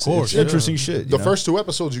interesting. Of It's course, interesting yeah. shit. The you know? first two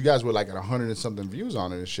episodes, you guys were like at 100 and something views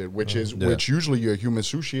on it and shit, which usually your Human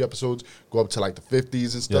Sushi episodes go up to like the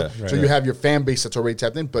 50s and stuff. Yeah, so right. you have your fan base that's already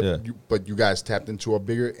tapped in, but Yeah. you guys tapped into a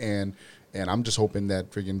bigger and I'm just hoping that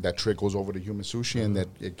freaking that trickles over to Human Sushi and that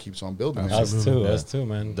it keeps on building. Us too,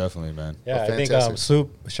 man. Definitely, man. Yeah, I think fantastic. Soup.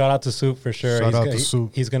 Shout out to Soup for sure. Shout out gonna, to Soup.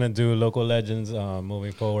 He's gonna do Local Legends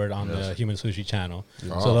moving forward on the Human Sushi channel.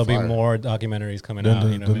 Oh, So there'll fire. be more documentaries coming Then out.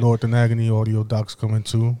 the, You know the what I mean? Northern Agony audio docs coming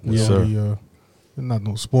too. We Yes, already, not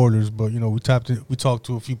no spoilers, but you know we talked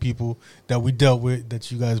to a few people that we dealt with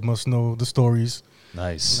that you guys must know the stories.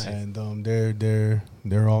 Nice. and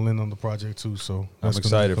they're all in on the project too. So I'm that's gonna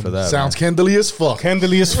excited be for that. Sounds Kendall-y as fuck.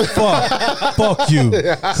 Kendall-y as fuck. Fuck you.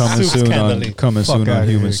 Coming Suits soon on Kendall-y. coming Fuck soon on outta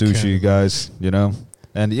Human here, Sushi, Kendall. guys. You know,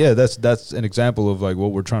 and yeah, that's an example of like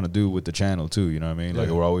what we're trying to do with the channel too. You know what I mean? Like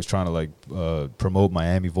Yeah. we're always trying to like promote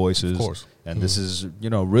Miami voices, Of course. and this is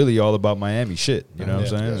really all about Miami shit. You know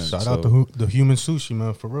what I'm saying? And Shout so out to the Human Sushi,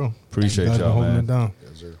 man, for real. Appreciate You guys y'all, been holding man. it down.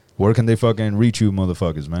 Where can they fucking reach you,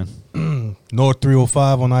 motherfuckers, man? North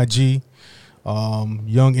 305 on IG.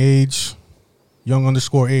 Young_age,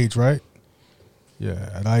 right? Yeah,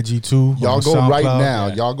 at IG too. Y'all on go right SoundCloud. now.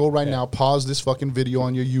 Y'all go right now. Pause this fucking video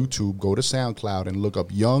on your YouTube. Go to SoundCloud and look up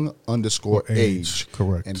young_age.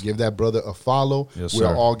 Correct. And give that brother a follow. Yes, We're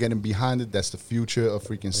sir. all getting behind it. That's the future of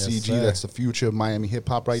freaking CG. sir. That's the future of Miami hip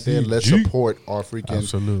hop right there. Let's CG. support our freaking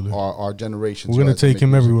Absolutely. our generation. We're gonna take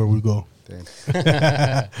him everywhere we go.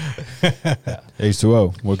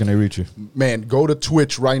 H2O, where can they reach you? Man, go to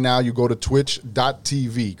Twitch right now. You go to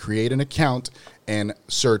twitch.tv, create an account, and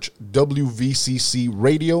search WVCC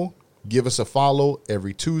Radio. Give us a follow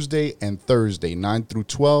every Tuesday and Thursday, 9 through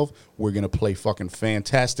 12. We're going to play fucking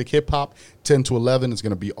fantastic hip-hop. 10 to 11 is going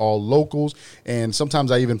to be all locals. And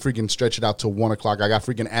sometimes I even freaking stretch it out to 1 o'clock. I got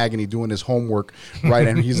freaking Agony doing his homework, right?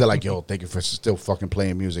 And he's like, yo, thank you for still fucking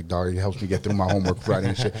playing music, dog. It helps me get through my homework Friday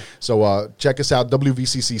and shit. So check us out,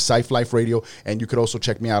 WVCC, Syfe Life Radio. And you could also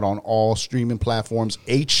check me out on all streaming platforms,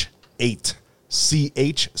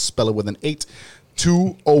 H8CH, spell it with an 8.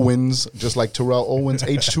 2 Owens, just like Terrell Owens,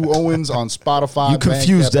 H2 Owens on Spotify. You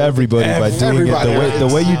confused Bandcamp, everybody by doing it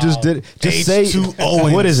the way you just did it. Just say H2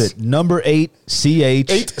 Owens. what is it? Number 8 CH.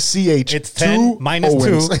 8CH. It's 10 minus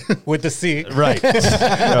Owens. 2 with the C. Right. Yo,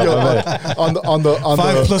 on the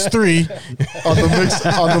 5 plus 3. on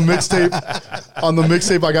the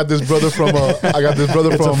mixtape I got this brother from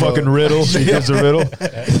It's a fucking riddle. She gives a riddle.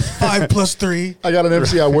 5 plus 3. I got an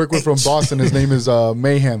MC I work with from Boston. His name is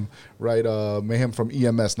Mayhem, right? Mayhem from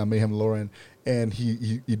EMS, not Mayhem Lauren. And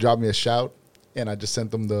he dropped me a shout, and I just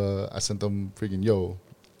sent them freaking, yo,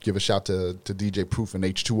 give a shout to DJ Proof and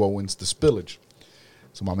H2 Owens, the Spillage.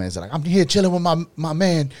 So my man's like, I'm here chilling with my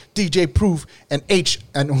man DJ Proof and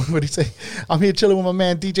what did he say? I'm here chilling with my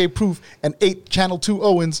man DJ Proof and 8 Channel 2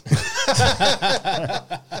 Owens.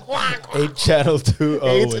 8 Channel 2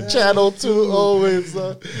 Owens. 8 Channel 2 Owens.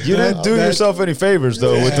 You didn't do yourself any favors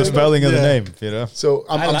though with the spelling of the name, you know. So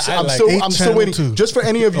I'm like still Channel waiting. 2. Just for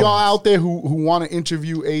any of y'all out there who want to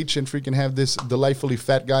interview H and freaking have this delightfully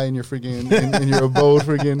fat guy in your freaking in your abode,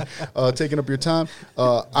 freaking taking up your time.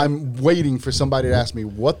 I'm waiting for somebody to ask me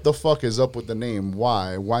what the fuck is up with the name.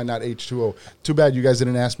 Why not H2O? Too bad you guys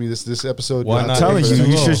didn't ask me this episode. Why I'm not telling you, you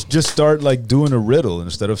H2O? should just start like doing a riddle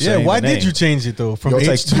instead of Yeah, saying why the did name. you change it though? From Yo, it's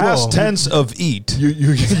like H2O. Past tense of eat.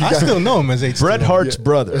 You I got, still know him as H2O. Bret Hart's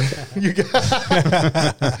brother. you got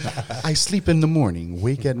I sleep in the morning,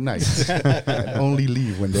 wake at night, and only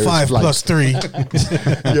leave when there's 5 flight. plus 3.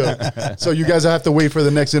 Yeah. So you guys have to wait for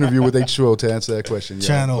the next interview with H2O to answer that question. Yeah.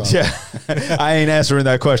 Channel. Yeah, I ain't answering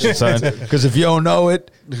that question, son. Because if you don't know it,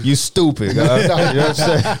 you stupid. You know what I'm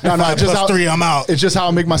saying? No, 5 just plus how, 3, I'm out. It's just how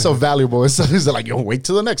I make myself valuable. It's like, yo, wait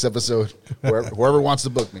till the next episode. Whoever wants to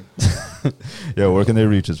book me. Yo, where can they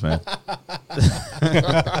reach us, man?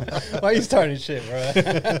 Why you starting shit, bro?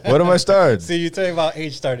 What am I starting? See, you talking about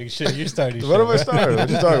H starting shit. You're starting shit. What am I bro. starting? What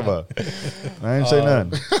you talking about? I ain't say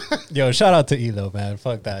nothing. Yo, shout out to Elo, man.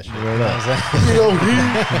 Fuck that shit. You know what I'm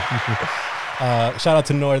saying? Shout out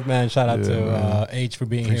to North, man. Shout out to H for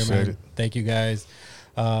being Appreciate here, man. it. Thank you guys.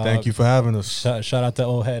 Thank you for having us. Shout out to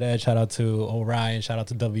Old Head Ed. Shout out to Orion. Shout out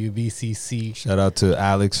to WVCC. Shout out to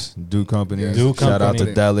Alex, Do Company. Yes. Do Shout out to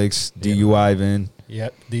Company. Delix, DU Ivan.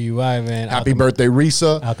 Yep, DUI, man. Happy birthday,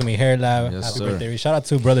 Risa. Alchemy Hair Lab. Yes, Happy sir. birthday. Shout out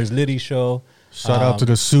to Brothers Liddy Show. Shout out to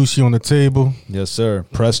the sushi on the table. Yes, sir.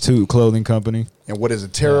 Press 2 Clothing Company. And what is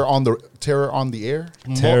it? Terror on the air?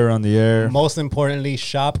 Terror on the air. Most importantly,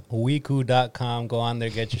 shopweeku.com. Go on there,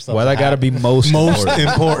 get yourself. Why that got to be most important?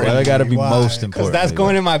 important. Why that got to be Why? most Because important? that's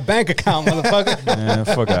going in my bank account, motherfucker. Man,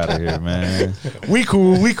 fuck out of here, man. We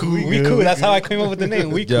cool. Weeku. That's how I came up with the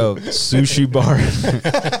name. Weeku. Yo, Sushi Bar.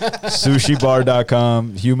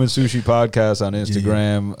 SushiBar.com. Human Sushi Podcast on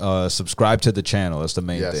Instagram. Subscribe to the channel. That's the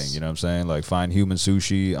main Yes. thing. You know what I'm saying? Like, find Human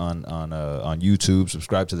Sushi on YouTube.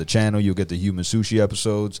 Subscribe to the channel. You'll get the Human Sushi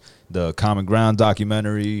episodes. The Common Ground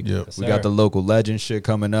documentary. Yep. Yes, We sir. got the local legend shit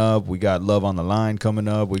coming up. We got Love on the Line coming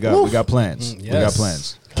up. We got plans. We got Yes.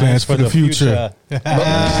 plans. Plans for the future.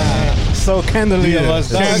 So candidly of us.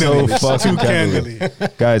 dog. So Candidly. fucking Too candidly.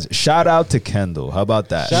 Guys, shout out to Kendall. How about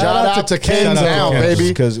that? Shout out to Ken Shout out to now, Ken. baby.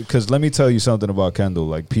 Because let me tell you something about Kendall.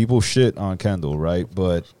 Like, people shit on Kendall, right?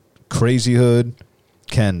 But Crazy Hood,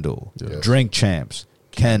 Kendall. Yes. Drink Champs,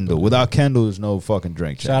 Kendall. Without Kendall, there's no fucking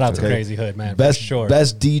Drink Champs. Shout out to Crazy Hood, man. Best for sure.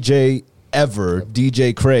 best DJ ever,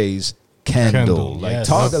 DJ Craze, Kendall. Like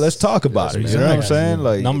Yes. let's talk about it. You know what I'm saying?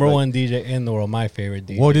 Like Number like, one DJ in the world, my favorite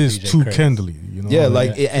DJ. What is DJ too Craze. Kendally? You know? Yeah,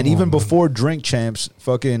 like Yeah. and Come even on, before Drink Champs,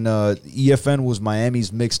 fucking EFN was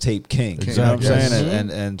Miami's mixtape king. You know what I'm Exactly. saying?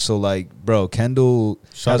 And so like, bro, Kendall.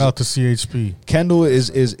 Shout out to CHP. Kendall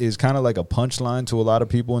is kind of like a punchline to a lot of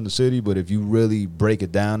people in the city, but if you really break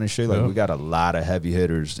it down and shit, like Yeah. we got a lot of heavy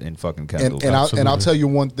hitters in fucking Kendall. And I'll Absolutely. tell you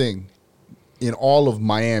one thing. In all of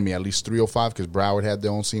Miami, at least 305, because Broward had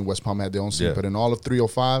their own scene, West Palm had their own scene, Yeah. but in all of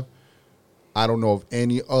 305, I don't know of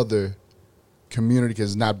any other community,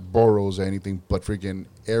 because it's not boroughs or anything, but freaking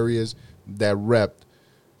areas that repped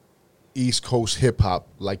East Coast hip hop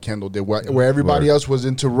like Kendall did, where everybody Word. else was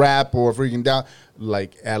into rap or freaking down.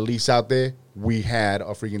 Like, at least out there, we had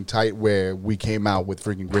a freaking tight where we came out with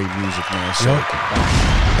freaking great music, man. So,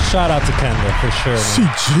 Shout out to Kendall for sure,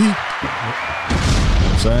 man. CG. You know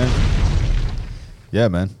what I'm saying? Yeah,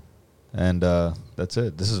 man. And that's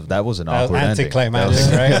it. That was an awkward ending.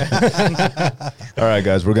 Anticlimactic, right? All right,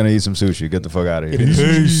 guys, we're gonna eat some sushi. Get the fuck out of here.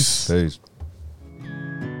 Peace. Peace.